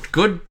 good,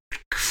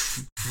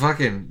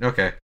 fucking,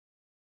 okay.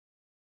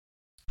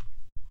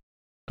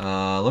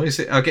 Let me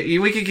see. Okay,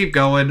 we can keep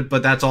going,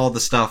 but that's all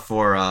the stuff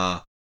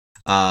for,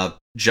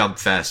 Jump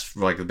Fest,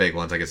 like the big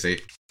ones I can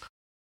see.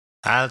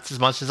 That's as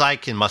much as I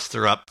can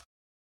muster up.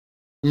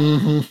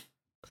 Mm-hmm.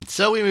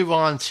 So we move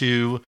on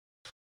to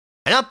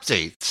an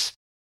update,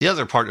 the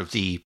other part of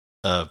the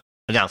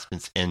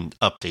announcements and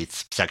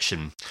updates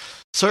section.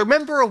 So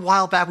remember a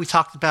while back we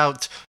talked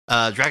about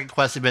Dragon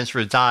Quest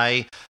Adventure to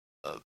Die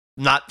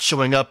not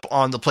showing up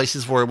on the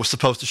places where it was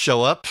supposed to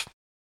show up?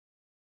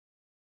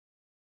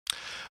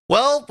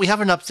 Well, we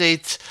have an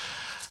update.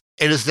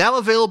 It is now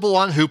available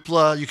on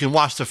Hoopla. You can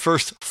watch the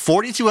first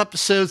 42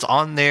 episodes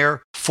on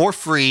there for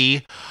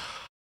free.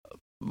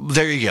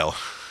 There you go.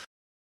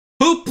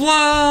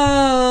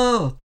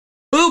 Hoopla!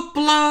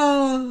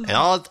 Hoopla! And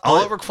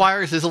all it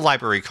requires is a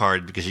library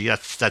card, because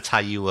that's how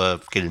you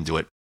get into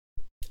it.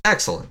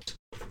 Excellent.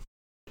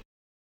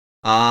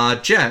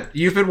 Jet,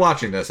 you've been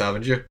watching this,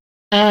 haven't you?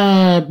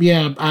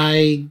 Yeah,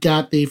 I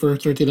got the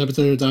first 13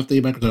 episodes off the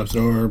Microsoft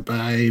Store.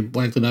 I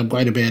liked it up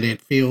quite a bit.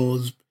 It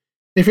feels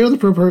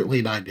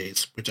appropriately 9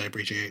 days, which I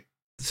appreciate.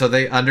 So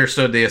they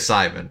understood the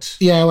assignment.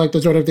 Yeah, like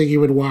the sort of thing you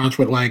would watch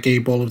with like a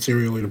bowl of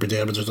cereal in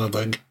pajamas or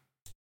something.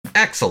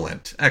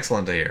 Excellent.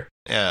 Excellent to hear.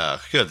 Yeah,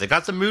 good. They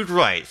got the mood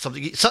right.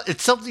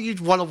 It's something you'd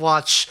want to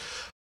watch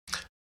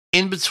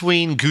in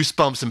between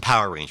Goosebumps and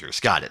Power Rangers.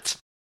 Got it.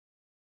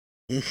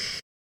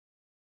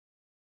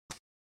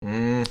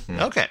 Mm-hmm.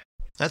 Okay,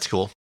 that's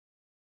cool.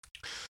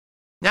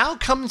 Now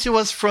coming to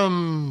us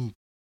from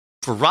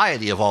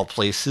Variety of all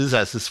places,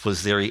 as this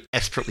was very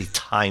expertly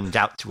timed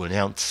out to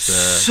announce.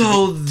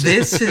 So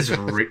this is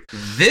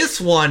this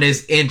one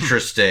is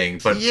interesting,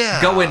 but yeah.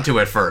 Go into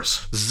it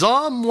first.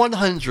 Zom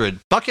 100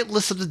 Bucket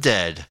List of the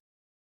Dead.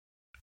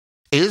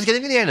 It is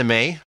getting an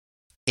anime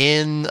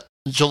in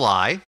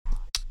July,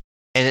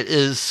 and it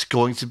is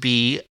going to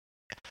be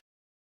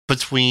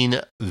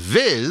between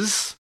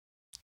Viz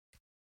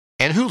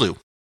and Hulu.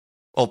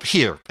 Oh,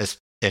 here,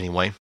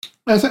 anyway.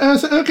 Okay.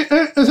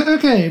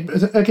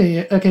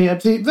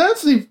 See,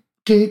 that's see,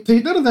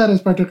 none of that is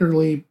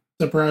particularly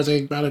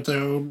surprising about its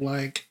own.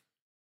 Like,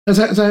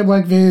 Aside,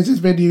 like, Viz has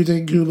been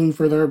using Hulu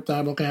for their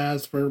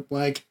simulcast for,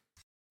 like,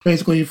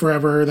 basically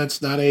forever.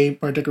 That's not a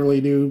particularly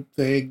new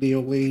thing. The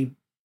only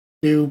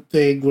new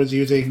thing was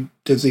using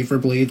Disney for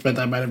Bleach, but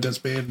that might have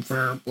just been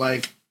for,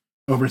 like,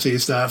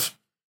 overseas stuff.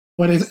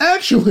 What is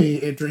actually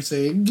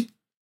interesting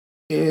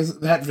is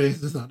that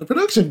Viz is on the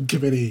production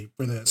committee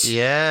for this.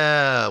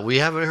 Yeah, we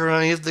haven't heard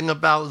anything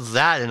about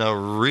that in a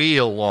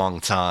real long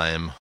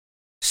time.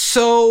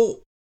 So,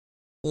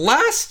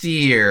 last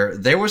year,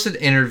 there was an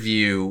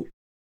interview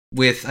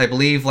with, I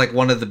believe, like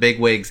one of the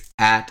bigwigs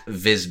at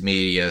Viz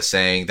Media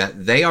saying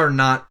that they are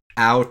not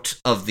out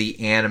of the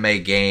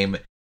anime game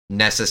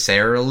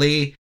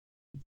necessarily,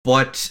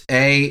 but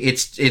A,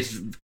 it's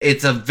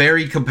a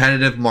very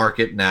competitive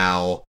market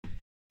now,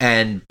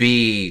 and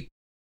B,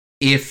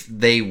 if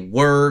they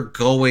were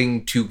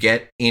going to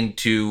get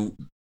into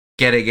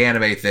getting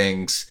anime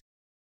things,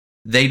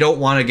 they don't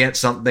want to get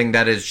something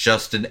that is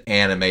just an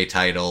anime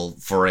title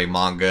for a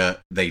manga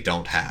they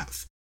don't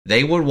have.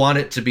 They would want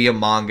it to be a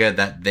manga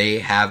that they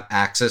have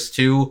access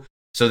to,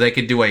 so they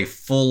could do a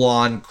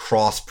full-on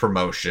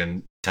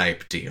cross-promotion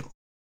type deal.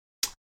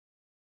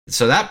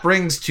 So that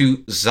brings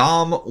to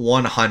Zom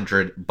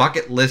 100,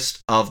 Bucket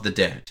List of the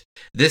Dead.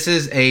 This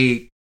is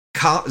a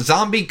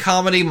zombie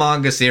comedy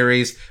manga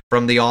series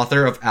from the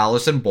author of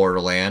Alice in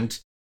Borderland,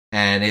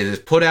 and it is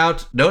put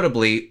out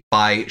notably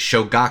by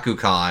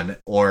Shogakukan,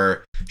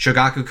 or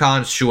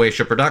Shogakukan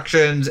Shueisha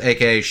Productions,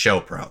 aka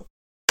Showpro.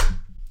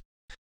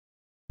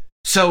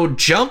 So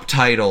Jump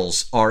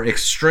titles are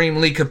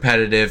extremely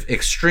competitive,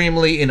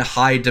 extremely in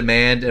high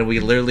demand, and we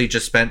literally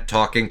just spent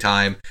talking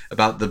time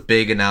about the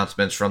big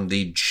announcements from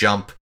the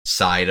Jump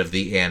side of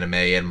the anime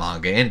and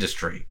manga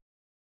industry.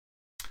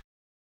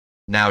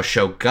 Now,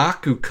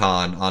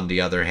 Shogakukan, on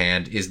the other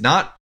hand, is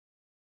not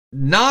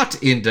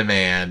in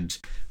demand,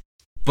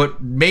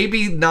 but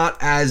maybe not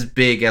as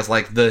big as,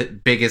 like, the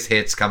biggest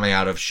hits coming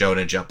out of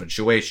Shonen Jump and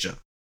Shueisha.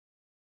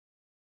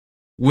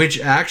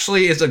 Which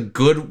actually is a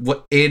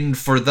good in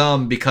for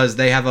them, because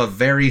they have a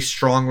very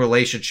strong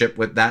relationship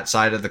with that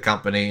side of the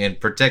company in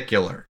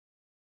particular.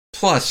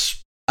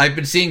 Plus, I've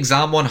been seeing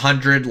Zom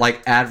 100,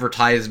 like,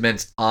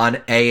 advertisements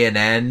on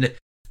ANN,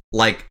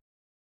 like,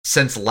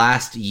 since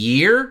last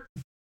year.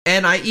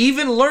 And I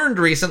even learned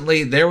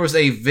recently there was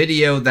a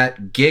video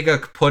that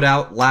Giga put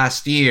out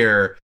last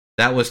year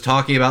that was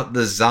talking about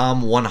the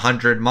Zom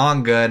 100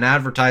 manga and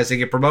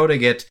advertising and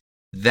promoting it,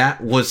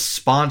 that was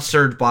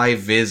sponsored by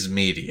Viz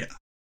Media.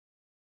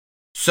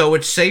 So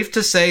it's safe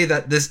to say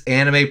that this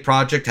anime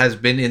project has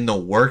been in the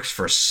works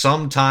for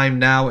some time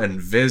now, and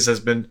Viz has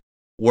been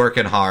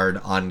working hard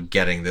on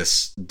getting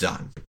this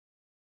done.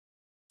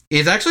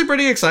 It's actually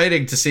pretty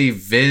exciting to see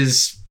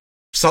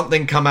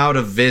something come out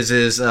of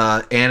Viz's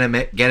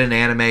anime, get an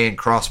anime and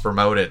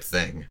cross-promote it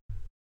thing.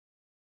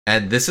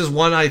 And this is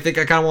one I think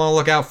I kind of want to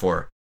look out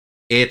for.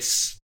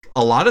 It's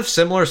a lot of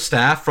similar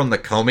staff from the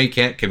Komi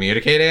Can't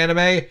Communicate anime,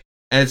 and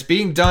it's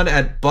being done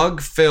at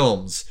Bug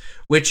Films,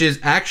 which is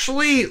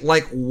actually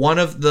like one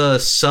of the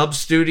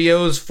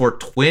sub-studios for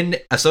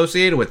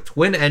associated with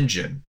Twin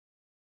Engine.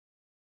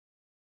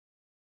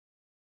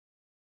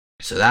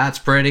 So that's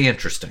pretty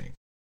interesting.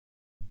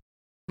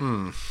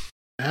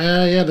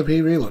 Yeah, the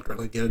PV looked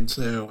really good,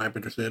 so I'm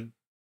interested.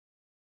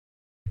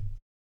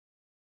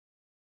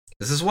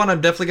 This is one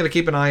I'm definitely going to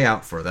keep an eye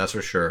out for, that's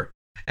for sure.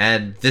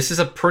 And this is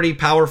a pretty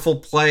powerful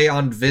play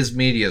on Viz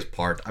Media's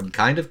part. I'm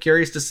kind of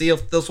curious to see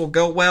if this will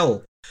go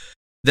well.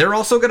 They're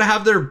also going to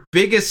have their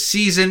biggest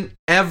season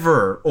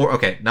ever,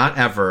 not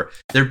ever,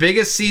 their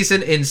biggest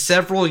season in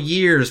several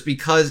years,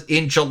 because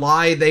in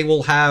July they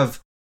will have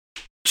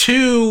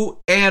 2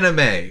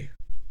 anime.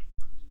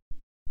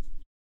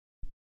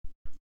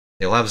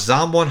 They'll have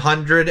Zom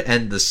 100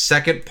 and the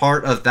second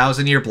part of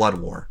 1,000 Year Blood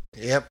War.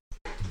 Yep.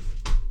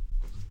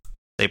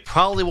 They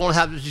probably won't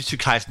have Jujutsu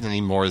Kaisen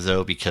anymore,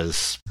 though,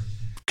 because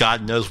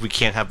God knows we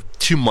can't have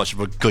too much of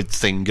a good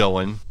thing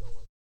going.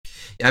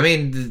 I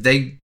mean,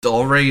 they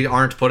already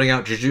aren't putting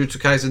out Jujutsu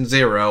Kaisen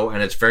 0,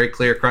 and it's very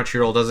clear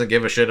Crunchyroll doesn't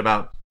give a shit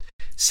about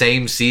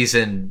same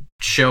season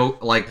show,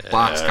 like,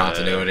 box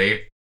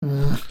continuity.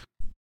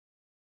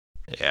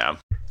 Yeah.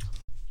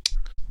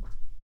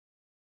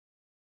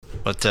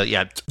 But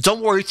yeah,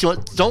 don't worry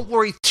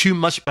too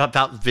much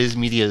about Viz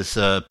Media's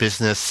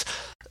business.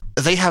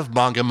 They have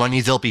manga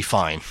money; they'll be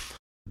fine.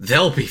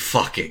 They'll be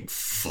fucking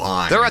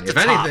fine. They're at the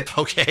top,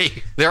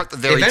 okay? They're at the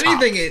very top. If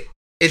anything,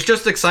 it's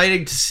just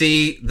exciting to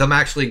see them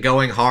actually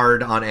going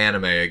hard on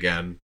anime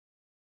again.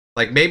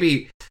 Like,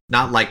 maybe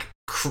not like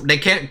they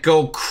can't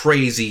go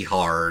crazy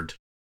hard,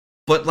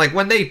 but like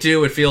when they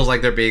do, it feels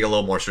like they're being a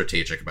little more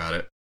strategic about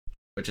it,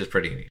 which is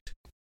pretty neat.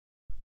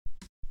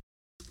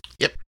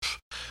 Yep.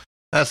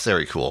 That's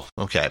very cool.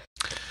 Okay.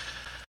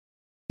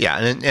 Yeah,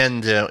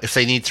 and if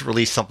they need to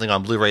release something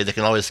on Blu-ray, they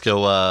can always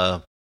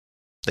go.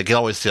 They can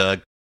always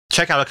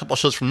check out a couple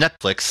shows from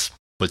Netflix,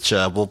 which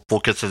we'll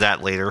get to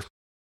that later.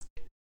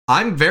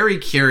 I'm very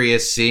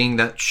curious seeing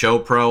that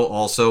Showpro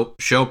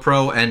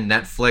and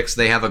Netflix,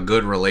 they have a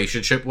good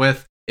relationship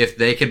with, if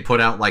they can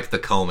put out like the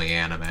Komi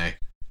anime.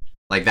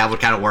 Like that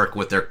would kind of work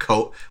with their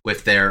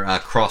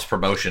cross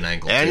promotion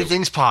angle.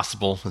 Anything's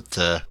possible.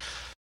 But,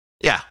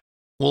 yeah,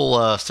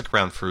 we'll stick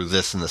around through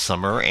this in the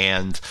summer.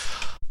 And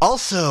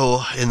also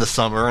in the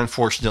summer,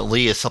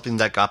 unfortunately, is something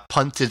that got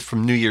punted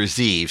from New Year's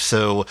Eve.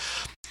 So,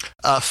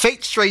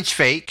 Fate Strange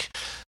Fake,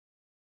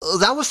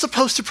 that was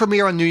supposed to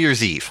premiere on New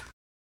Year's Eve.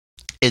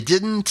 It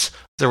didn't.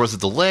 There was a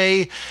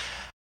delay.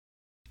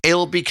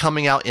 It'll be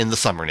coming out in the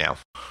summer now.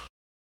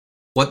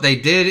 What they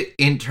did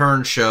in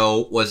Turn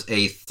Show was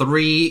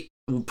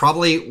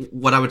probably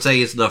what I would say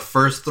is the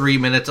first 3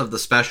 minutes of the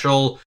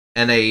special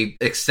and a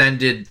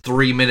extended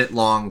 3-minute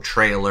long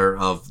trailer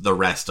of the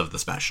rest of the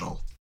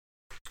special.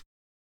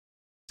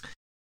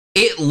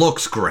 It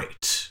looks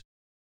great.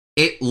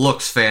 It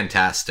looks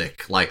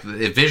fantastic. Like,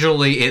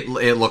 visually, it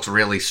looks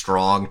really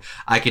strong.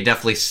 I could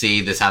definitely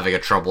see this having a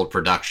troubled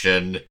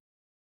production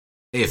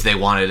if they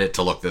wanted it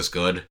to look this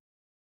good,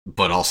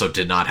 but also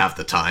did not have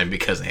the time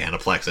because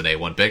Aniplex and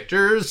A1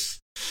 Pictures.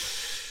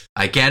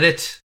 I get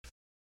it.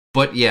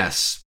 But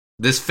yes,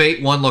 this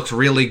Fate one looks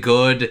really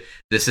good.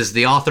 This is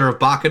the author of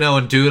Baccano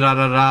and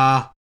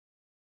Do-Da-Da-Da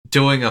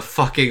doing a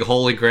fucking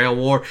Holy Grail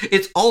war.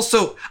 It's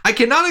also, I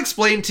cannot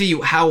explain to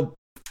you how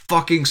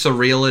fucking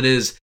surreal it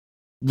is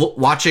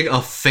watching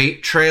a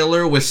Fate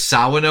trailer with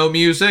Sawano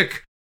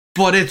music,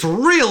 but it's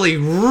really,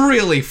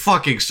 really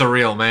fucking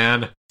surreal,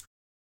 man.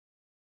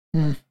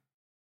 Yeah,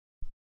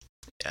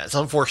 it's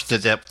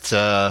unfortunate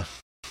that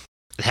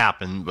it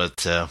happened,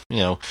 but,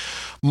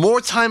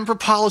 more time for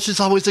polish is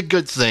always a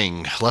good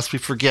thing. Lest we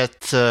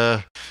forget,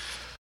 should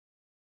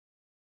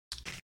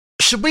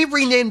we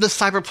rename the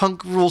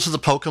Cyberpunk rules to the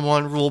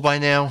Pokemon rule by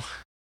now?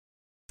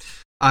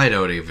 I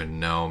don't even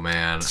know,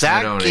 man.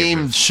 That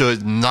game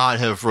should not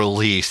have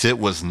released. It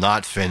was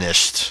not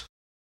finished.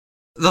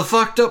 The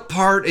fucked up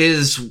part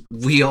is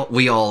we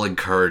all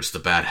encourage the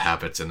bad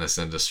habits in this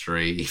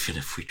industry, even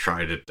if we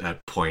tried it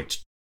at point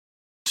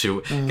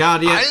two.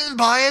 God, yeah. I didn't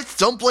buy it.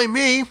 Don't blame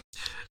me.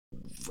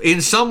 In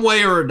some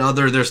way or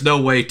another, there's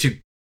no way to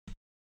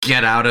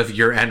get out of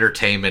your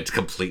entertainment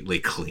completely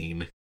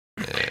clean.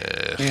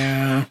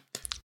 Yeah.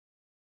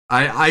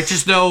 I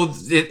just know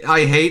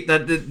I hate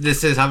that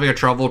this is having a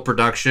troubled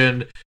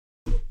production.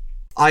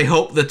 I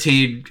hope the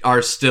team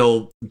are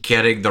still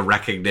getting the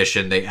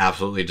recognition they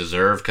absolutely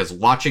deserve, because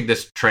watching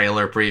this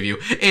trailer preview,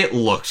 it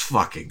looks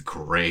fucking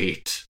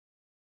great.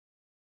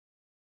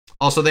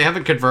 Also, they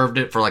haven't confirmed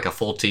it for like a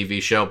full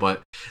TV show,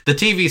 but the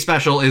TV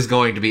special is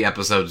going to be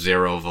episode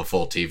 0 of a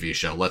full TV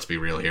show. Let's be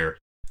real here.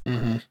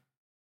 Mm-hmm.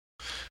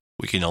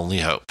 We can only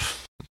hope.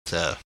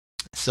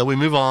 So we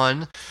move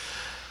on.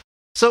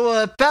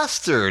 So,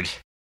 Bastard,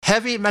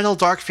 Heavy Metal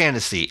Dark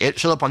Fantasy. It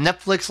showed up on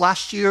Netflix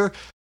last year.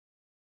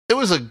 It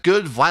was a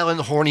good, violent,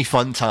 horny,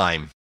 fun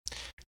time.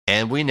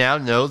 And we now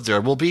know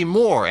there will be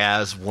more,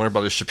 as Warner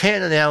Brothers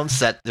Japan announced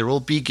that there will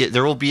be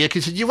a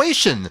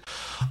continuation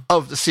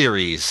of the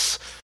series.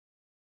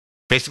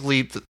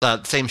 Basically,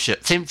 same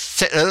shit.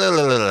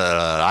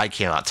 I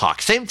cannot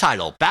talk. Same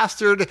title.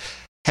 Bastard,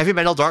 Heavy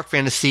Metal Dark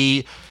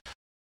Fantasy,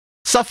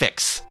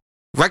 suffix,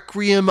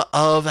 Requiem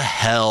of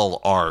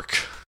Hell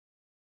arc.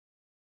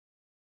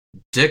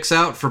 Dicks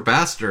out for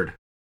Bastard.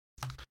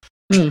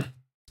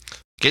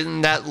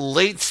 Getting that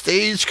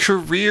late-stage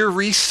career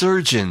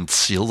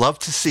resurgence. You'll love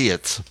to see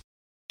it.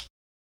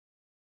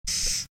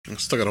 I'm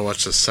still gotta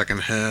watch the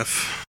second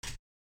half.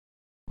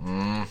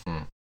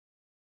 Mm-hmm.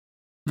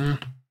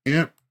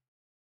 Yep.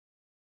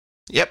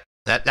 Yep,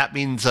 that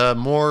means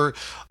more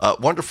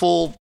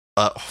wonderful,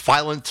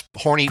 violent,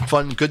 horny,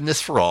 fun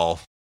goodness for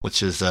all,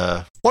 which is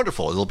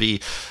wonderful. It'll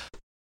be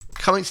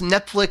coming to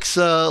Netflix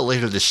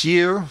later this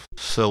year,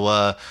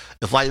 so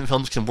if Light &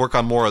 Films can work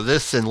on more of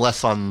this and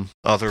less on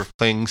other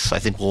things, I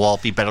think we'll all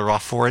be better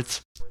off for it.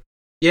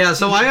 Yeah,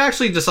 so I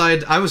actually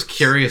decided, I was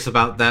curious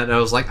about that. I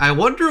was like, I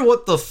wonder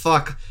what the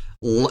fuck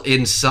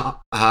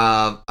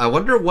I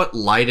wonder what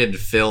Light &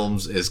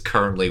 Films is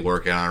currently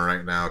working on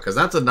right now, because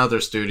that's another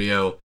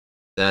studio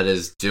that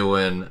is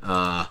doing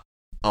a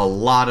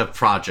lot of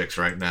projects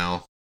right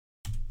now.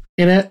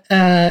 Given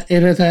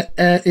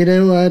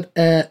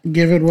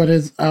what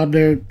is on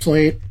their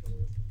slate,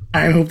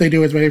 I hope they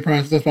do as many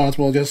projects as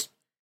possible. Just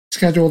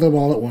schedule them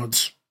all at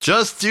once.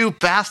 Just do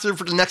Bastard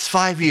for the next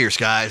 5 years,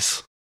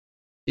 guys.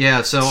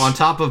 Yeah, so on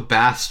top of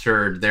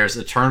Bastard, there's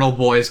Eternal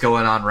Boys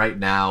going on right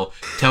now,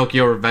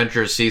 Tokyo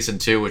Revengers Season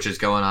 2, which is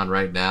going on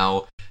right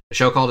now, a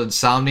show called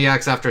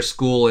Insomniacs After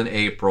School in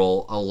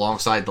April,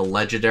 alongside The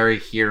Legendary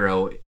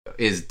Hero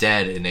is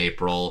Dead in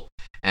April,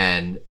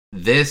 and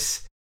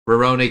this,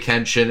 Rurouni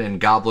Kenshin and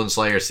Goblin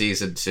Slayer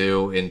Season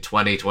 2 in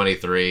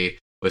 2023,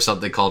 with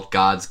something called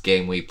God's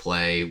Game We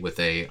Play, with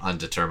a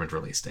undetermined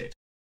release date.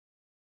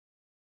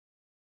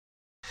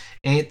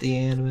 Ain't the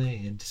anime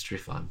industry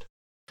fun?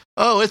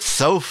 Oh, it's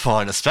so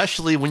fun,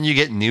 especially when you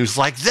get news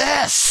like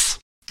this!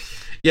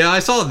 Yeah, I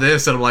saw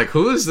this and I'm like,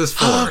 who is this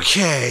for?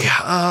 Okay,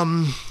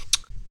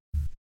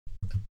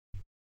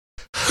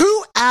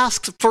 who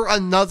asked for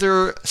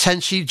another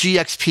Senshi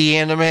GXP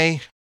anime?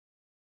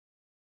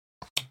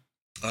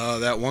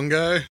 That one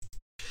guy?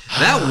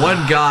 That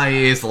one guy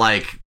is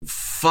like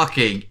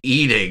fucking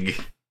eating.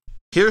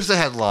 Here's the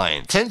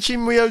headline. Tenchi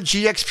Muyo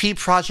GXP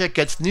project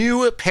gets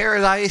new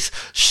Paradise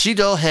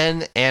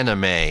Shidohen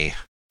anime.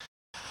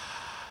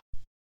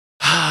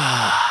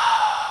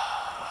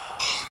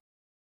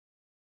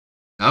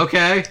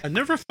 Okay. I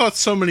never thought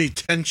so many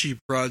Tenchi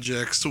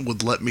projects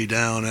would let me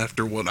down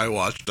after what I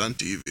watched on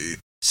TV.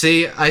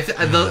 See, I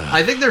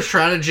think their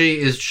strategy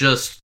is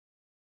just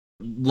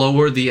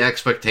lower the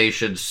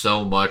expectations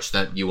so much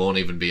that you won't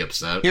even be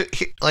upset.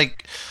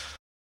 Like,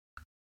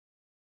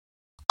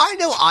 I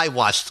know I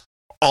watched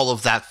all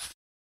of that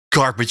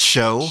garbage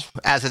show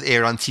as it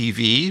aired on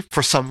TV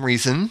for some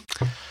reason.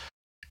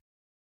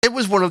 It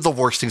was one of the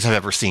worst things I've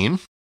ever seen.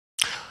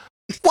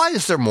 Why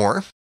is there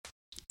more?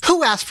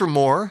 Who asked for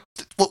more?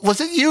 Was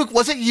it you?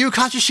 Was it you,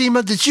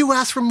 Katsushima? Did you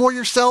ask for more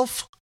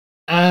yourself?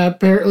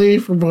 Apparently,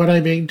 from what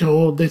I'm being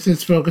told, this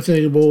is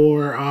focusing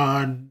more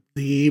on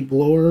the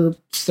lore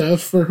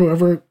stuff for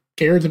whoever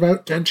cares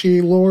about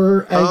Tenchi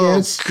lore, I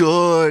guess.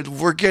 Good.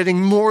 We're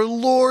getting more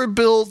lore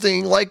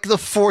building like the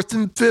 4th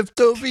and 5th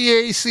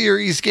OVA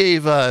series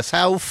gave us.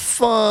 How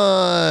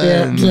fun.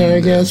 Yeah, so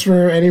I guess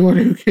for anyone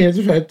who cares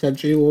about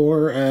Tenchi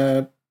lore,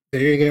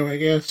 there you go, I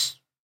guess.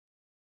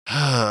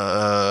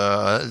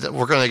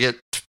 We're going to get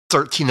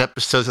 13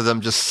 episodes of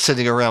them just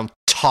sitting around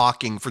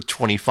talking for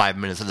 25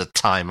 minutes at a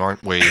time,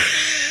 aren't we?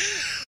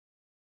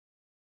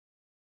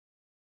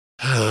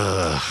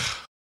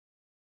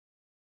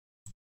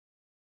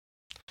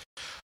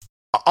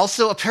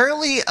 Also,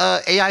 apparently,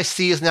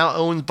 AIC is now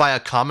owned by a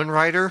common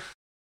writer.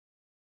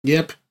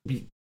 Yep.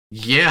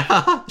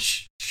 Yeah,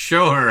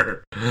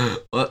 sure.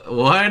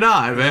 Why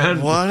not,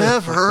 man?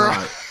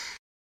 Whatever.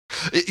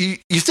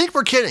 You think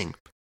we're kidding?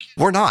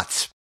 We're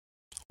not.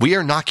 We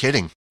are not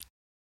kidding.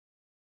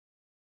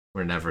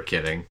 We're never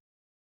kidding.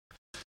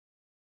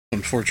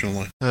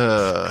 Unfortunately.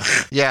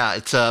 Yeah,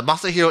 it's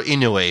Masahiro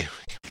Inoue.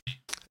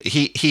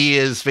 He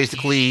is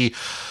basically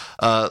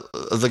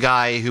the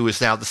guy who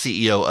is now the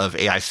CEO of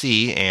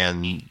AIC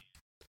and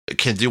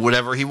can do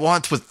whatever he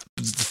wants with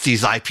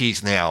these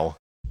IPs now.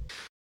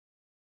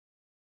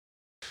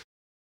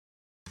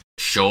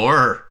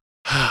 Sure.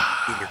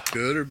 Either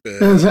good or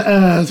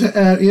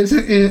bad.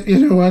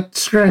 You know what?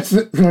 Scratch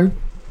the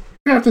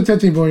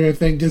Tenchi Muyo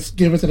thing. Just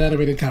give us an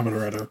animated Kamen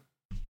Rider.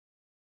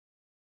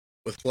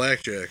 With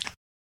Blackjack.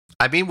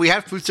 I mean, we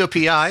have Futo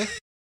PI.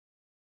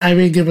 I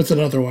mean, give us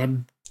another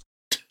one.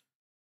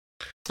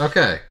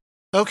 Okay.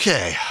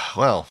 Okay,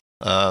 well,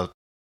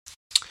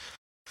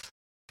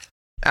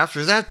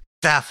 after that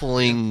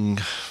baffling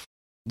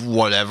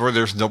whatever,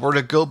 there's nowhere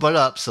to go but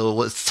up,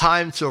 so it's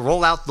time to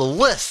roll out the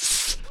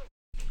lists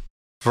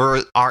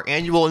for our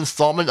annual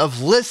installment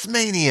of List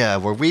Mania,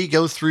 where we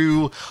go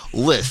through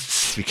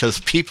lists, because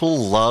people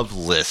love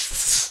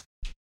lists.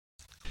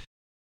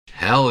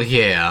 Hell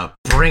yeah.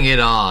 Bring it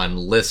on.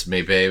 List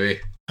me,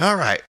 baby.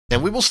 Alright,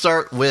 and we will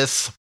start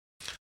with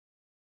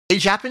a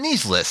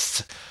Japanese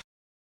list.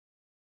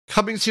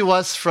 Coming to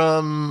us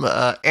from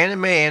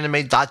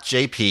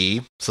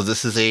anime.jp. So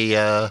this is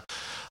a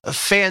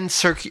fan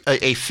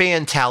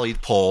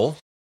tallied poll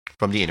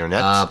from the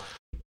internet.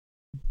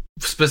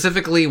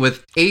 Specifically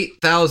with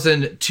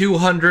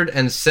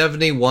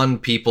 8,271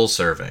 people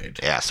surveyed.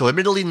 Yeah, so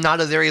admittedly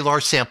not a very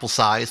large sample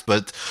size,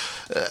 but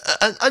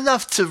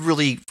enough to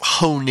really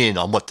hone in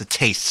on what the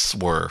tastes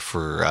were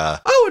for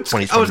it's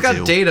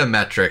got data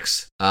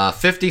metrics.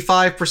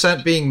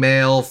 55% being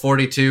male,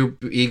 42%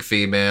 being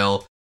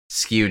female.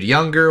 Skewed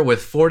younger,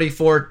 with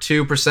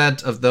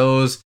 44.2% of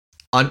those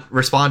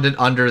responded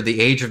under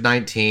the age of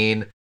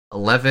 19,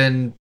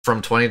 11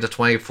 from 20 to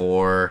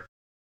 24.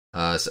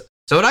 So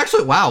it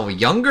actually, wow,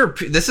 younger.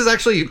 This is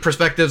actually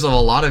perspectives of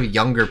a lot of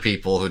younger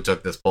people who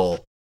took this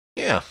poll.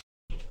 Yeah,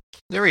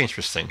 very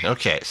interesting.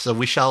 Okay, so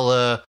we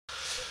shall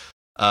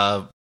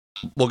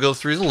we'll go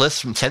through the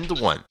list from 10 to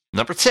 1.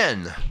 Number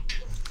 10,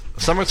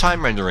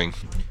 Summertime Rendering.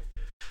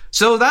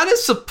 So that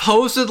is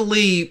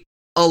supposedly,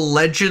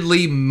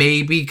 allegedly,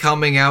 maybe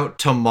coming out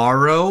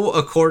tomorrow,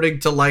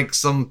 according to like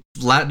some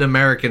Latin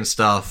American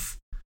stuff.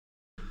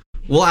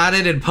 We'll add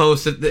it and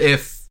post it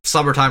if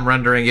Summertime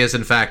Rendering is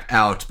in fact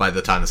out by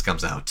the time this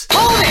comes out.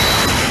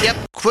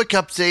 Yep, quick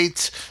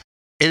update.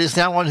 It is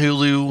now on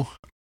Hulu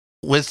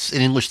with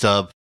an English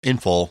dub in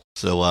full.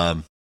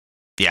 So,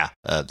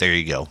 there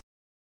you go.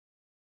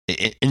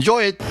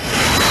 Enjoy it.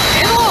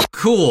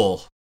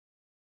 Cool.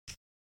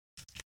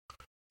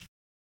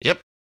 Yep.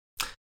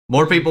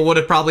 More people would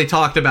have probably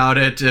talked about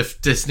it if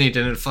Disney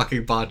didn't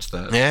fucking botch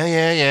that.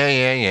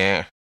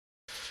 Yeah.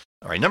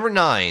 All right, number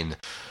 9,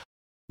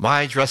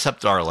 My Dress Up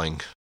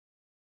Darling.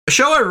 A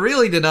show I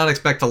really did not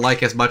expect to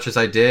like as much as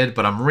I did,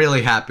 but I'm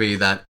really happy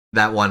that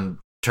that one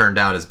turned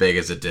out as big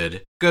as it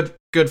did. Good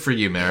for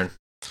you, Marin.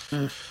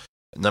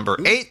 Number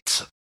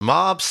 8,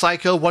 Mob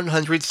Psycho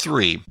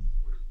 103.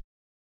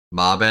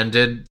 Mob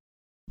ended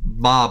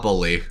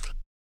mobbily.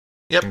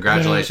 Yep.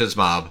 Congratulations,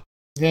 Mob.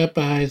 Yep,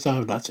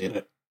 I've not seen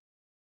it.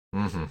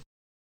 Mm-hmm.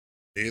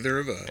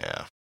 Neither have I.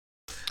 Yeah.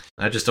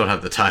 I just don't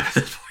have the time at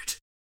this point.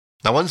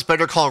 Now, when's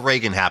Better Call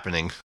Reagan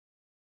happening?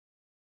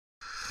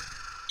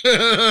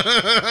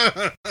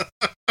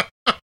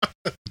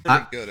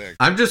 pretty good, actually.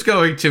 I'm just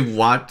going to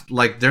watch.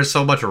 Like, there's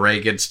so much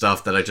Reagan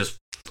stuff that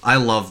I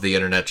love the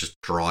internet just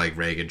drawing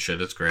Reagan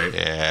shit. It's great.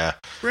 Yeah.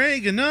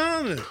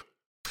 Reaganomics.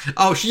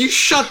 Oh, you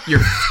shut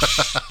your.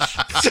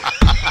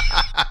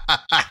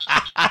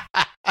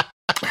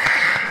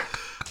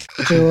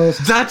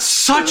 Duelist. That's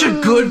such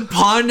a good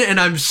pun, and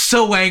I'm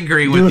so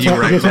angry with you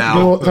right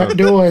now.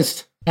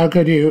 Duelist. How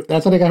could you?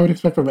 That's something I would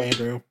expect from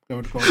Andrew.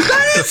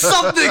 That is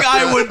something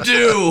I would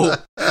do.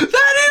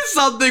 That is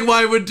something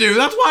I would do.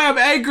 That's why I'm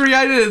angry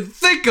I didn't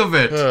think of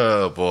it.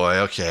 Oh boy.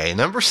 Okay.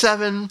 Number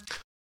 7,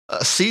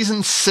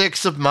 season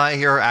 6 of My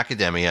Hero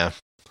Academia.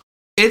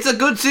 It's a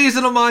good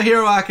season of My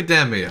Hero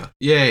Academia.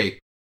 Yay.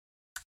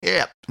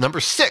 Yep. Number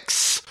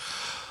 6,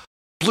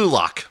 Blue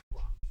Lock.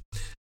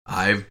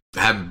 I'm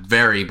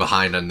very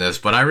behind on this,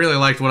 but I really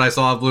liked what I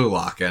saw of Blue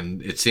Lock,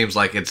 and it seems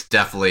like it's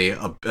definitely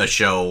a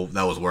show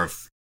that was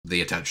worth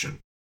the attention.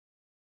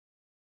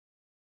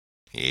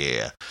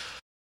 Yeah.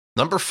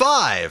 Number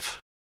 5,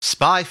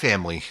 Spy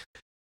Family.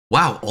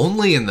 Wow,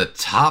 only in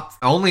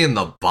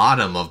the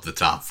bottom of the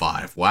top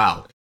 5.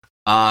 Wow.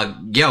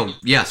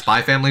 Yeah,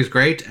 Spy Family's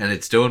great, and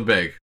it's doing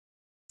big.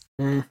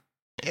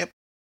 Yep.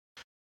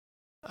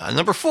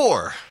 Number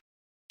 4,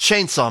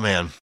 Chainsaw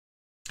Man.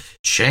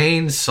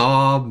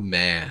 Chainsaw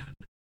Man.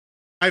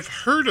 I've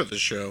heard of the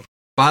show.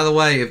 By the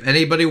way, if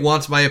anybody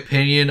wants my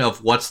opinion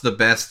of what's the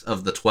best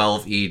of the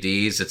 12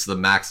 EDs, it's the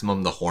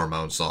Maximum the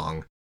Hormone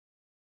song.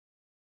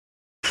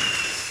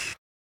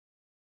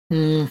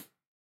 Yep.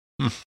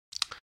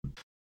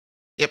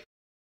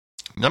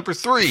 Number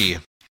 3,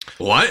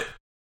 What?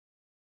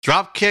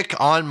 Dropkick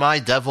on My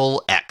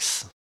Devil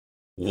X.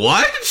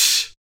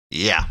 What?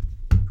 Yeah.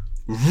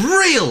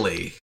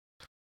 Really?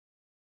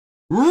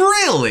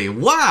 Really?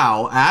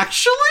 Wow,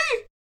 actually?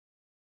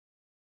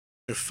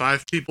 If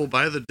 5 people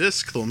buy the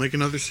disc, they'll make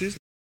another season.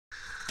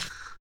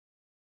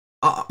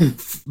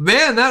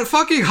 Man, that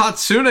fucking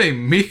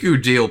Hatsune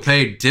Miku deal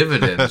paid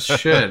dividends.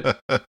 Shit.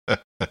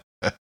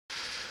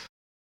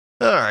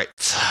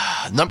 Alright.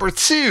 Number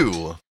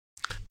 2,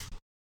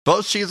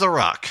 Boshi the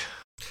Rock.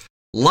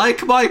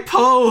 Like my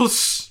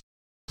post!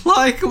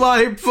 Like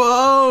my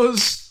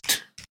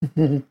post!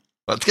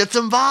 Let's get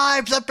some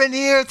vibes up in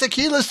here.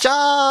 Tequila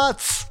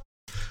shots.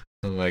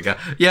 Oh my god.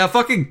 Yeah,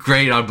 fucking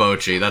great on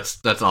Bochi.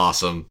 That's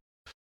awesome.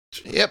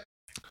 Yep.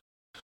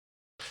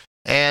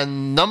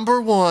 And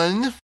number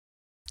 1,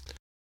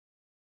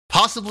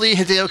 possibly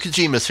Hideo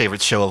Kojima's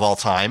favorite show of all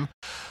time,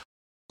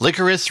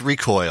 Licorice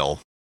Recoil.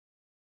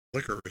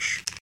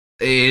 Licorice.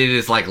 It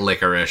is like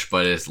licorice,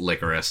 but it's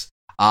licorice.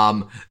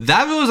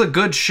 That was a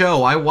good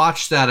show. I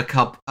watched that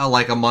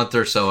a month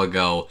or so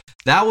ago.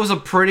 That was a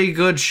pretty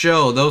good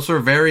show. Those were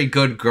very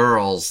good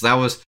girls.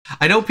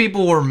 I know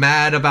people were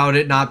mad about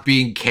it not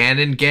being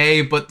canon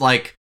gay, but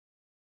like,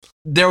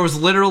 there was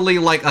literally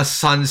like a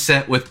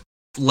sunset with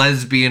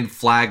lesbian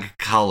flag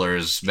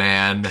colors,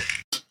 man.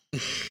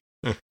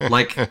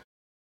 Like,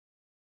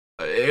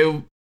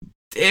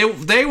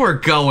 they were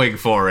going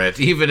for it,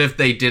 even if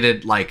they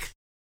didn't like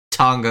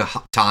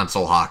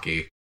tonsil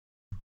hockey.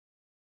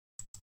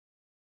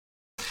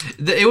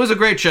 It was a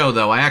great show,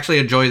 though. I actually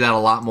enjoyed that a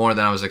lot more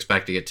than I was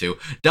expecting it to.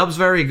 Dub's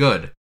very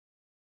good.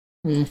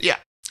 Yeah.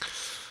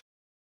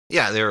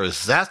 Yeah, there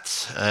was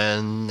that.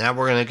 And now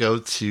we're going to go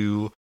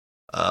to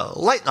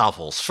light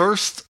novels.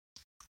 First,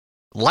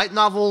 light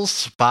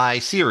novels by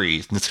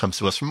series. And this comes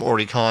to us from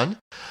Oricon.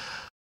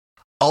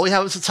 All we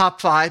have is the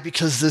top 5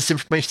 because this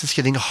information is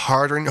getting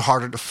harder and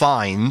harder to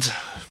find.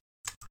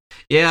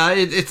 Yeah,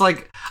 it's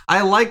like,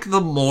 I like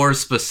the more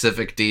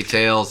specific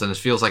details, and it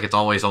feels like it's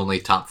always only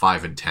top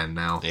 5 and 10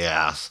 now.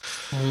 Yeah.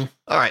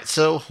 All right,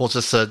 so we'll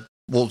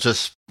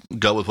just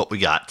go with what we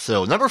got.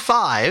 So number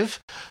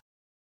 5,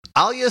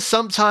 Alia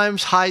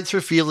sometimes hides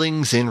her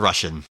feelings in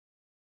Russian.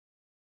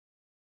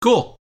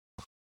 Cool.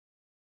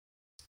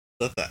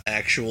 Is that the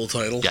actual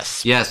title?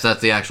 Yes. Yes,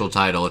 that's the actual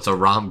title. It's a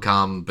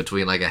rom-com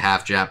between like a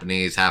half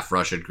Japanese, half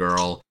Russian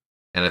girl,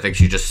 and I think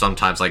she just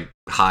sometimes like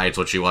hides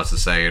what she wants to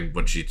say and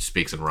when she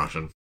speaks in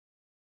Russian.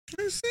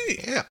 I see.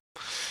 Yeah.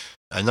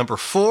 Number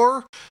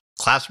 4,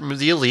 Classroom of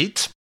the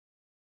Elite.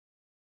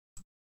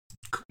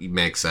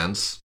 Makes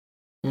sense.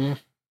 Right.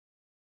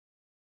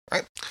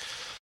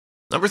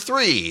 Number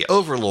 3,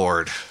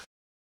 Overlord.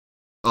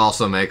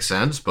 Also makes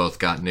sense. Both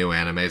got new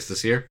animes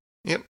this year.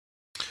 Yep.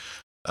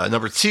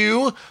 Number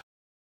 2,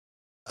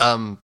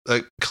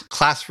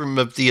 Classroom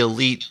of the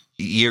Elite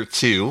Year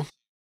 2.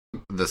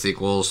 The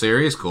sequel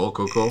series.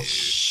 Cool.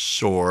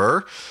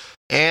 Sure.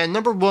 And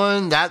number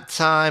 1, that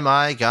time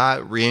I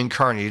got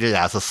reincarnated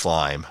as a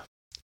slime.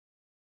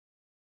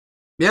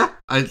 Yeah,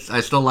 I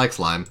still like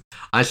slime.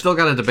 I still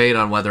got a debate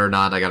on whether or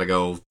not I gotta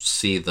go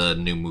see the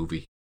new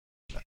movie.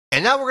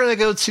 And now we're going to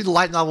go to the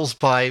light novels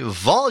by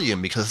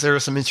volume because there are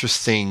some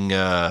interesting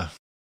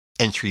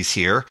entries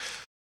here.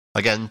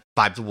 Again,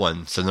 5 to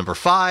 1. So number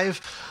 5,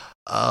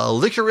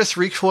 Licorice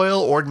Recoil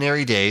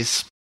Ordinary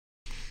Days.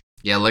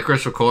 Yeah,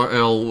 Licorice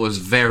Recoil was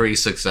very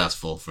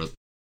successful for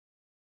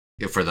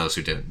those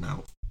who didn't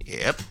know.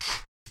 Yep.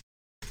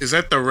 Is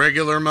that the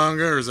regular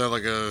manga, or is that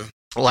like a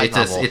Light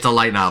novel. It's a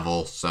light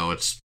novel, so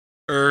it's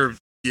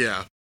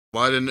Yeah.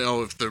 Well, I didn't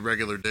know if the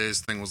regular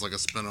days thing was like a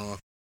spinoff.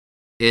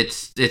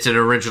 It's an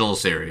original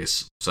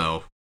series,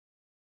 so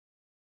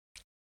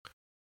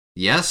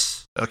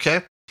yes.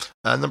 Okay.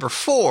 Number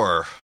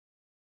 4,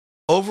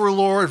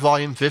 Overlord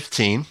Volume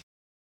 15.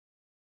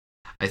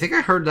 I think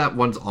I heard that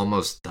one's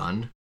almost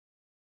done.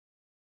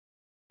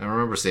 I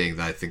remember seeing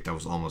that. I think that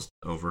was almost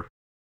over.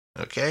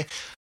 Okay.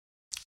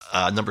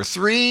 Number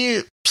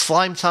 3,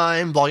 Slime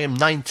Time Volume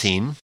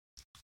 19.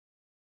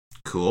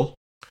 Cool.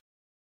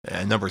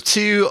 And number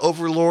 2,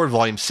 Overlord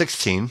Volume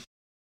 16.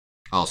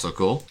 Also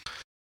cool.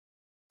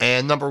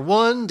 And number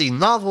 1, the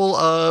novel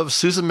of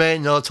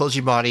Suzume no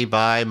Tojimari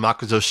by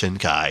Makoto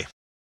Shinkai.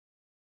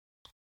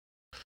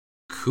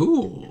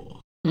 Cool.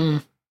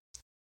 Mm.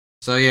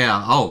 So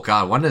yeah, oh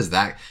god, when is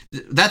that?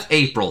 That's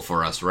April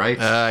for us, right?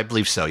 I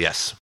believe so,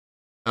 yes.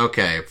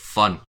 Okay,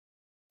 fun.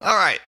 All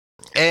right.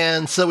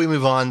 And so we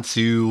move on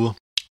to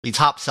the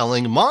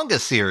top-selling manga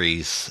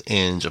series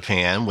in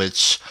Japan,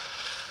 which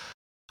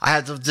I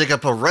had to dig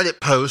up a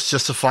Reddit post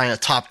just to find a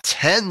top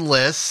 10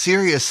 list.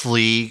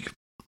 Seriously,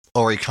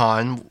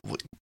 Oricon,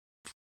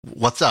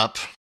 what's up?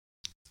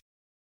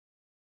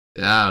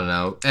 I don't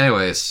know.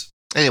 Anyways,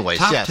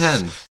 top yes.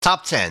 10.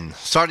 Top 10.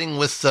 Starting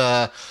with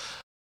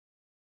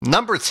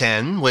number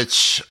 10,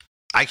 which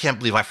I can't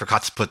believe I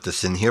forgot to put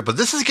this in here, but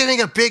this is getting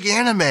a big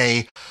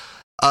anime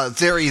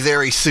very,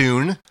 very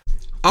soon.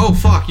 Oh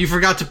fuck, you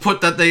forgot to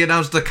put that they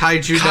announced the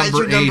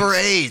Kaiju number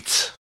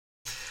 8.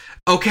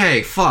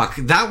 Okay, fuck.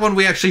 That one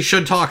we actually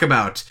should talk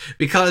about,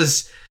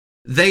 because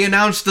they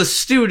announced the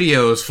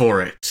studios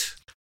for it.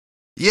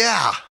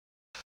 Yeah.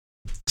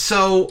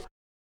 So,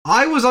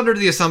 I was under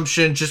the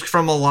assumption, just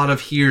from a lot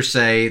of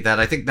hearsay, that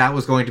I think that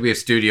was going to be a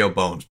Studio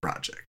Bones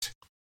project.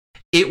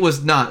 It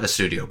was not a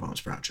Studio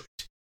Bones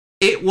project.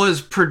 It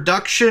was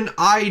Production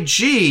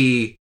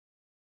IG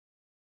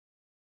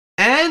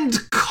and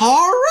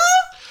Kara?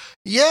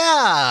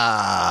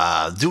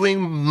 Yeah.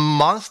 Doing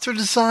monster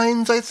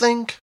designs, I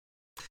think.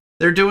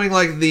 They're doing,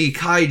 like, the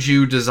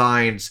kaiju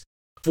designs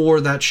for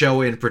that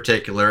show in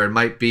particular, and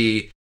might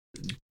be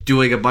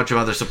doing a bunch of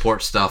other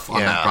support stuff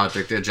on that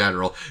project in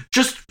general.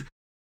 Just,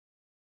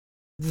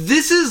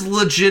 this is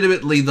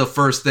legitimately the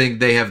first thing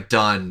they have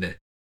done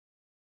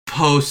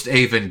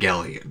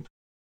post-Evangelion.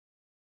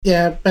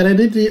 Yeah, but I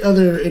think the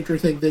other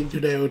interesting thing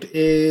to note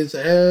is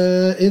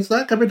it's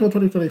not coming until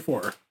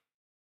 2024.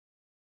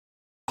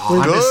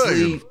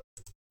 Honestly,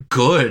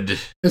 good. To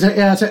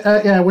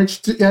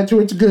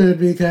it's good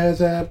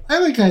because I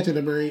like Kaiju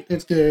number 8.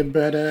 It's good,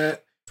 but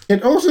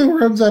it also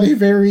runs on a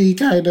very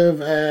kind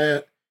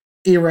of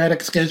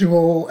erratic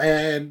schedule,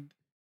 and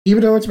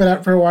even though it's been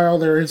out for a while,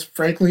 there is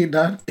frankly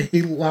not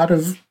a lot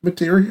of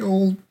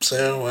material.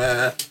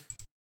 So,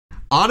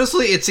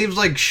 honestly, it seems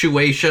like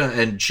Shueisha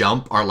and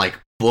Jump are like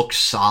book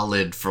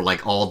solid for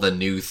like all the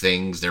new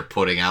things they're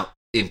putting out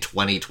in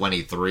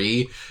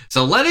 2023.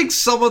 So letting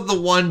some of the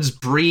ones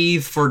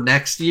breathe for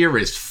next year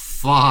is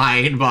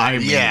fine by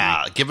me.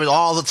 Yeah, give it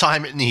all the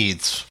time it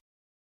needs.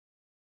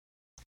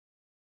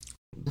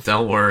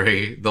 Don't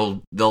worry.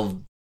 They'll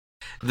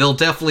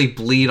definitely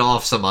bleed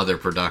off some other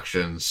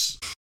productions.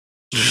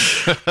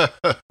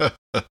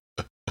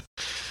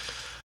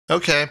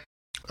 Okay.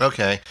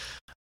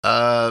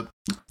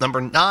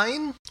 Number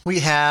 9, we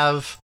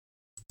have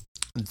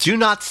Do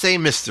Not Say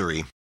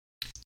Mystery.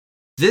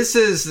 This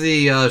is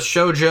the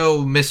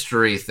shoujo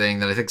mystery thing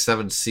that I think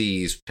 7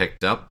 Seas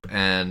picked up,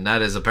 and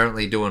that is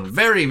apparently doing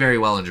very, very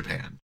well in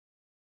Japan.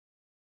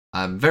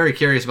 I'm very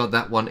curious about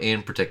that one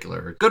in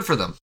particular. Good for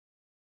them.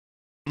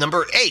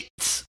 Number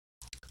 8,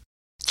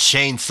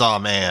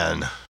 Chainsaw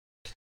Man.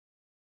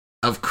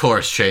 Of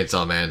course,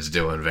 Chainsaw Man's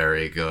doing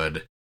very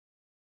good.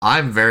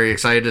 I'm very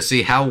excited to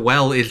see how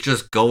well it's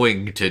just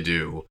going to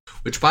do.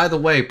 Which, by the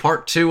way,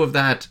 part 2 of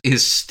that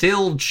is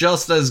still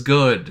just as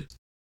good.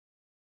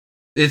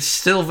 It's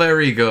still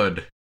very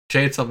good.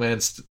 Chainsaw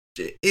Man's...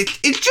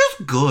 It's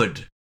just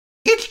good.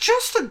 It's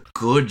just a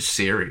good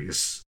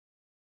series.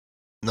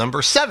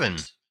 Number 7,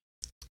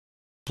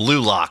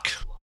 Blue Lock.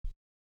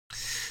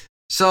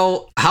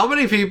 So, how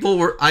many people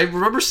were... I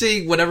remember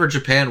seeing whenever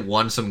Japan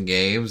won some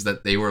games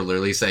that they were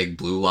literally saying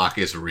Blue Lock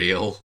is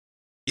real.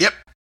 Yep.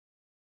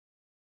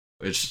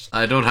 Which,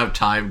 I don't have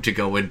time to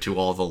go into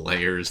all the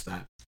layers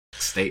that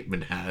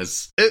statement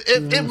has.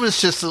 It was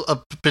just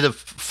a bit of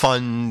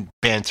fun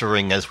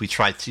bantering as we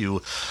try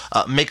to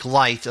make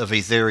light of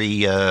a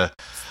very bad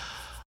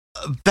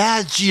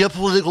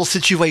geopolitical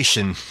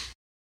situation.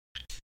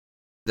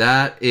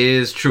 That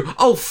is true.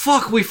 Oh,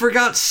 fuck, we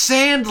forgot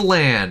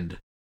Sandland!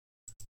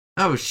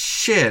 Oh,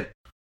 shit.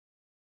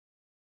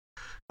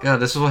 Yeah,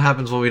 this is what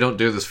happens when we don't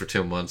do this for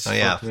 2 months. Oh,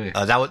 yeah.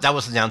 That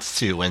was announced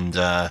too, and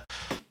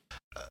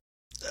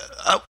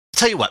I'll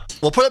tell you what,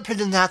 we'll put a pin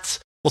in that.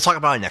 We'll talk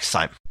about it next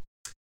time.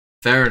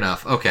 Fair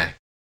enough. Okay.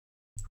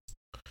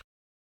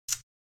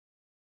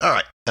 All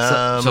right.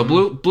 So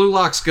Blue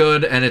Lock's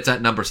good, and it's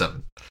at number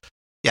 7.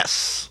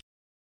 Yes.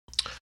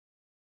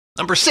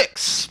 Number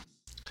 6,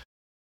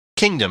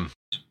 Kingdom.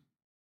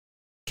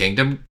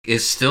 Kingdom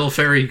is still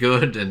very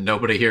good, and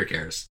nobody here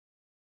cares.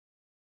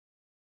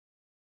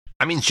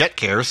 I mean, Jet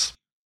cares.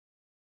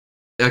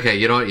 Okay,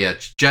 you know what? Yeah,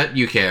 Jet,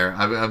 you care.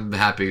 I'm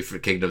happy for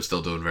Kingdom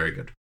still doing very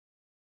good.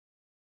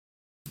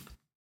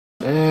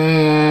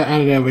 I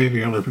don't know.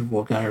 Maybe other people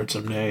will care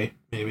someday.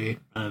 Maybe,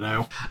 I don't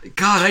know.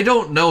 God, I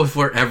don't know if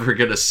we're ever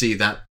gonna see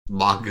that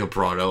manga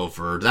brought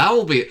over.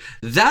 That'll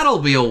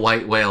be a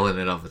white whale in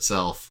and of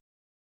itself.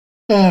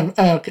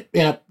 Okay,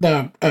 yeah,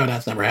 no,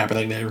 that's never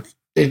happening. There,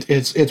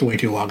 it's way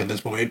too long at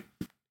this point.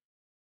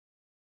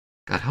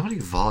 God, how many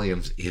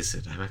volumes is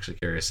it? I'm actually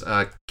curious.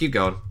 Keep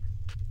going.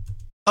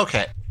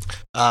 Okay.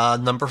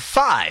 Number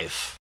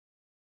 5.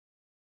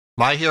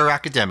 My Hero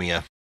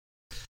Academia.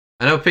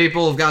 I know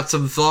people have got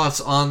some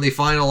thoughts on the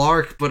final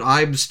arc, but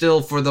I'm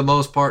still, for the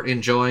most part,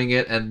 enjoying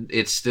it, and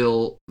it's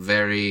still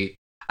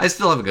I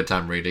still have a good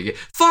time reading it.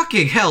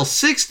 Fucking hell,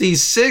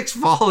 66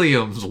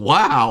 volumes!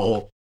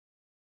 Wow!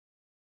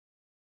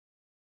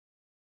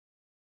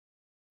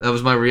 That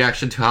was my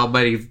reaction to how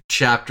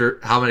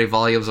many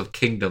volumes of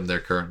Kingdom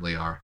there currently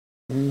are.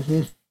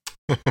 Mm-hmm.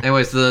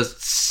 Anyways, the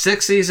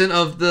 6th season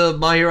of the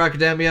My Hero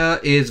Academia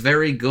is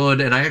very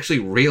good, and I actually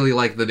really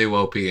like the new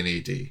OP and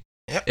ED.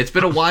 Yep. It's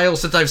been a while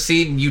since I've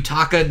seen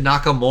Yutaka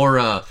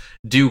Nakamura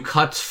do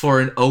cuts for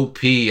an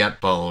OP at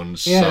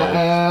Bones.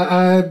 Yeah,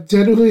 I'm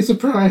genuinely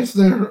surprised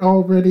they're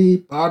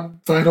already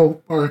on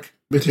final arc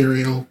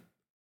material.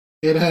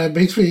 It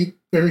makes me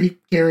very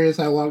curious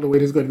how long the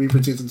wait is going to be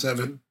for season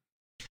 7.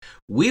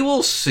 We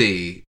will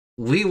see.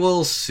 We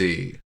will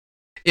see.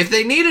 If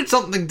they needed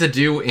something to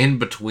do in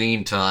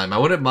between time, I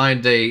wouldn't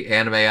mind a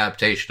anime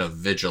adaptation of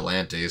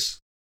Vigilantes.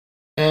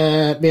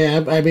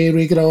 Yeah, I mean,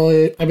 we could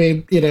always, I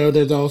mean,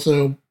 there's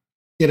also,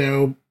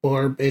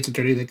 more Ace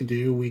Attorney they could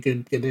do. We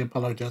could get the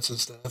Apollo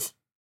Justice stuff.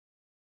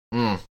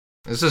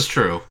 This is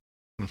true.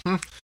 Mm-hmm.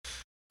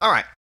 All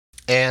right.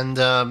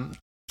 And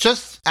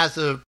just as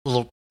a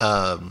little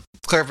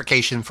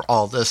clarification for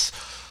all this,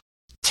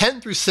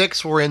 10 through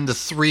 6 were in the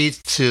 3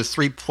 to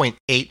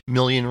 3.8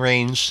 million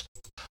range.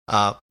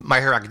 My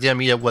Hero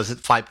Academia was at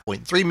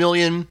 5.3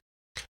 million.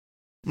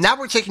 Now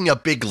we're taking a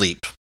big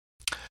leap.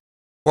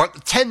 We're at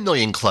the 10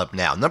 million club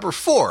now. Number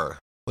 4,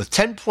 with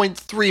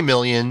 10.3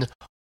 million,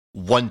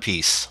 One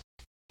Piece.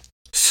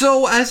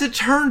 So, as it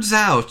turns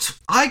out,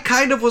 I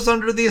kind of was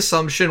under the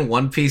assumption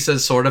One Piece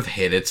has sort of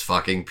hit its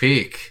fucking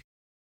peak.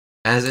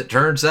 As it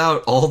turns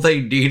out, all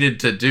they needed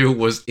to do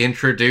was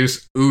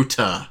introduce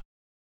Uta.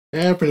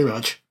 Yeah, pretty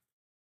much.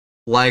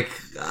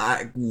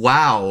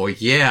 Wow,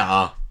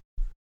 yeah.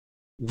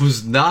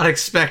 Was not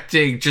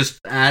expecting just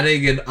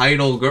adding an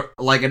idol girl,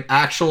 like an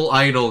actual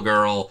idol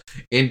girl,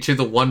 into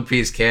the One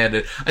Piece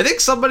canon. I think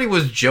somebody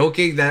was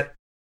joking that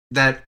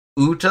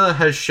Uta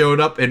has showed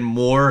up in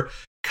more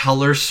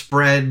color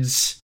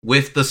spreads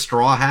with the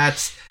Straw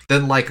Hats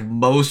than like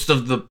most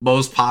of the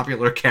most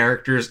popular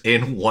characters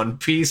in One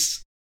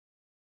Piece.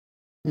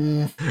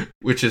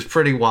 Which is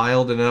pretty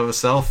wild in and of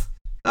itself.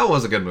 That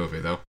was a good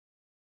movie, though.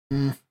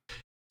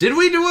 Did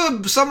we do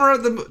a Summer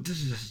of the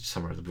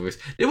Movies?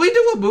 Did we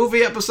do a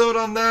movie episode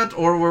on that,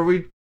 or were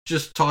we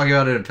just talking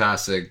about it in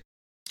passing?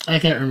 I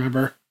can't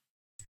remember.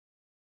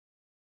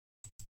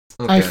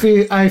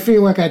 Okay. I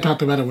feel like I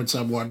talked about it with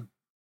someone.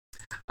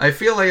 I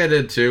feel like I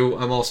did too.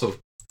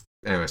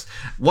 Anyways,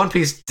 One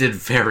Piece did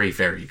very,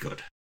 very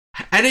good.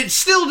 And it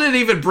still didn't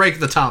even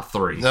break the top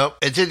 3. Nope,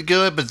 it did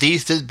good, but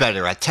these did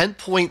better. At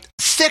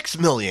 10.6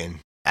 million.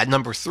 At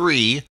number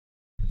 3,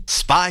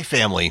 Spy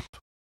Family.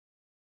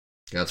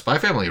 Yeah, Spy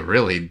Family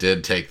really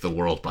did take the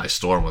world by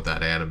storm with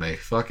that anime.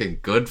 Fucking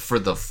good for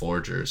the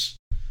Forgers.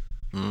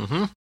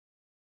 Mm-hmm.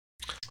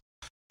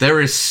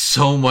 There is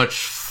so much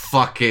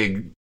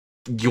fucking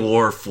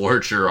your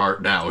Forger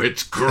art now.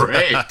 It's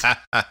great.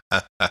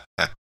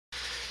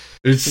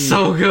 It's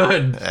so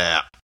good.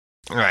 Yeah.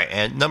 All right,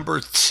 and number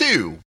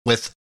 2,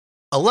 with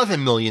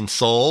 11 million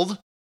sold,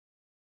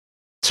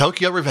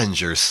 Tokyo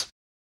Revengers.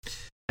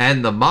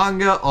 And the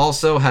manga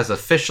also has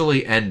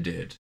officially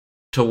ended.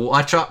 To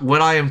watch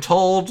what I am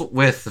told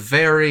with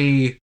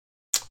very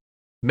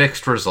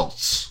mixed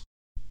results.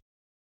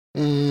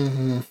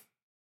 Mm-hmm.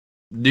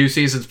 New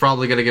season's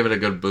probably going to give it a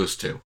good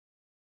boost too.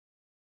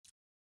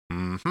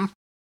 Mm-hmm.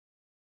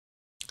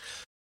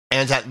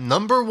 And at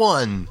number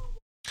 1,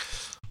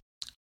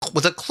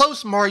 with a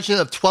close margin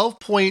of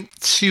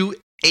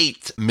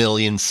 12.28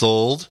 million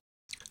sold,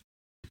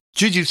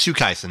 Jujutsu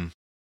Kaisen.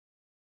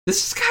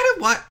 This is kind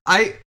of why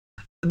I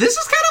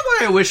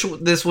wish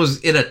this was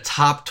in a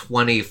top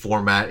 20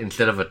 format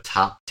instead of a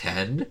top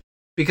 10.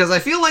 Because I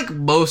feel like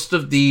most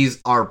of these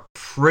are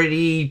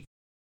pretty...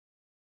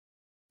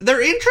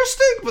 They're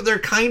interesting, but they're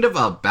kind of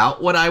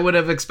about what I would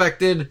have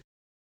expected.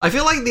 I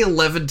feel like the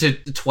 11 to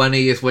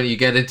 20 is when you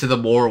get into the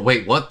more,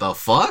 wait, what the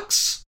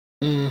fucks?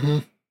 Mm-hmm.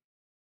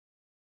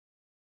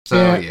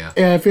 So, yeah.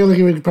 I feel like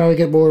you would probably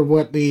get more of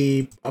what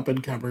the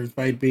up-and-comers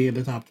might be in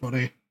the top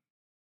 20.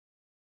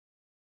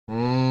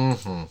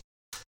 Mm-hmm.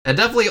 And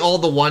definitely all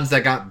the ones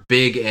that got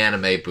big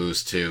anime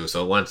boosts too,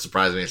 so it wouldn't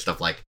surprise me if stuff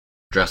like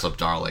Dress Up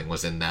Darling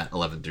was in that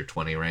 11 through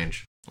 20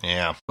 range.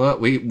 Yeah. But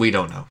we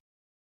don't know.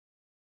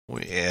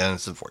 Yeah,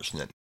 it's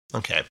unfortunate.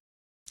 Okay.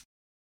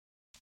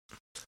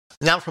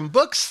 Now, from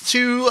books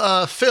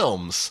to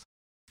films,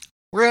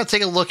 we're going to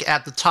take a look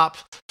at the top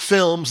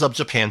films of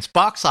Japan's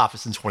box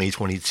office in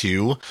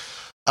 2022,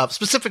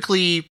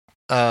 specifically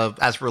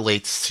as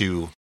relates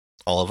to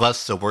all of us.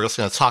 So we're just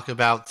going to talk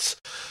about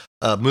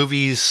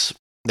movies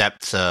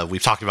that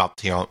we've talked about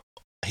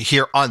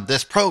here on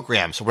this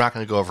program. So we're not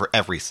going to go over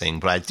everything,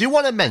 but I do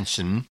want to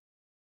mention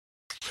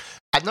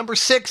at number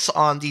 6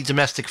 on the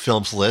domestic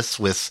films list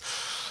with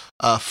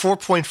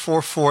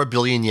 4.44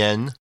 billion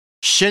yen,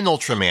 Shin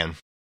Ultraman.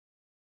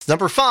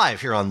 Number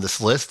 5 here on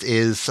this list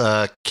is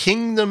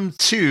Kingdom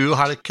 2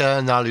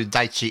 Haruka Naru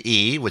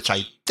Daichi-e, which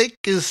I think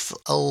is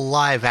a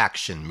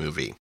live-action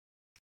movie.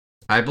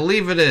 I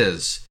believe it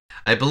is.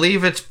 I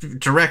believe it's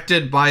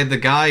directed by the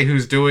guy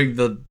who's doing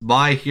the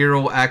My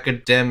Hero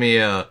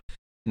Academia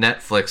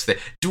Netflix thing.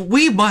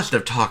 We must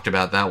have talked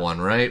about that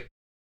one, right?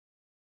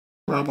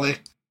 Probably.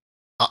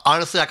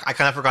 Honestly, I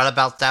kind of forgot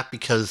about that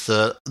because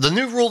the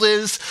new rule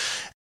is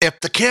if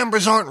the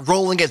cameras aren't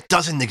rolling, it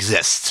doesn't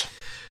exist.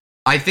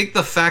 I think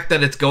the fact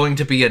that it's going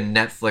to be a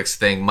Netflix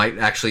thing might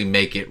actually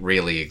make it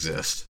really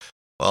exist.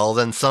 Well,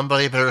 then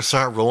somebody better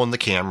start rolling the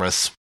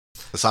cameras.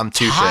 Because I'm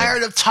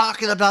tired of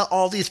talking about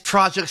all these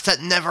projects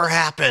that never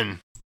happen.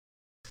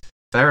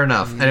 Fair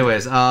enough.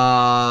 Anyways,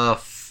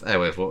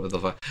 what was the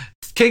fuck?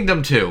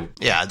 Kingdom 2.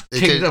 Yeah.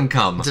 Kingdom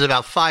Come. Did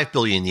about 5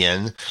 billion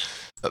yen.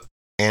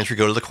 Andrew,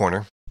 go to the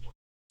corner.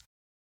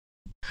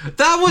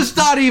 That was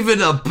not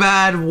even a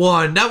bad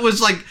one. That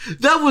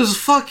was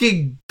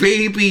fucking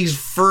baby's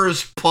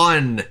first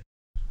pun.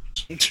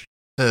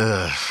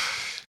 I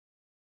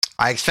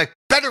expect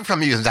better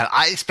from you than that.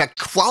 I expect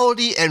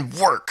quality and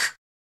work.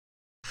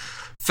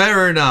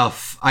 Fair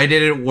enough. I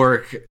didn't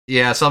work.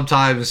 Yeah,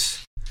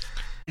 sometimes...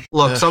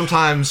 Look,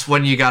 sometimes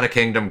when you got a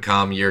Kingdom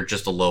Come, you're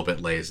just a little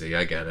bit lazy.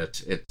 I get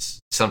it.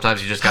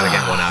 Sometimes you just gotta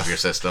get one out of your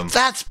system.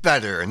 That's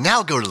better.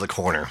 Now go to the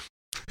corner.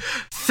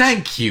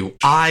 Thank you.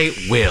 I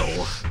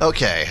will.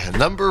 Okay,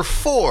 number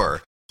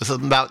 4. With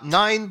about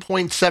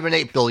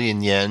 9.78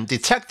 billion yen,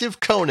 Detective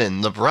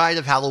Conan, The Bride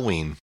of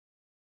Halloween.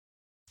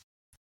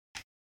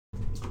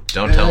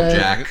 Don't tell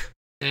Jack.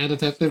 And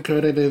Detective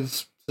Conan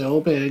is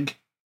so big.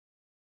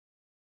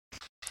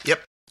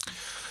 Yep.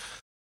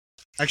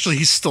 Actually,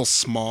 he's still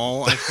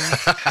small, I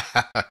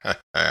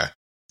think.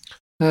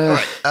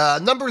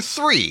 Alright, number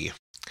 3.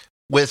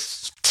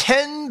 With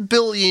 10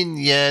 billion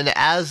yen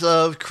as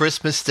of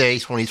Christmas Day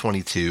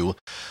 2022,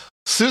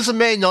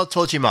 Suzume no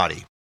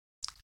Tojimari.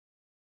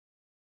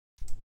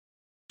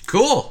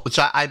 Cool. Which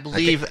I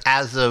believe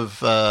as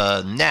of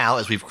now,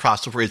 as we've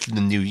crossed over into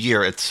the new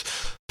year,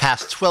 it's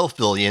past 12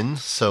 billion,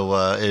 so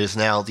it is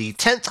now the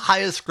 10th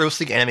highest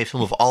grossing anime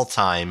film of all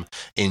time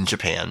in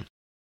Japan.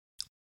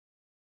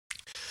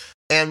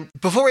 And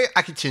before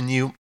I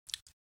continue,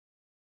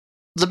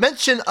 the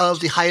mention of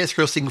the highest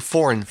grossing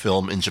foreign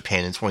film in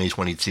Japan in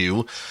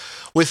 2022,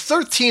 with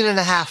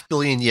 13.5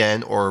 billion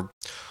yen, or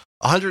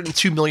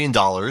 $102 million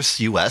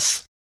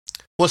US,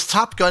 was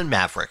Top Gun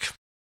Maverick.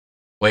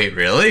 Wait,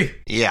 really?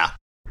 Yeah.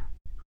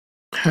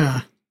 Huh.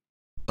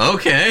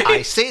 Okay.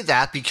 I say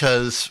that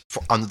because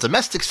on the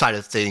domestic side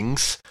of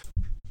things,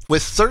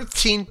 with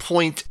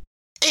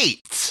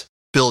 13.8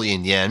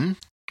 billion yen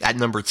at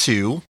number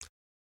 2,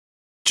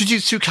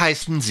 Jujutsu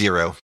Kaisen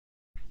 0.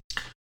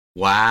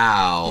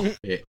 Wow.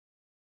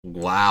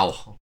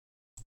 Wow.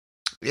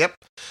 Yep.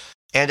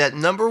 And at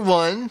number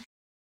 1,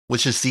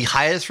 which is the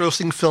highest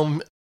grossing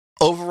film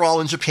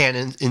overall in Japan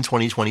in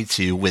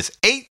 2022, with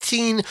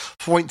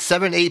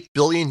 18.78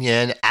 billion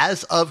yen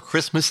as of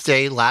Christmas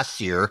Day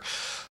last year,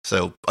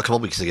 so a couple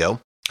weeks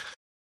ago,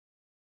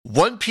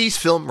 One Piece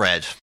Film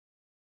Red.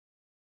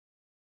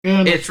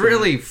 Yeah, It's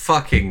really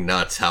fucking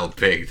nuts how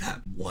big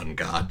that one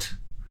got.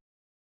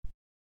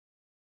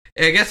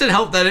 I guess it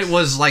helped that it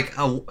was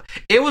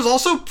it was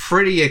also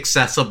pretty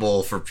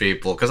accessible for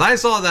people, because I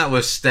saw that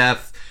with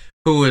Steph,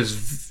 who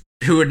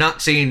had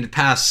not seen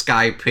past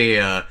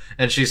Skypiea,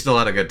 and she still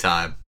had a good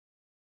time.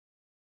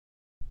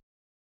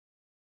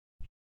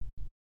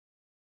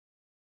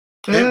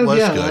 It was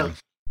yeah, good.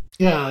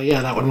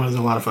 Yeah, that one was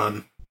a lot of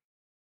fun.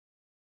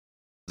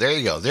 There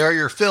you go. There are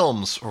your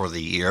films for the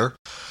year.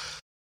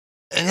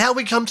 And now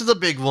we come to the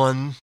big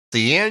one,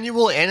 the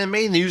annual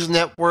Anime News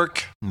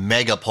Network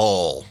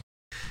Megapole.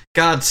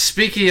 God,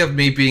 speaking of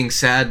me being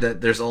sad that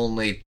there's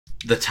only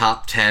the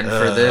top 10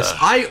 for this,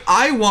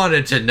 I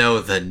wanted to know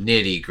the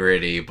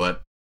nitty-gritty,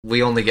 but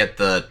we only get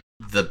the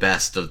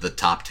best of the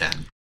top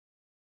 10.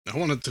 I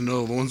wanted to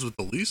know the ones with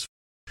the least.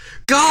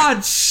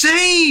 God,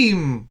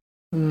 same!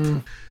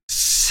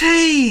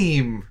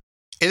 Same!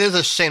 It is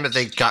a shame that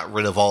they got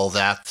rid of all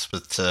that,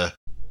 but at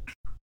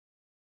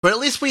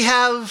least we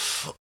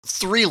have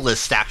 3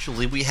 lists,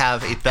 actually. We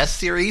have a best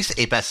series,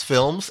 a best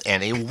films,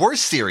 and a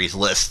worst series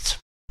list.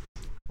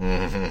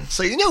 Mm-hmm.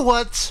 So you know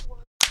what?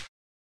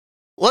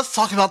 Let's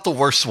talk about the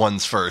worst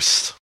ones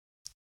first.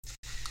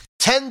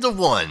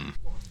 10-1.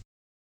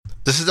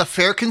 This is a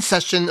fair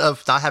concession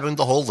of not having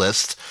the whole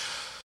list.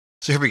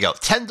 So here we go.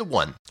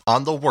 10-1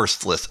 on the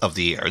worst list of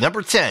the year.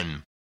 Number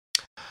 10.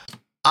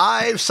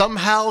 I've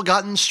somehow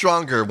gotten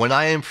stronger when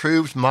I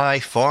improved my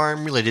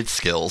farm-related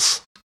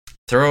skills.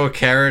 Throw a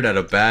carrot at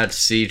a bad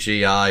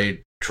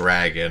CGI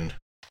dragon.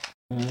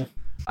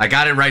 I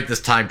got it right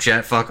this time,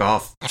 chat. Fuck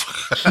off.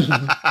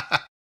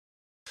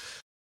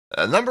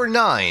 Number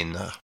 9.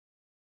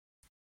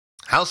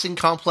 Housing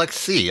Complex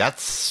C.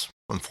 That's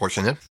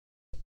unfortunate.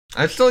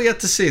 I've still yet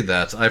to see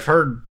that. I've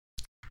heard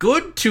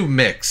good to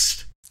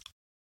mixed.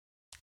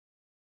 I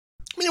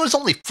mean, it was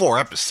only 4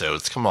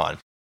 episodes. Come on.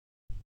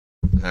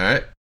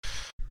 Alright.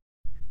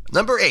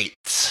 Number 8.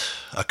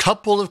 A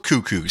Couple of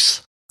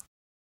Cuckoos.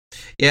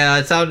 Yeah,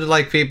 it sounded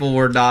like people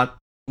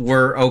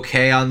were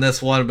okay on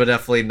this one, but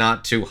definitely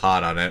not too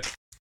hot on it.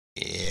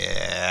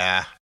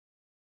 Yeah.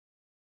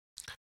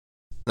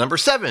 Number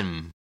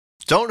 7.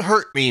 Don't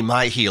Hurt Me,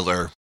 My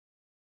Healer.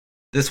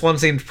 This one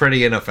seemed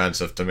pretty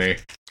inoffensive to me.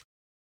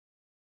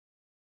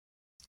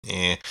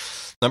 Yeah.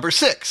 Number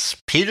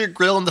 6. Peter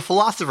Grill and the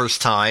Philosopher's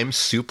Time,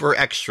 Super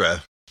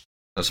Extra.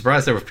 I'm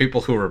surprised there were people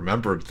who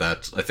remembered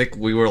that. I think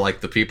we were like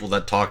the people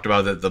that talked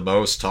about it the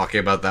most, talking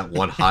about that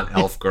one hot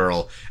elf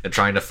girl and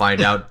trying to find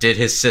out, did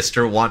his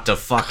sister want to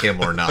fuck him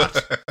or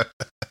not?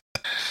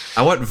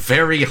 I went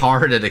very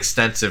hard and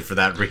extensive for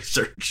that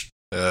research.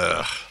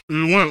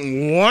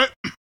 What?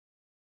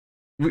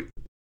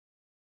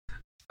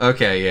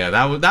 Okay, yeah,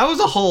 that was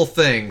a whole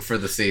thing for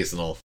the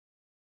seasonal.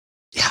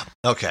 Yeah,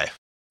 okay.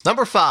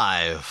 Number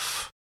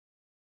 5.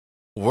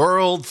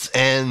 World's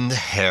End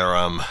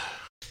Harem.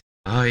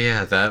 Oh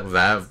yeah, that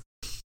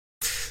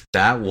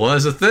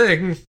was a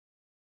thing.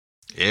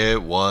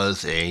 It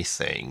was a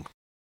thing.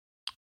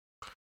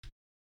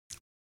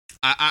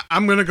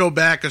 I'm gonna go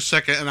back a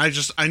second, and I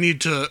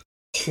need to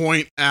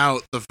point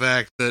out the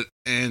fact that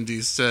Andy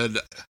said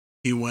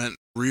he went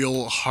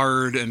real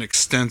hard and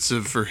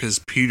extensive for his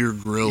Peter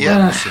Grill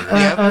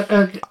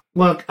episode.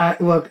 Look, I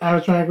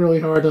was trying really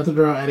hard not to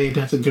draw any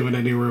attention to it,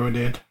 and you ruined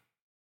it.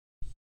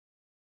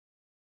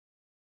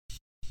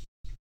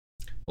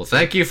 Well,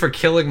 thank you for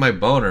killing my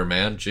boner,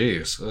 man.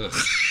 Jeez. Ugh.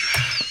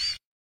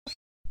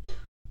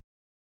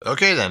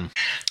 Okay, then.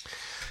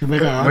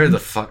 Where the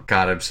fuck?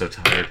 God, I'm so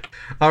tired.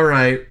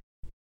 Alright.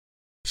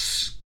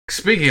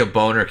 Speaking of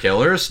boner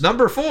killers,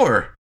 number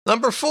 4.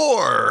 Number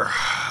 4.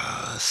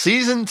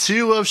 Season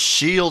 2 of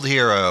Shield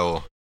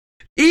Hero.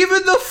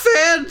 Even the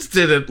fans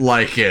didn't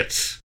like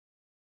it.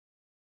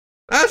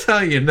 That's how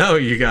you know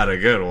you got a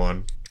good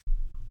one.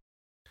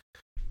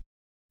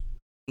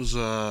 It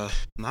was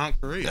not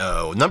great.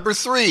 No. Number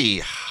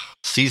 3.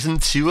 Season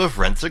 2 of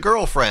Rent a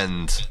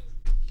Girlfriend.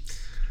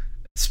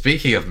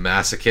 Speaking of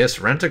masochists,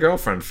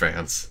 Rent-A-Girlfriend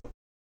fans,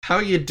 how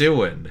you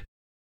doing?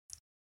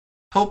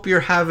 Hope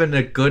you're having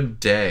a good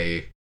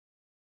day.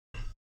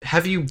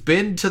 Have you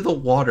been to the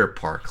water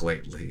park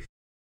lately?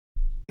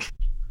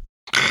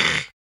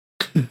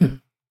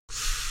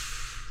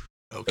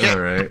 Okay.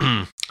 Alright.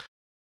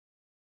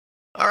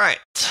 Alright.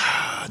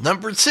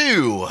 Number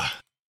 2.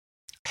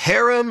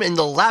 Harem in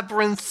the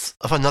Labyrinth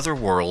of Another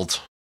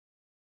World.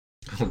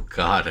 Oh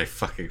god, I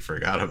fucking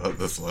forgot about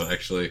this one,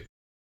 actually.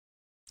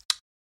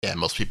 Yeah,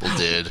 most people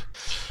did.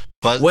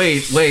 But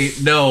Wait,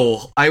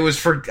 no. I was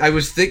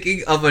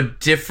thinking of a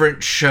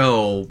different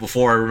show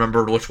before I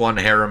remembered which one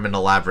Harem in the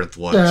Labyrinth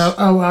was.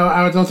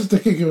 I was also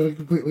thinking of a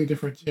completely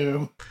different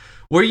show.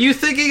 Were you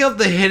thinking of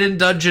the hidden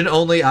dungeon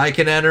only I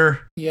can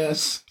enter?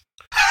 Yes.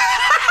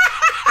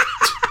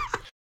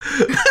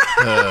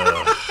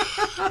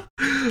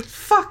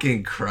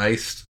 Fucking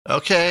Christ.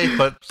 Okay,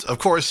 but of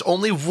course,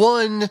 only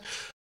one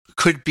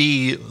could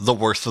be the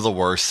worst of the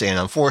worst, and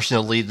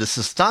unfortunately, this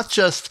is not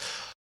just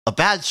a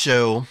bad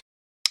show.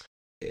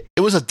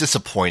 It was a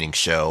disappointing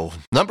show.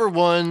 Number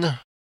 1,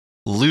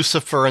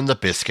 Lucifer and the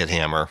Biscuit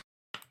Hammer.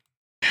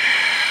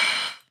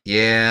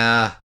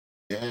 Yeah.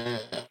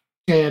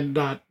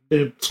 Cannot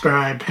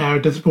describe how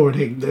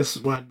disappointing this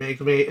one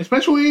makes me,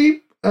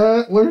 especially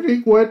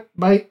learning what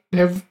might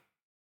have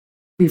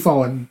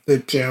befallen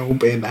the show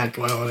in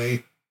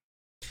actuality.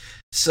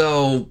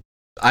 So,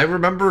 I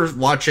remember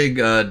watching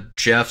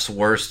Jeff's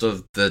Worst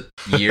of the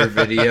Year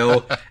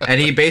video,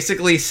 and he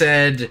basically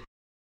said,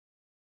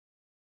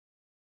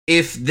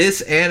 if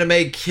this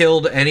anime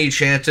killed any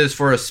chances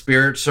for a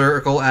Spirit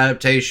Circle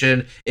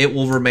adaptation, it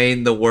will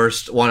remain the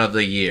worst one of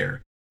the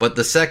year. But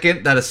the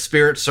second that a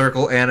Spirit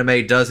Circle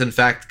anime does in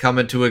fact come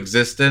into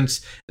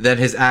existence, then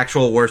his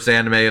actual worst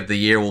anime of the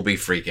year will be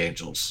Freak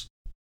Angels.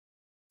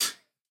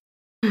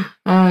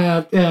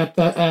 That's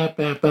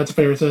a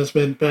fair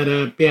assessment, but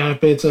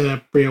it's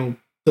a real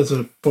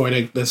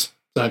disappointing. This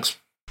sucks.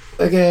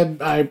 Again,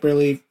 I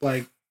really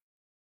like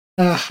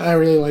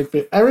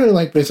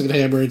Biscuit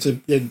Hammer. It's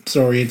a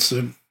story. It's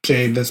a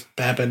shame this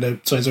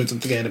happened. So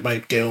again, it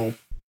might kill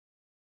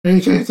any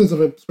chances of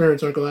a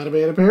Spirit Circle anime.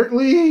 And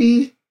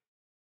apparently,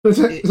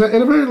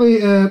 taken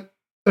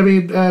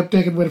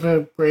with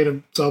a grain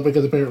of salt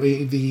because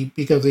apparently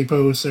the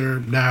posts are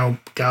now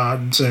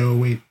gone, so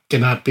we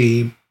cannot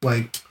be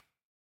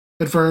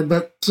confirmed.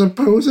 But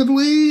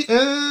supposedly,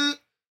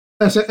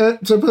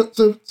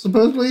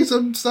 supposedly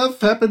some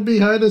stuff happened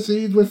behind the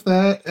scenes with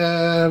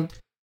that.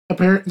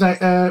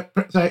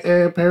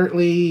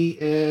 apparently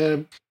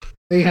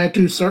they had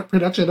to start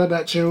production on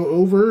that show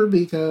over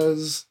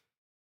because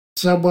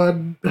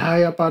someone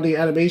high up on the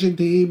animation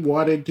team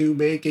wanted to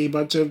make a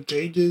bunch of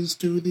changes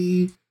to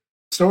the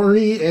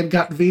story and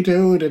got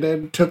vetoed, and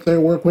then took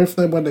their work with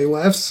them when they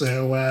left.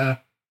 So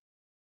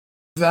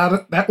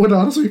that would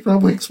honestly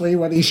probably explain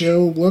why the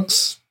show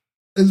looks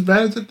as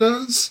bad as it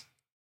does.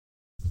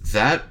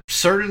 That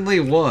certainly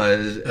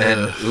was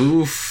an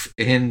oof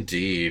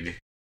indeed.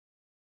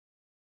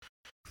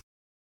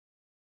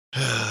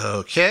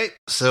 Okay,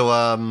 so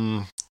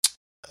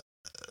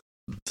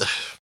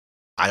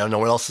I don't know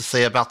what else to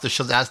say about the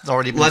show that hasn't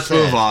already been said.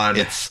 Move on.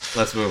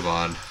 Let's move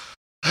on.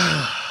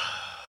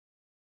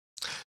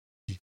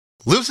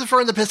 Lucifer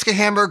and the Pisca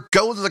Hammer,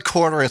 go to the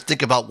corner and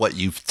think about what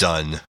you've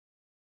done.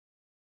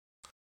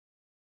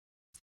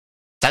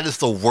 That is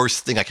the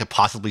worst thing I could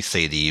possibly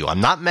say to you.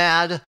 I'm not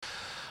mad.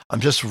 I'm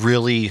just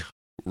really,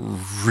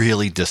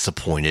 really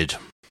disappointed.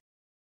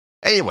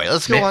 Anyway,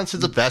 let's go on to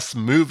the best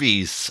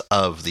movies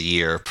of the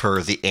year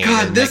per the Anime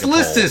God, this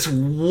list is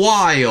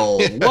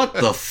wild. What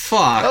the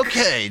fuck?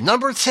 Okay,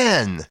 number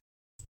 10.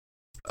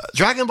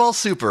 Dragon Ball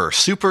Super,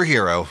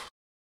 Superhero.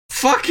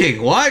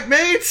 Fucking what,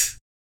 mate?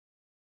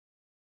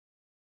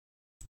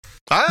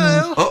 I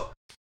don't know. Oh,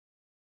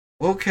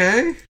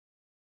 okay.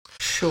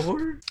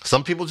 Sure.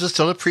 Some people just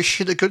don't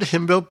appreciate a good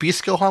Himbo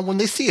Beast Gohan when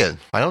they see it.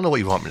 I don't know what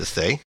you want me to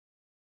say.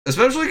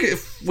 Especially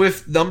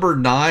with number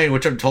 9,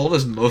 which I'm told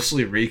is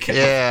mostly recap.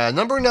 Yeah,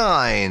 number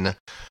 9.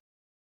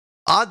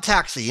 Odd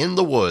Taxi in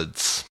the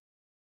Woods.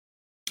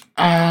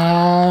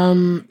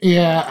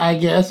 Yeah, I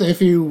guess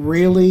if you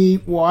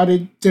really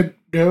wanted to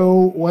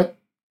know what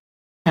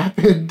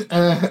happened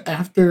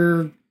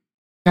after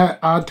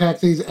Odd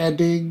Taxi's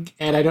ending,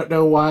 and I don't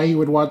know why you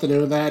would want to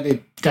know that,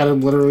 it kind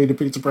of literally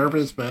defeats the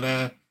purpose,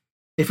 but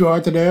if you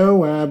want to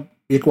know,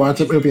 you can watch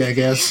the movie, I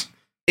guess.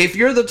 If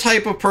you're the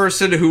type of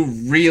person who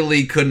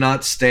really could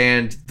not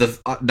stand the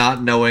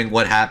not knowing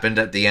what happened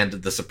at the end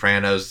of The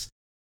Sopranos,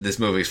 this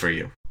movie's for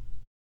you.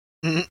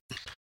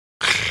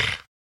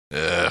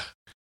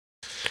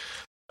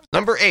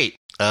 Number 8,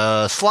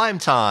 Slime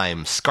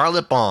Time,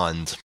 Scarlet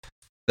Bond.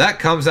 That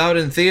comes out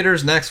in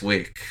theaters next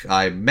week.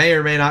 I may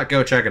or may not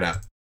go check it out.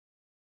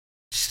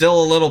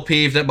 Still a little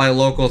peeved at my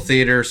local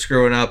theater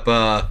screwing up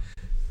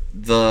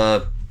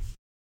the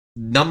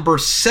number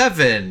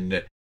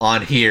 7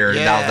 on here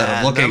now that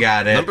I'm looking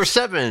at it. Number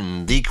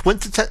 7, the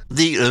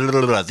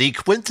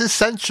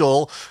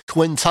quintessential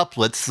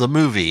quintuplets, the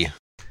movie.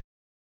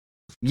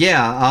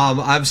 Yeah,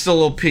 I'm still a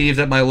little peeved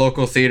at my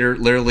local theater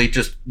literally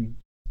just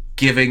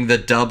giving the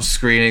dub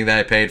screening that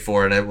I paid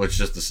for, and it was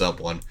just the sub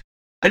one.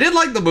 I did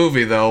like the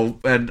movie though,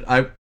 but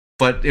I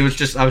was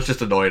just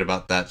annoyed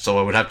about that, so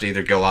I would have to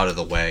either go out of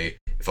the way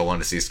if I wanted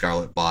to see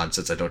Scarlet Bond,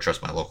 since I don't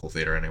trust my local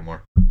theater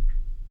anymore.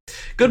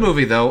 Good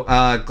movie though.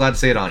 Glad to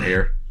see it on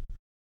here.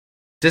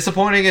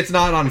 Disappointing it's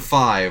not on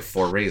 5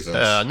 for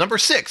reasons. Number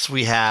 6,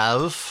 we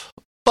have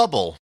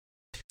Bubble.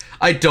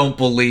 I don't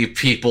believe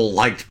people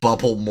liked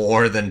Bubble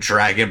more than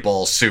Dragon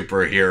Ball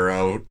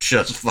Superhero.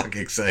 Just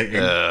fucking saying.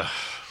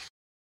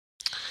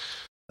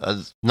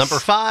 Number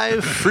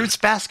 5, Fruits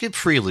Basket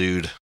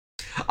Prelude.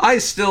 I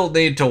still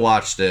need to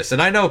watch this,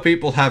 and I know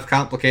people have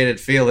complicated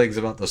feelings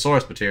about the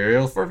source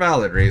material for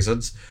valid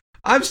reasons.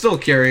 I'm still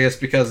curious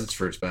because it's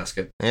Fruits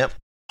Basket. Yep.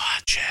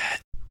 Watch it.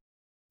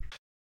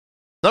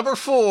 Number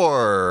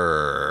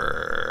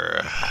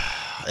 4,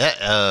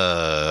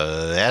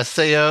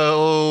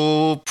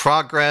 SAO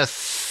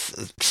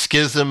Progress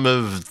Schism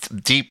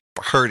of Deep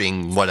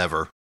Hurting,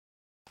 whatever.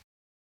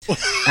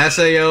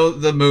 SAO,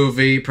 the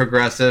movie,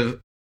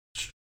 Progressive.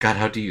 God,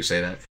 how do you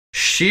say that?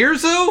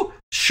 Scherzo?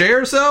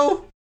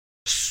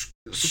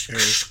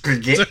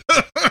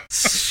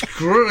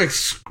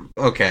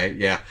 Okay,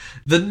 yeah.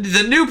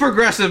 The new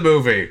Progressive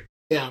movie.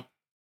 Yeah.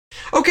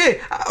 Okay,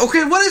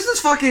 what is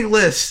this fucking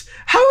list?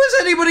 How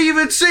has anybody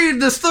even seen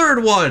this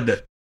third one?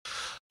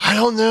 I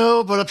don't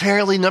know, but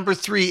apparently number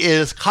 3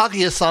 is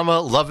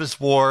Kaguya-sama Love is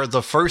War,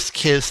 The First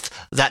Kiss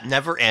That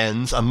Never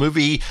Ends, a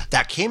movie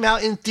that came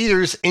out in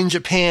theaters in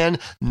Japan,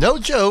 no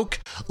joke,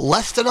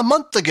 less than a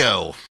month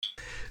ago.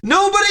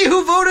 Nobody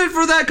who voted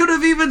for that could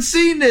have even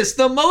seen this.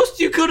 The most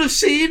you could have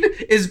seen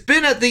is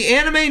been at the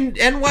Anime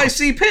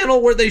NYC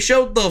panel where they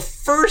showed the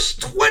first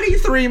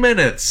 23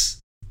 minutes.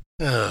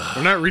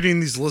 We're not reading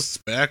these lists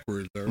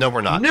backwards, are we? No, we're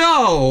not.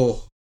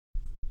 No!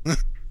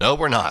 No,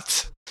 we're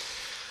not.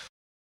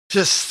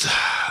 Just,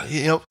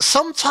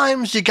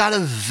 sometimes you gotta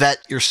vet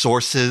your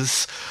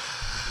sources.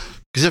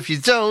 Because if you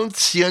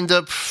don't, you end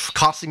up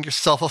costing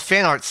yourself a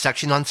fan art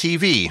section on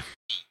TV.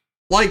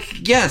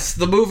 Like, yes,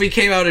 the movie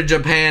came out in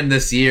Japan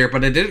this year,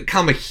 but it didn't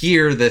come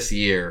here this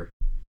year.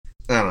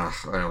 I don't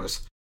know.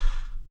 Anyways.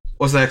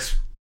 What's next?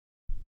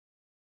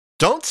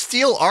 Don't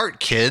steal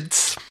art,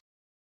 kids.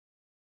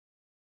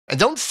 And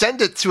don't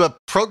send it to a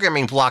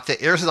programming block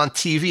that airs it on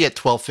TV at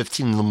 12:15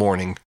 in the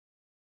morning.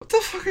 What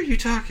the fuck are you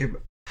talking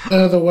about?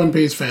 The One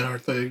Piece fan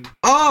art thing.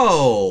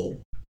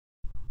 Oh,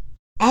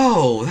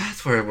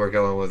 that's where we're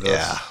going with this.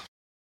 Yeah.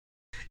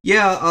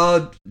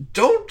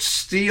 Don't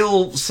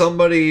steal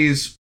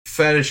somebody's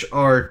fetish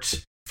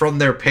art from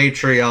their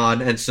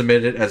Patreon and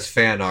submit it as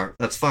fan art.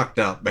 That's fucked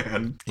up,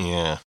 man.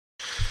 Yeah.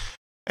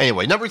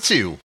 Anyway, number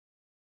 2,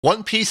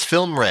 One Piece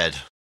Film Red.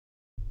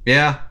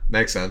 Yeah,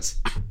 makes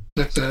sense.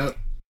 That's out.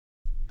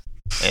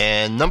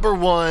 And number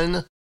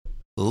 1,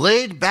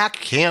 Laid Back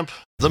Camp,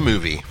 the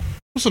movie.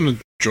 It was an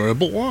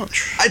enjoyable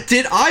watch.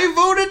 Did I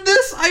vote in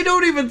this? I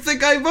don't even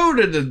think I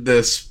voted in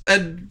this.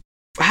 And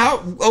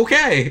how?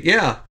 Okay,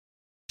 yeah.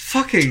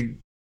 Fucking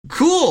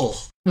cool.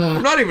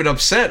 I'm not even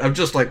upset. I'm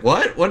just like,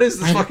 what? What is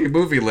this fucking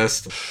movie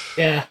list?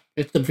 Yeah,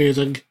 it's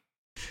confusing.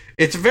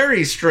 It's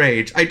very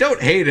strange. I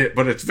don't hate it,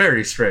 but it's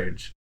very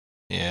strange.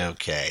 Yeah,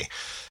 okay.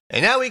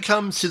 And now we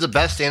come to the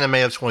best anime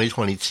of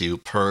 2022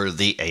 per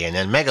the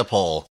ANN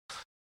Megapol.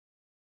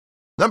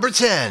 Number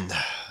 10,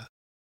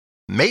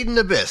 Made in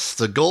Abyss,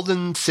 the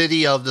Golden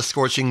City of the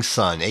Scorching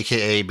Sun,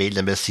 aka Made in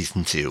Abyss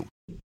Season 2.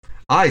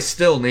 I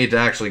still need to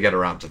actually get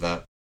around to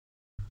that.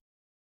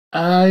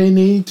 I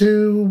need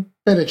to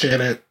finish it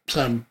at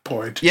some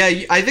point. Yeah,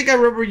 I think I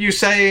remember you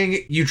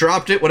saying you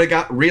dropped it when it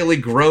got really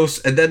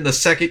gross, and then the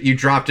second you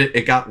dropped it,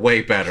 it got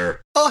way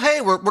better. Oh, hey,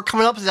 we're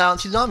coming up with Down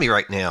Tsunami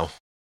right now.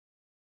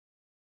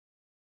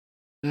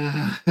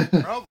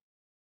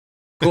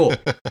 Cool.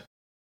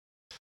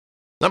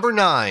 Number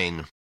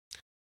 9,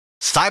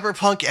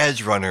 Cyberpunk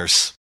Edge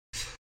Runners.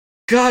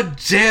 God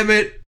damn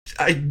it.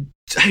 I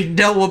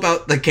know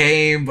about the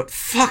game, but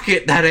fuck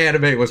it, that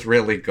anime was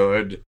really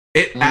good.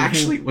 It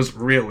actually was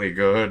really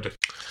good.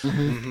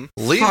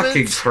 Leave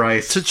Fucking it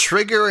Christ. to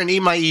trigger an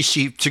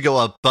Imaishi to go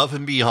above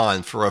and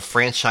beyond for a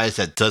franchise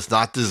that does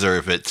not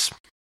deserve it.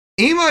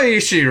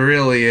 Imaishi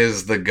really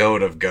is the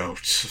goat of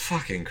goats.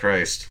 Fucking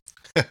Christ.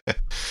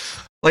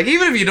 Like,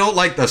 even if you don't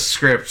like the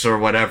scripts or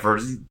whatever,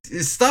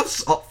 his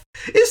stuff's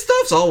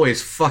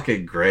always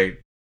fucking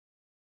great.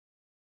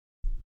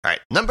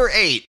 Alright, number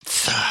 8,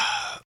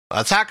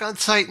 Attack on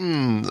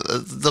Titan,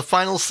 the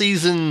final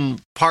season,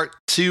 part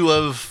 2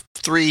 of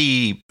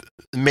 3,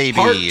 maybe.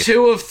 Part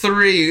 2 of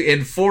 3 in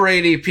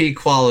 480p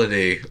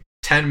quality,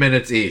 10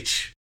 minutes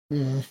each.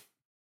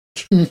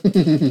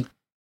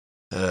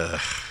 Ugh.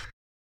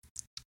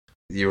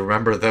 You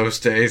remember those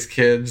days,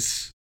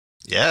 kids?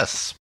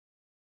 Yes.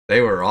 They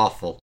were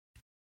awful.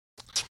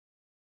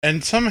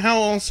 And somehow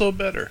also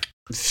better.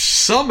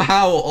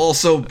 Somehow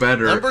also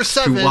better Number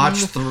 7. to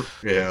watch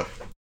yeah.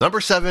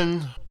 Number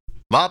 7,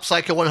 Mob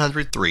Psycho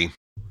 103.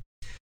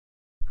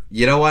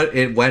 You know what?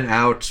 It went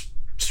out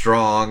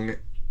strong.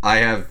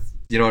 You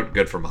know what?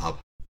 Good for Mob.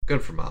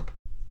 Good for Mob.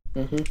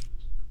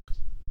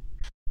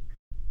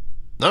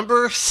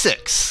 Number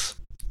 6,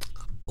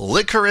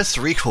 Licorice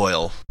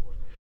Recoil.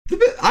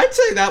 I'd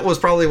say that was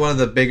probably one of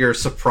the bigger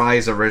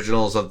surprise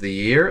originals of the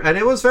year, and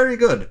it was very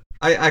good.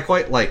 I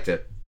quite liked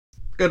it.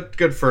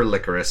 Good for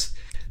Licorice.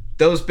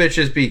 Those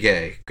bitches be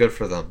gay. Good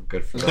for them.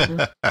 Good for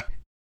them.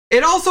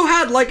 It also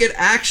had like an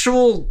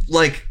actual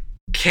like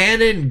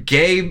canon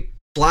gay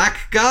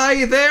black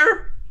guy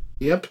there.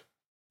 Yep.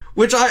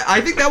 Which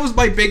I think that was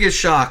my biggest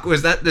shock,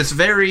 was that this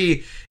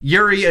very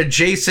Yuri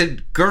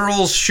adjacent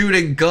girls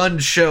shooting gun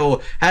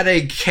show had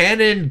a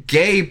canon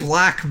gay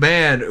black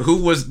man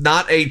who was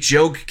not a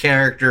joke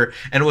character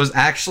and was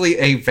actually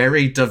a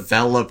very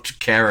developed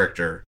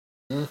character.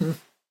 You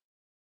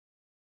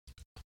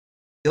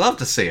love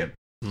to see it.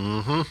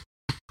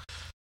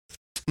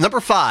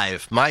 Number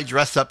 5, My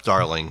Dress Up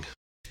Darling.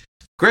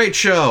 Great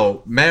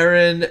show.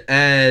 Marin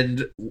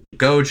and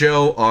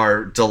Gojo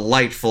are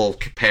delightful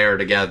pair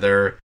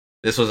together.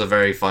 This was a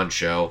very fun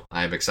show.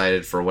 I'm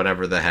excited for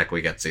whatever the heck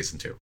we get season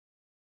 2.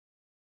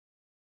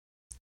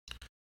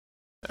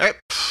 Alright.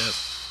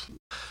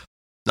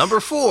 Number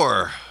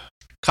 4,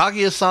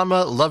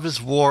 Kaguya-sama Love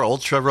is War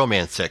Ultra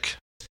Romantic.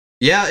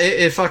 Yeah,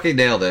 it fucking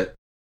nailed it.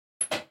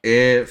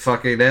 It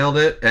fucking nailed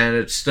it, and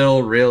it's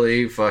still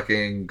really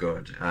fucking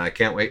good. I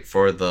can't wait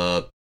for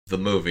the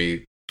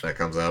movie that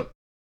comes out.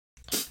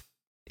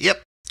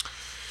 Yep.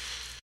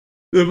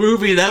 The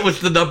movie that was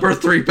the number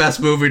 3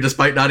 best movie,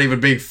 despite not even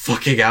being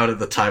fucking out at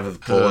the time of the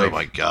polling. Oh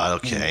my god,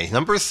 okay.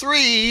 Number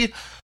 3,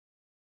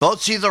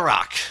 Bocchi the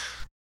Rock.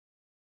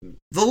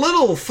 The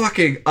little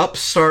fucking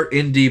upstart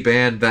indie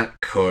band that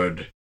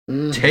could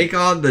take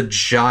on the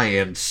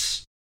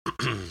giants.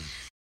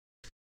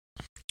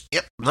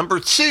 Yep. Number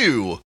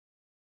 2,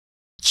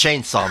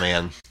 Chainsaw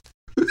Man.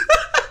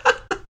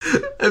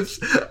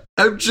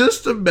 I'm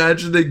just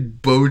imagining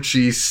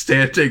Bocchi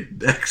standing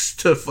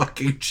next to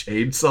fucking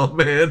Chainsaw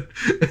Man,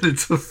 and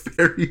it's a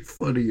very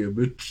funny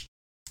image.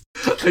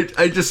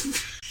 I just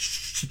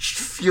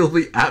feel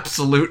the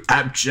absolute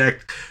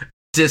abject,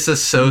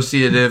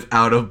 disassociative,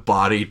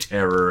 out-of-body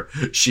terror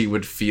she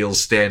would feel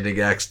standing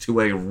next to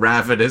a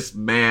ravenous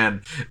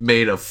man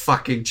made of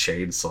fucking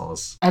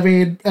chainsaws. I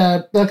mean,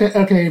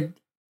 okay,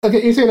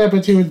 you say that,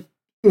 but she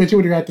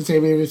would react the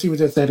same way if she was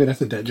just standing next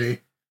to Denji.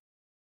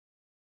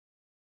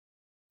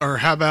 Or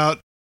how about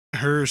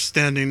her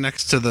standing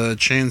next to the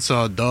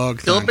chainsaw dog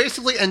It'll thing?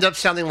 basically end up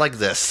sounding like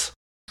this.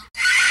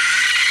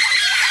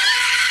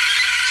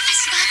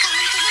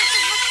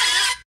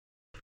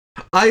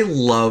 I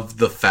love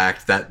the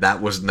fact that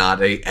that was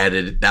not a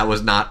edit, that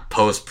was not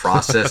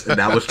post-processed, and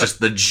that was just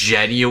the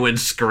genuine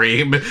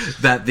scream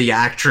that the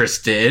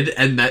actress did,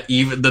 and that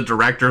even the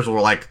directors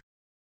were like,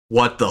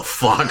 what the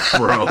fuck,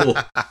 bro?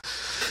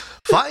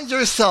 Find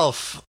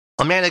yourself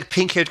a manic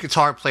pink-haired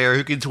guitar player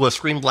who can do a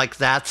scream like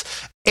that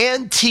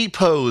and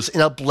T-pose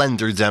in a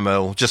Blender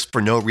demo just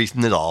for no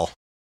reason at all.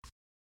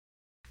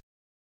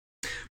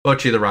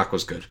 Bocchi the Rock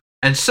was good.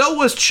 And so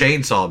was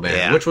Chainsaw Man,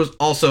 Yeah. which was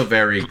also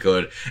very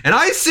good. And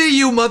I see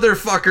you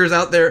motherfuckers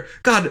out there.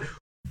 God,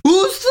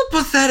 who's the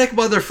pathetic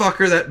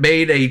motherfucker that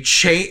made a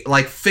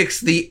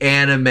fix the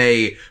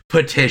anime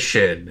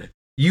petition?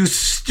 You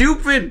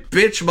stupid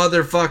bitch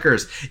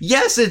motherfuckers.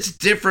 Yes, it's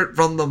different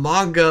from the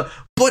manga,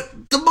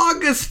 but the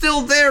manga's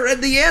still there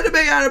and the anime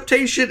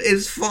adaptation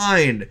is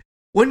fine.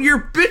 When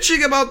you're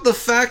bitching about the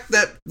fact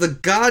that the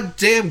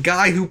goddamn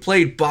guy who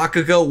played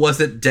Bakugo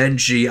wasn't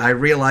Denji, I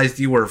realized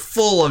you were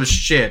full of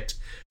shit.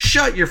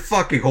 Shut your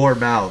fucking whore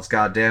mouths,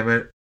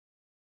 goddammit.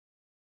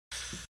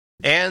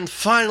 And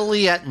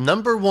finally, at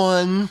number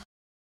 1,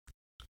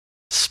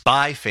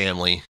 Spy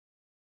Family.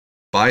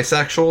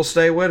 Bisexual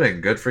stay winning.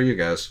 Good for you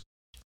guys.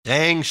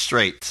 Dang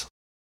straight.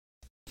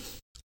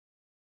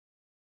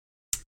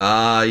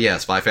 Yeah,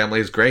 Spy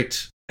Family is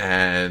great.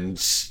 And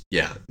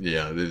yeah,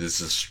 this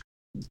is...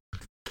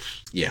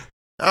 Yeah.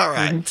 All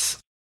right.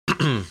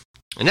 And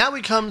now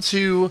we come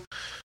to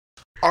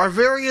our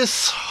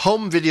various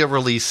home video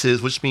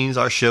releases, which means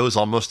our show is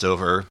almost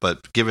over.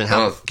 But given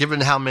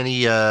how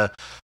many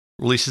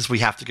releases we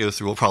have to go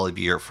through, we'll probably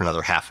be here for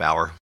another half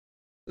hour.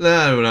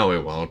 No, we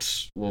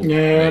won't. We'll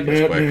No, make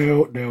this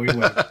quick. no, we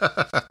won't.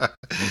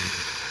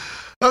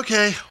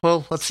 Okay,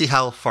 well, let's see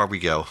how far we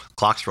go.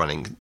 Clock's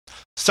running.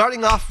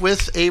 Starting off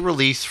with a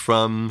release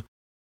from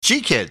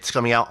G-Kids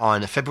coming out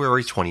on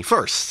February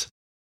 21st.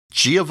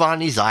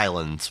 Giovanni's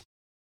Island.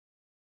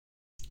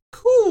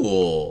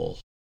 Cool.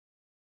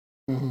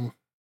 Mhm.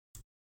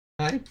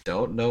 I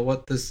don't know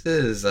what this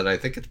is, and I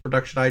think it's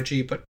Production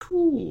IG, but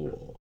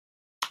cool.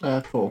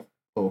 Cool.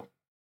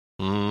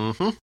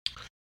 Mm-hmm.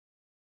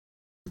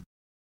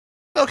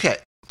 Okay.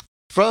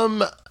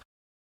 From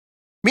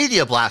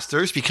Media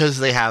Blasters, because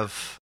they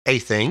have a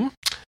thing,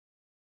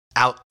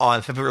 out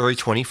on February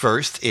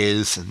 21st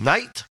is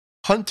Night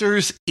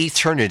Hunter's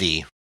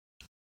Eternity.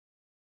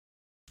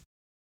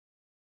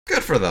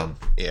 Good for them.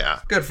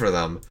 Yeah. Good for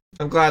them.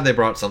 I'm glad they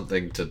brought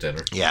something to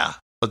dinner. Yeah.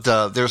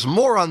 But there's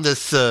more on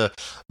this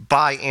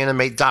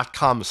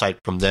buyAnime.com site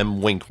from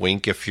them. Wink,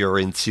 wink, if you're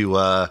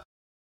into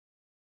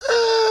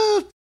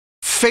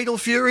Fatal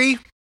Fury.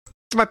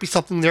 There might be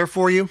something there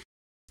for you.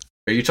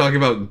 Are you talking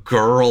about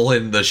Girl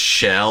in the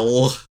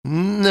Shell?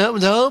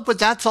 No, but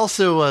that's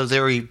also a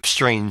very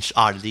strange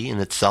oddity in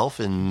itself,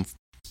 and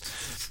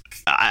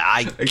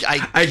I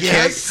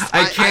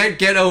can't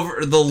get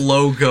over the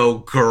logo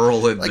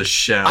Girl in the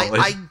Shell.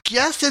 I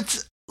guess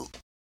it's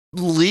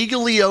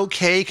legally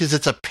okay because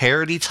it's a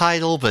parody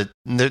title, but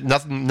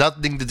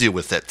nothing to do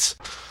with it.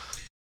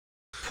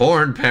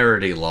 Porn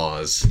parody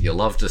laws. You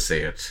love to see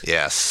it.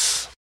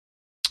 Yes.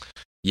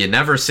 You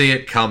never see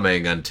it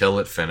coming until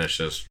it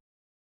finishes.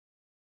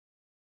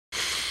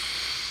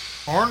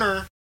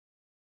 Corner.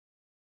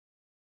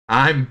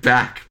 I'm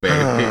back, baby.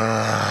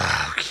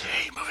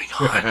 Okay,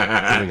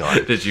 moving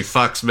on. Did you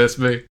fucks miss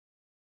me?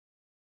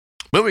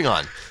 Moving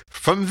on.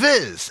 From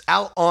Viz,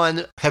 out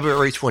on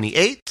February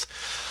 28th,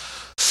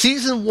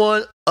 Season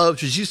 1 of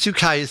Jujutsu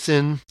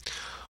Kaisen,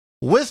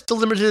 with the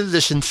limited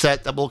edition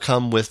set that will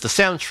come with the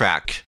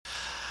soundtrack.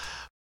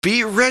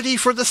 Be ready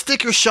for the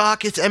sticker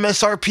shock. Its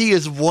MSRP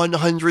is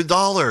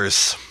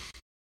 $100.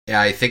 Yeah,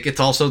 I think it's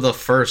also the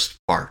first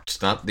part,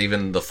 not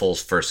even the full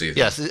first season.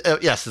 Yes,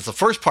 it's the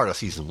first part of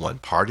Season 1.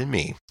 Pardon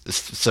me.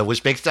 So,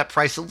 which makes that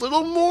price a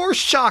little more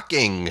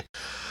shocking.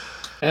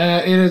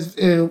 It is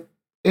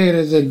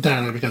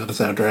entirely because of the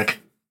soundtrack.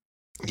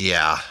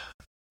 Yeah.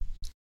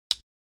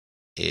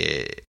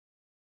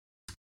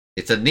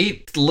 It's a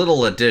neat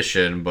little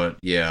addition, but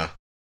yeah.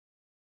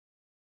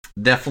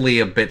 Definitely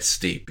a bit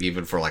steep,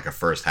 even for like a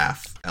first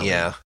half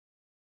element.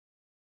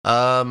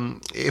 Yeah.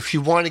 If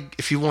you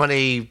want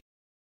a,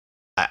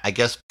 I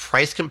guess,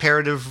 price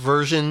comparative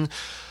version,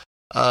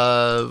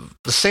 the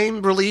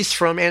same release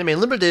from Anime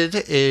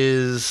Limited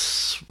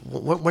is,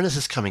 when is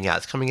this coming out?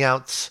 It's coming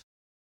out,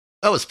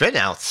 it's been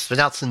out. It's been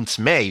out since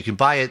May. You can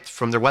buy it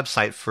from their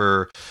website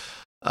for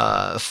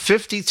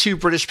 52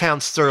 British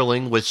pounds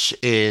sterling, which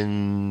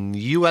in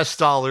US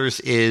dollars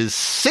is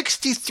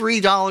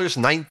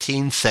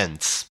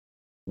 $63.19.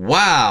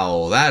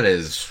 Wow, that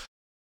is...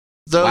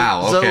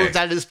 wow, okay. Though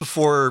that is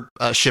before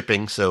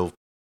shipping, so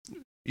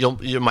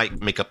you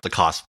might make up the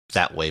cost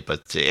that way,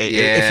 but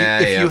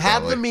if you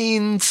have the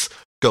means,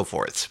 go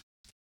for it.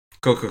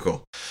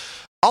 Cool.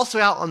 Also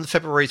out on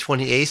February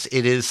 28th,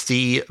 it is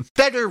the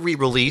better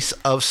re-release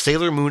of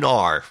Sailor Moon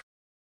R.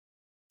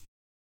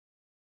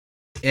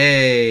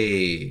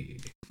 Yay.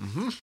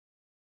 Mm-hmm.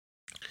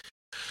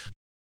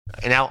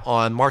 And out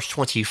on March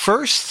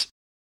 21st,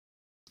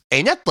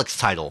 a Netflix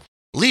title,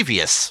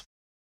 Levius.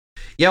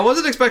 Yeah, I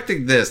wasn't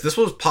expecting this. This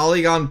was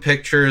Polygon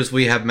Pictures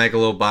We Have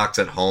Megalobox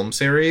at Home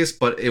series,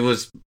 but it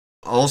was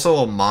also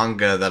a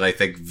manga that I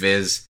think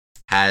Viz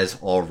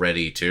has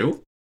already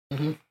too.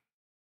 Mhm.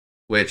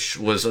 Which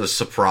was a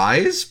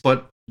surprise,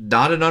 but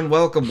not an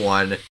unwelcome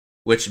one,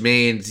 which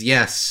means,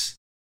 yes,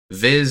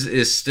 Viz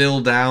is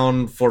still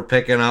down for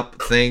picking up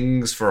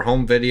things for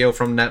home video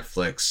from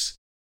Netflix,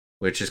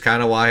 which is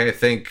kind of why I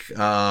think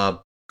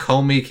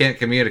Comey Can't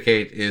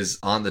Communicate is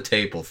on the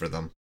table for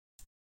them.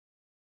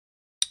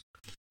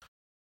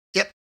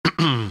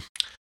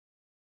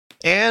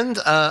 And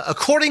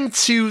according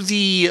to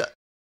the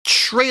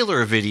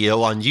trailer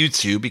video on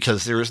YouTube,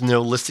 because there is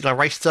no listing on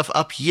Right Stuff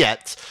up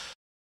yet,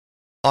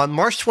 on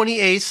March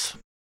 28th,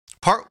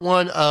 part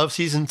 1 of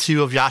season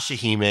 2 of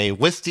Yashahime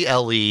with the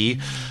LE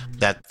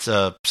that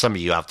some of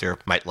you out there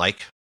might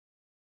like.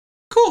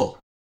 Cool.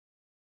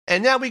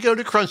 And now we go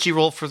to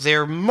Crunchyroll for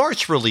their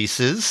March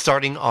releases,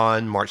 starting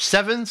on March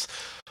 7th.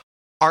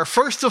 Our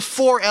first of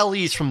 4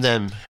 LEs from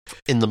them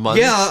in the month.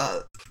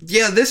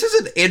 Yeah, this is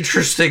an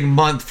interesting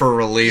month for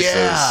releases.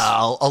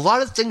 Yeah, a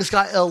lot of things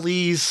got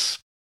LEs.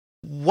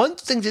 One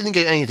thing didn't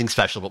get anything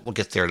special, but we'll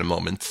get there in a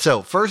moment.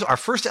 So, first, our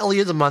first LE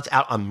of the month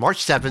out on March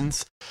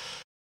 7th,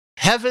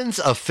 Heaven's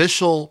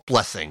Official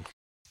Blessing.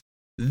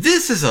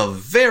 This is a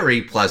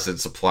very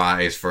pleasant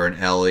surprise for an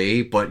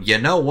LE, but you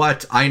know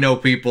what? I know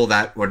people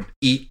that would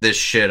eat this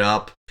shit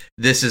up.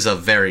 This is a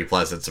very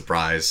pleasant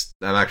surprise.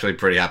 I'm actually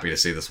pretty happy to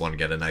see this one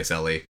get a nice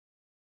LE.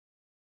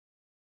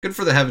 Good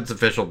for the Heaven's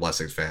Official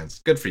Blessings fans.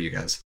 Good for you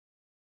guys.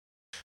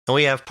 And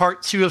we have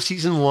part 2 of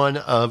season 1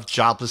 of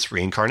Jobless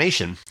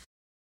Reincarnation.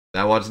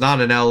 That one's not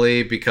an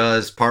LE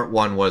because part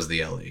 1 was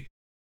the LE.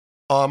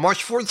 On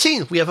March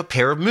 14th, we have a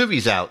pair of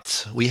movies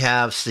out. We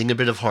have Sing a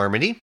Bit of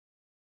Harmony.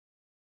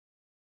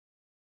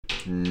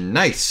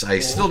 Nice. I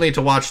still need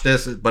to watch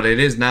this, but it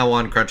is now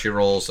on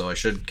Crunchyroll, so I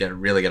should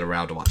really get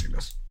around to watching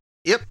this.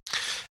 Yep.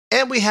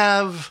 And we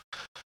have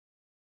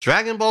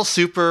Dragon Ball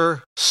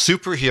Super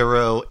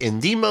Superhero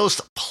in the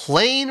most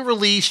plain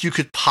release you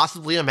could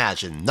possibly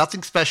imagine.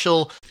 Nothing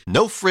special,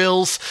 no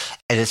frills,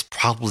 and it's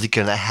probably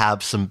going to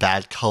have some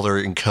bad color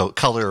and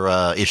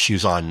color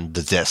issues on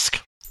the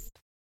disc.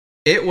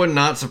 It would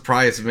not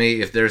surprise me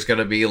if there's going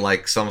to be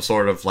like some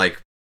sort of like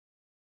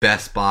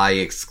Best Buy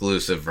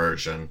exclusive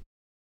version.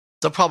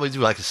 They'll probably do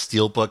like a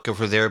steelbook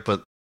over there,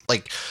 but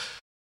like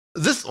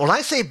this, when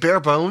I say bare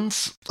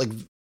bones, like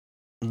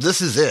this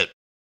is it.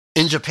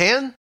 In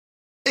Japan,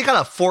 they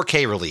got a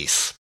 4K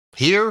release.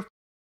 Here,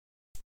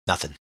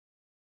 nothing.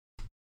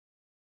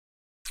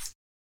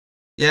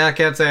 Yeah, I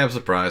can't say I'm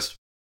surprised.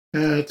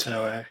 That's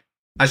how I.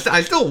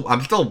 I'm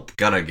still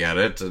gonna get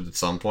it at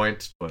some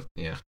point, but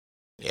yeah.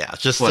 Yeah,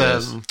 just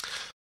What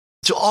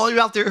to all you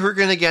out there who are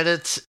going to get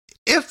it,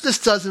 if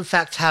this does in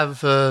fact have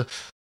the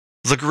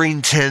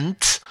green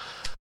tint,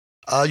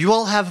 you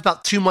all have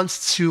about 2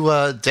 months to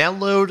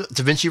download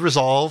DaVinci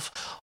Resolve.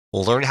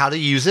 We'll learn how to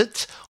use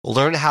it. We'll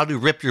learn how to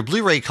rip your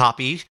Blu-ray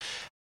copy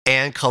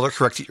and color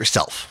correct it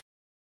yourself.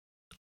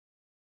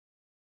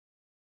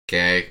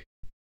 Okay.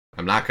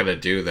 I'm not gonna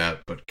do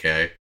that, but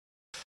okay.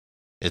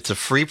 It's a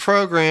free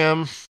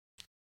program.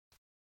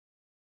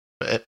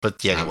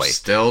 But yeah, anyway. I'm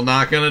still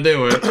not gonna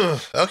do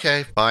it.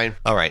 Okay, fine.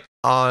 All right.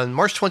 On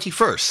March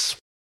 21st,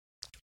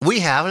 we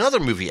have another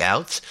movie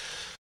out,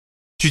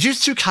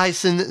 Jujutsu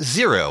Kaisen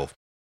 0,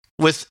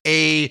 with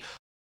a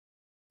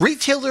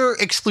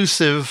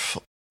retailer-exclusive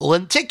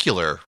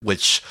lenticular,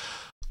 which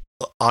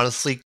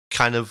honestly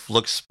kind of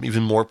looks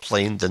even more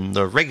plain than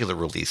the regular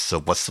release, so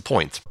what's the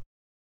point?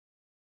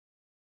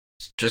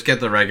 Just get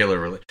the regular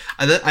release.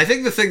 I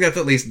think the thing that's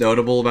at least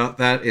notable about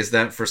that is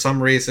that for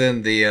some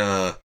reason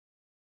the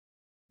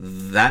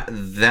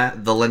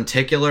the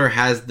lenticular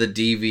has the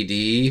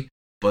DVD,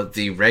 but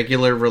the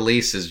regular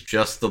release is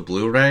just the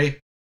Blu-ray.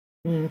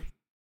 Mm.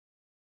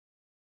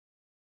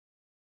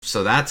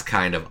 So that's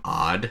kind of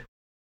odd.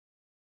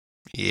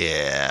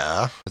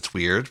 Yeah, that's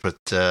weird,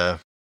 but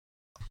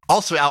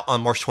also out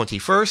on March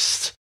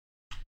 21st,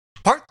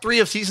 Part 3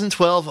 of Season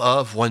 12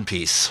 of One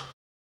Piece.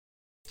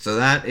 So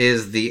that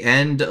is the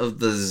end of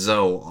the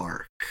Zoe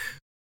arc.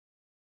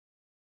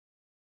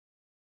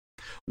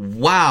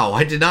 Wow,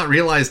 I did not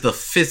realize the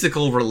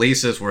physical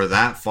releases were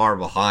that far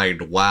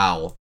behind.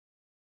 Wow.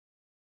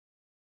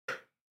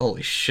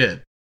 Holy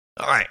shit.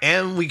 Alright,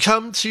 and we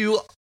come to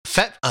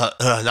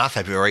not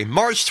February,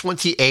 March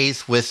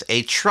 28th with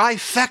a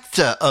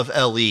trifecta of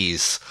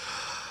LEs.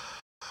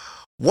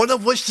 One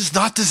of which does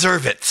not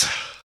deserve it.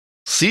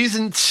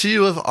 Season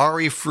 2 of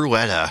Ari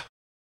Fruetta.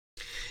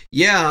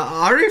 Yeah,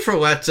 Ari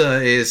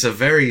Fruetta is a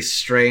very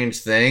strange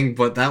thing,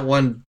 but that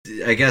one,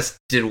 I guess,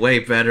 did way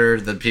better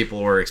than people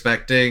were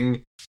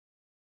expecting.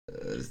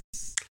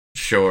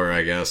 Sure,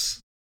 I guess.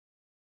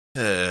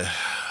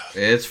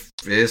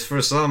 It's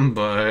for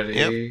somebody.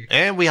 Yep.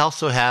 And we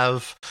also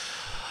have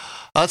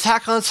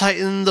Attack on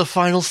Titan, the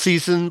final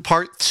season,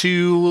 part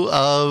 2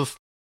 of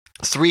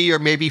 3 or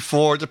maybe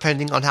 4,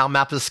 depending on how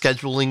Mappa's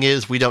scheduling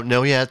is. We don't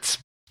know yet.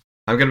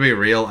 I'm gonna be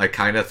real, I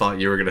kind of thought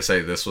you were gonna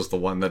say this was the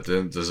one that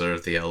didn't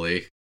deserve the LE.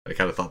 I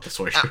kind of thought this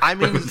way. I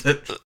mean,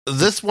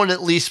 this one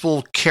at least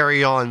will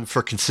carry on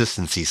for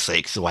consistency's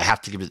sake, so I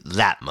have to give it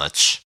that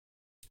much.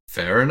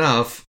 Fair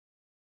enough.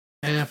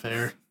 Yeah,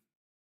 fair.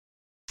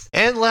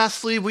 And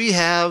lastly, we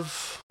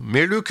have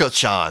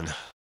Miruko-chan.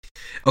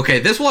 Okay,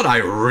 this one I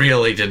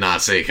really did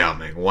not see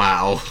coming.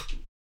 Wow.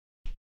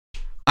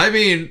 I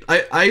mean,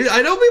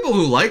 I know people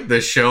who like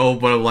this show,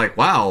 but I'm like,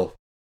 wow.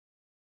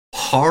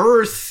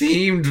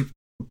 Horror-themed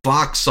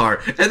box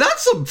art. And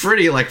that's some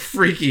pretty, like,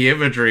 freaky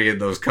imagery in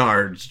those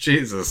cards.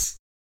 Jesus.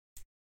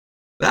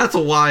 That's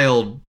a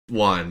wild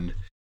one.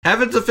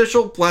 Heaven's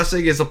official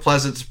blessing is a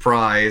pleasant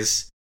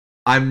surprise.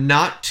 I'm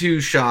not too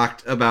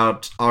shocked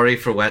about Ari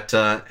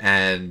Frueta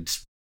and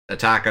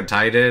Attack on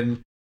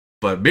Titan,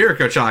 but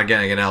Miruko-chan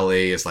getting an LE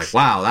is like,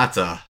 wow,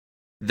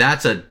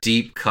 that's a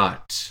deep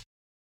cut.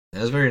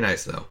 That's very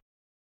nice, though.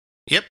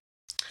 Yep.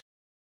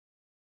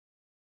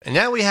 And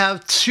now we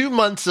have 2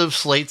 months of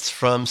slates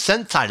from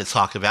Sentai to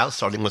talk about,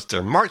 starting with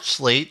their March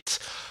slate.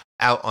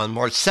 Out on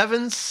March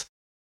 7th,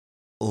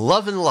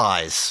 Love and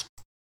Lies.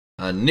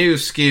 A new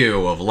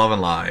skew of Love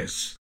and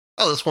Lies.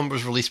 Oh, this one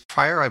was released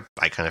prior?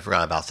 I kind of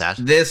forgot about that.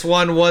 This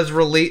one was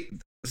released...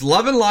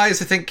 Love and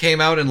Lies, I think,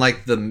 came out in,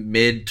 like, the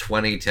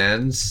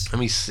mid-2010s. Let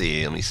me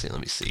see.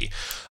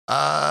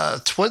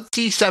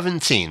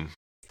 2017.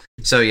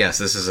 So, yes,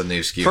 this is a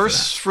new skew.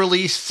 First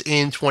released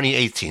in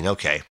 2018.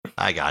 Okay,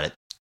 I got it.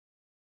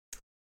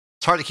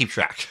 It's hard to keep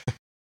track.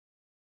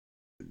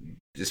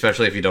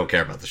 Especially if you don't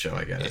care about the show,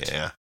 I get it.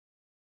 Yeah.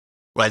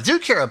 What I do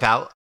care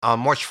about,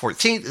 on March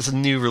 14th, is a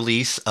new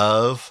release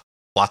of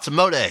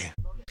Watsumote.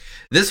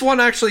 This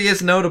one actually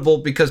is notable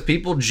because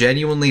people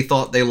genuinely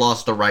thought they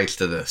lost the rights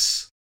to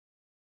this.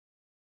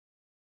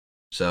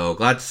 So,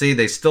 glad to see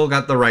they still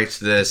got the rights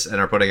to this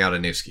and are putting out a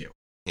new skew.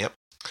 Yep.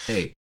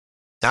 Hey.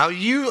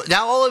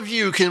 Now all of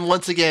you can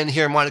once again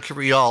hear Monica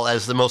Rial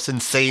as the most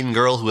insane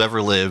girl who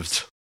ever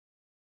lived.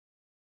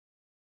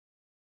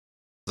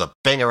 The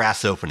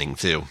banger-ass opening,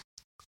 too.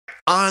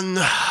 On...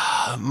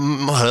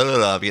 I'm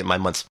getting my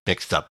months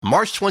mixed up.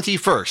 March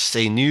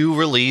 21st, a new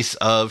release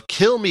of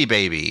Kill Me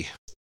Baby.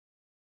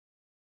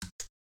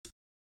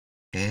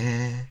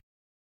 Let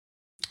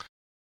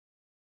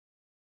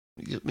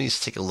me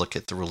just take a look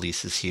at the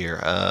releases here.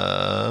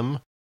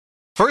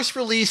 First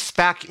release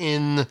back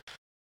in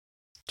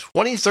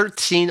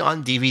 2013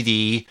 on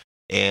DVD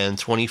and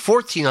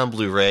 2014 on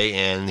Blu-ray,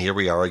 and here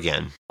we are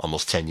again,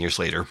 almost 10 years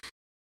later.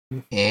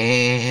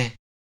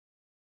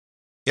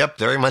 Yep,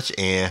 very much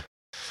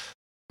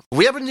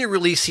We have a new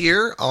release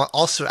here,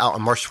 also out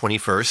on March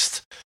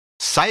 21st.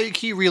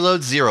 Sayuki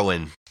Reload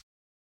Zero-In.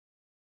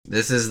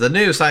 This is the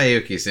new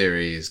Sayuki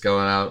series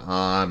going out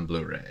on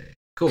Blu-ray.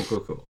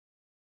 Cool.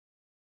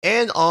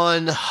 And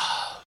on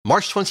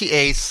March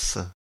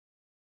 28th,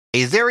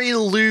 a very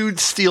lewd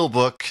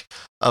steelbook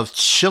of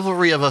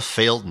Chivalry of a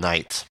Failed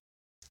Knight.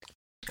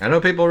 I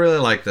know people really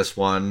like this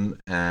one,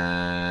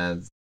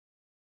 and...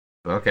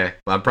 Okay,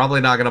 I'm probably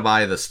not going to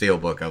buy the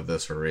steelbook of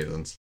this for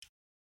reasons.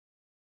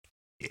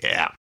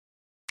 Yeah.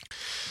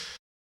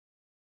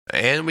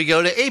 And we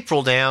go to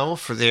April now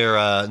for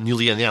their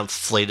newly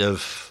announced slate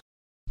of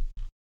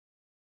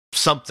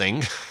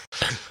something.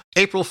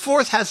 April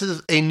 4th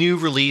has a new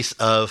release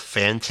of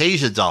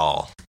Fantasia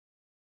Doll.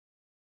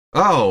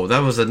 Oh, that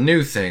was a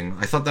new thing.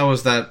 I thought that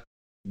was that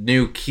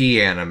new key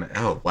anime.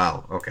 Oh,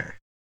 wow, okay.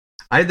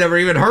 I'd never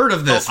even heard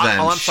of this then.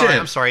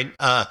 I'm sorry.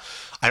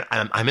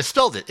 I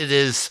misspelled it. It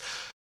is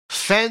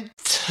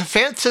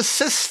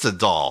Fantasista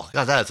Doll.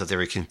 God, that is a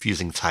very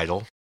confusing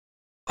title.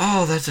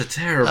 Oh, that's a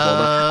terrible...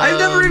 I've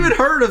never even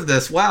heard of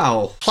this.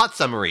 Wow. Plot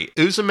summary.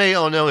 Uzume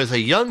Ono is a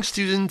young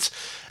student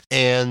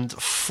and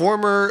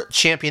former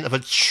champion of a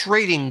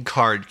trading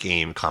card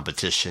game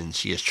competition.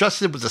 She is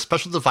trusted with a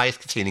special device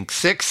containing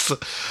 6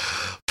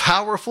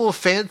 powerful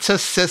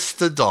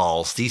Fantasista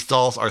dolls. These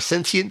dolls are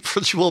sentient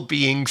virtual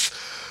beings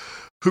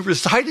who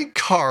reside in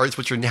cards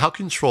which are now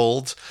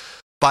controlled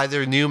by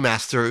their new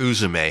master,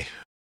 Uzume.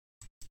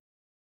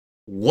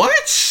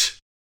 What?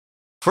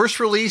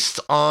 First released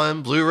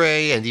on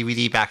Blu-ray and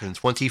DVD back in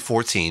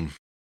 2014.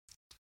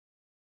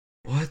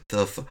 What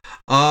the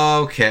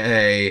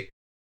Okay.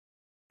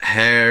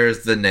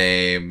 Here's the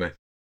name.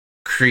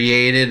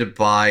 Created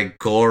by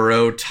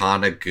Goro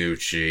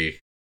Taniguchi.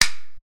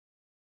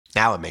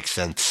 Now it makes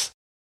sense.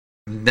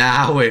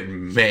 Now it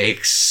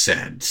makes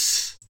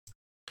sense.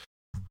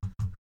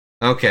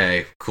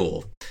 Okay,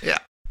 cool. Yeah.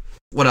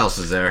 What else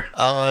is there?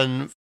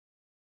 On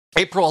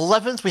April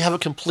 11th, we have a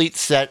complete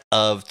set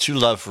of To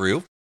Love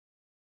Ru.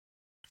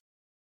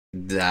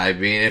 I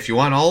mean, if you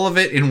want all of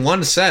it in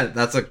one set,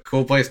 that's a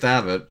cool place to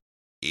have it.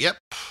 Yep.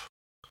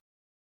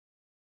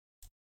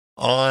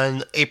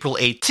 On April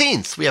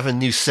 18th, we have a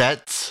new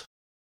set,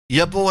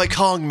 Ya Boy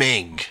Kong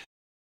Ming.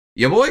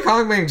 Your boy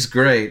Kong Ming's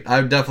great.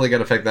 I'm definitely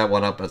going to pick that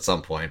one up at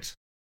some point.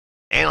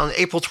 And on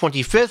April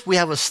 25th, we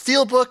have a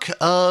steelbook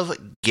of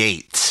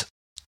Gate.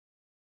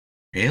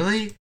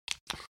 Really?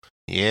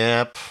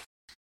 Yep.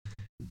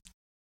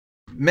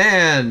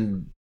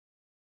 Man,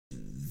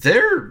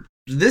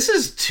 this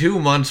is 2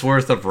 months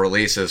worth of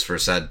releases for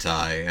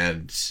Sentai,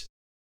 and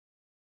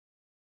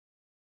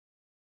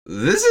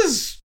This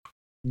is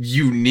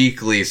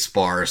uniquely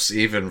sparse,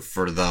 even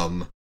for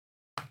them.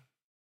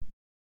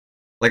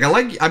 Like,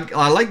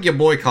 I like your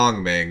boy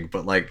Kong Ming,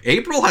 but like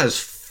April has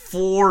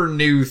 4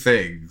 new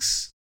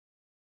things.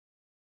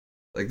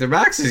 Like their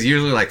max is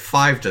usually like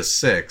 5 to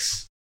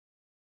 6.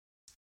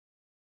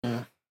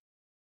 Yeah.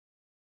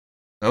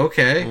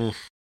 Okay.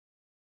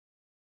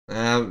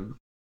 I'm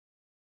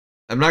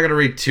not gonna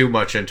read too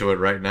much into it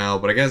right now,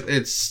 but I guess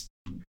it's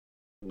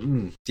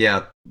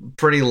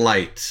pretty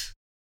light.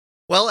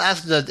 Well,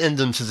 as an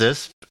addendum to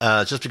this,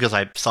 just because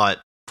I saw it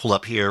pull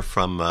up here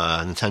from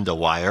Nintendo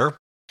Wire,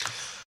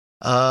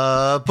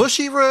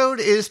 Bushy Road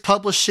is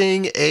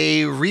publishing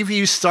a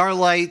Review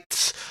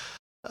Starlight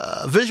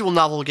visual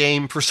novel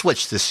game for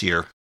Switch this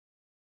year.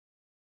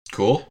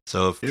 Cool.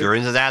 So if you're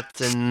into that,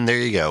 then there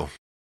you go.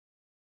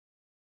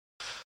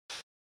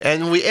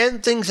 And we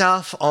end things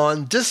off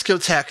on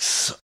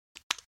Discotheque's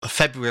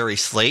February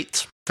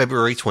slate,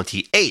 February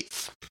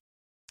 28th.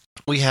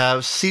 We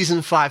have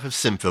Season 5 of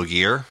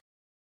Symphogear.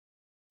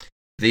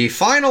 The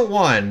final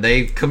one,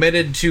 they've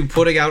committed to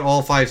putting out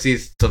all 5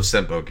 seasons of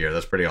Symphogear.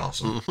 That's pretty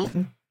awesome.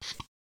 Mm-hmm.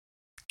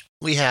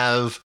 We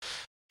have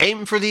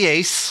Aim for the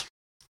Ace.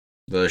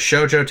 The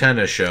Shoujo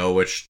Tennis Show,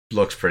 which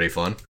looks pretty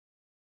fun.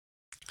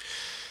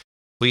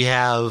 We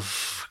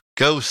have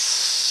Ghost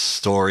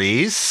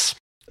Stories.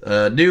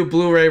 A new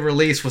Blu-ray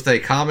release with a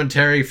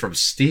commentary from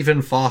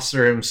Stephen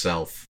Foster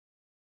himself.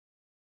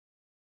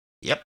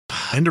 Yep.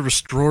 And a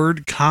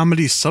restored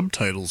comedy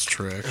subtitles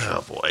track.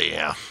 Oh boy,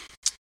 yeah.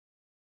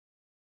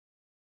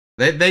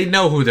 They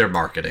know who they're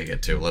marketing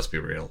it to, let's be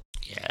real.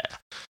 Yeah.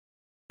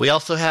 We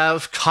also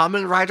have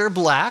Kamen Rider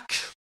Black.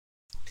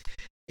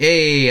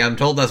 Hey, I'm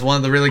told that's one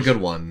of the really good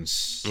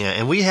ones. Yeah,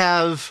 and we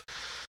have...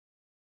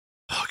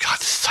 Oh god,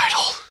 this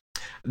title.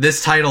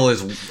 This title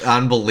is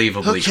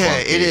unbelievably Okay,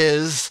 clunky. it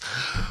is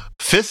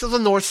Fist of the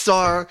North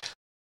Star,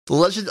 The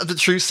Legend of the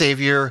True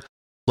Savior,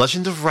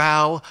 Legend of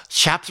Rao,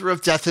 Chapter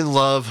of Death and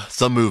Love,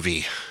 the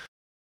movie.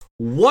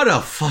 What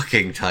a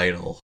fucking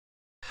title.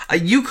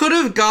 You could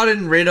have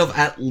gotten rid of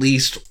at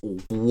least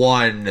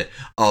one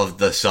of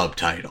the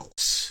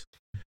subtitles.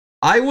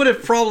 I would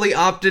have probably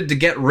opted to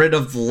get rid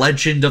of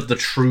Legend of the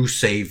True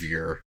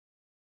Savior.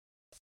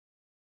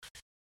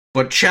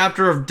 But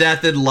Chapter of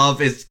Death and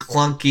Love is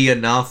clunky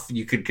enough,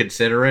 you could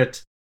consider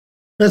it.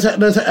 No,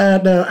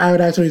 I would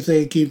actually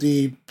say keep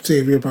the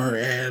Savior part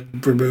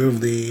and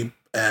remove the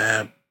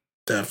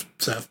death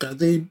stuff.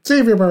 The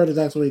Savior part is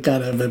actually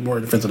kind of a bit more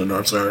Defense of the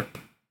North Star.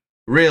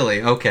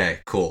 Really? Okay,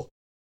 cool.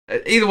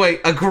 Either way,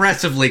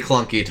 aggressively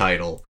clunky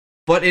title.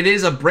 But it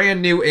is a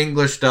brand new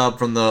English dub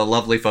from the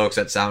lovely folks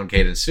at Sound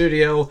Cadence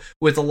Studio,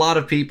 with a lot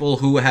of people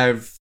who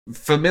have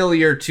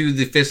familiar to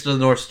the Fist of the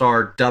North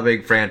Star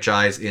dubbing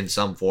franchise in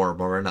some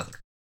form or another.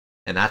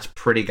 And that's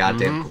pretty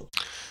goddamn cool.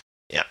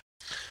 Yeah.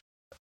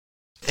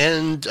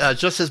 And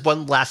just as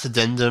one last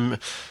addendum,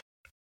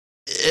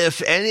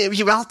 if any of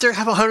you out there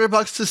have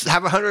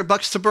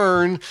 $100 to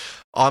burn,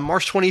 on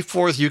March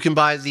 24th, you can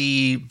buy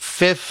the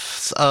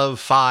 5th of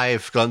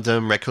 5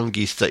 Gundam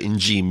Reconquista in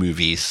G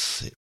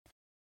movies.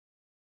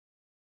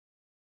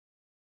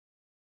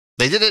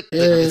 They did it.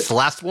 It's the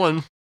last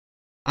one.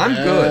 I'm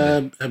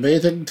good.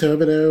 Amazing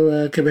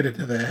Tomino committed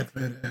to that.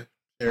 But,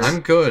 I'm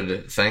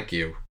good. Thank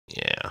you.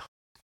 Yeah.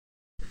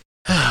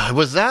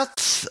 With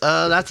that,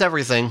 that's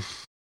everything.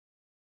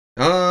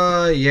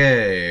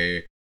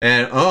 Yay.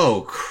 And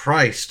oh,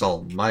 Christ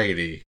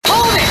almighty.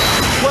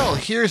 Well,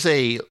 here's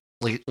a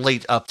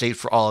late update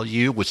for all of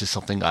you, which is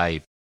something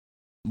I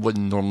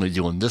wouldn't normally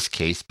do in this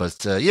case.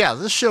 But yeah,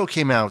 this show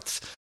came out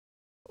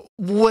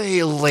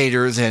way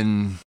later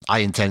than I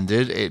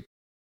intended.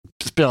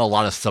 There's been a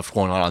lot of stuff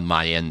going on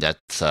my end that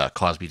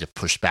caused me to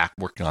push back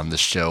working on this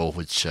show,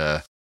 which,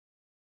 yeah,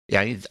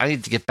 I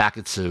need to get back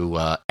into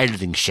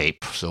editing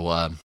shape.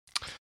 So,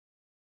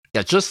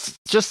 yeah,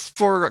 just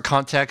for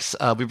context,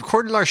 we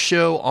recorded our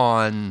show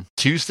on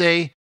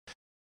Tuesday,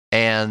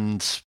 and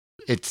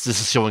this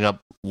is showing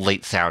up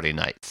late Saturday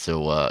night.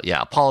 So,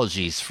 yeah,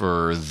 apologies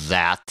for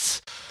that.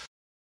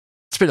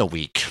 It's been a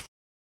week.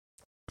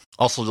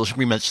 Also,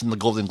 we mentioned the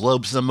Golden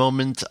Globes in a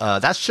moment.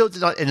 That show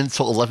did not end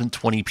until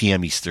 11:20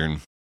 p.m.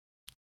 Eastern.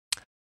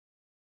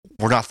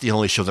 We're not the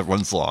only show that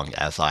runs long,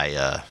 as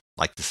I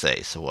like to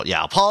say. So,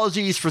 yeah,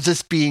 apologies for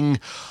this being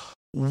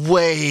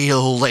way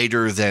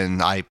later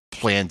than I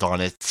planned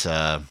on it.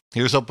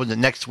 Here's hoping that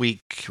next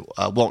week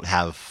won't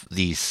have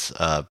these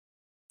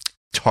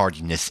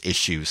tardiness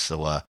issues.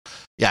 So,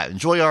 yeah,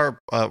 enjoy our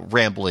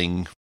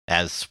rambling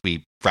as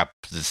we wrap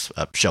this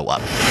show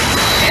up.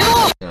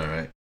 All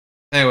right.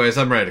 Anyways,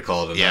 I'm ready to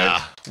call it a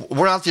Yeah,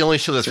 we're not the only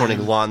show that's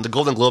running long. The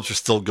Golden Globes are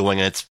still going,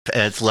 and it's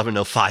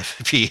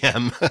 11:05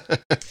 p.m.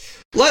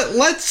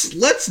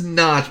 Let's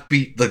not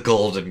beat the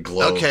Golden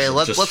Globes. Okay,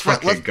 let's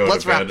wrap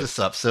bed. this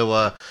up.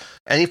 So,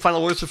 any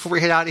final words before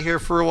we head out of here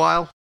for a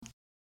while?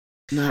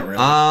 Not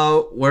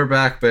really. We're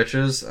back,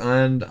 bitches,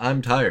 and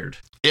I'm tired.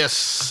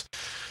 Yes,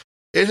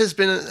 it has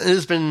been,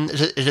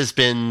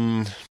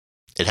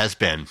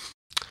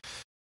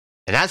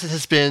 and as it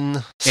has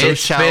been,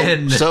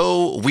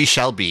 so we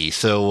shall be.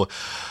 So,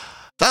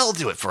 that'll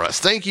do it for us.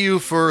 Thank you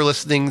for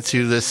listening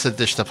to this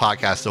edition of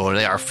Podcast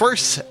O&A, our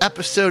first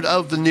episode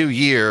of the new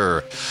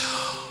year.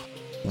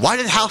 Why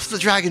did House of the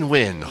Dragon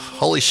win?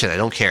 Holy shit, I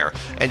don't care.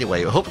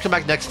 Anyway, I hope you come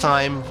back next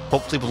time,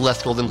 hopefully with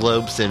less Golden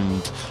Globes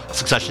and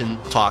Succession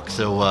talk.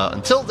 So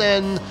until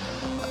then,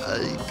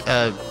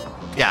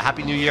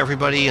 Happy New Year,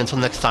 everybody. Until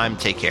next time,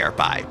 take care.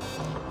 Bye.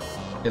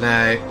 Good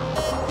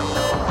night.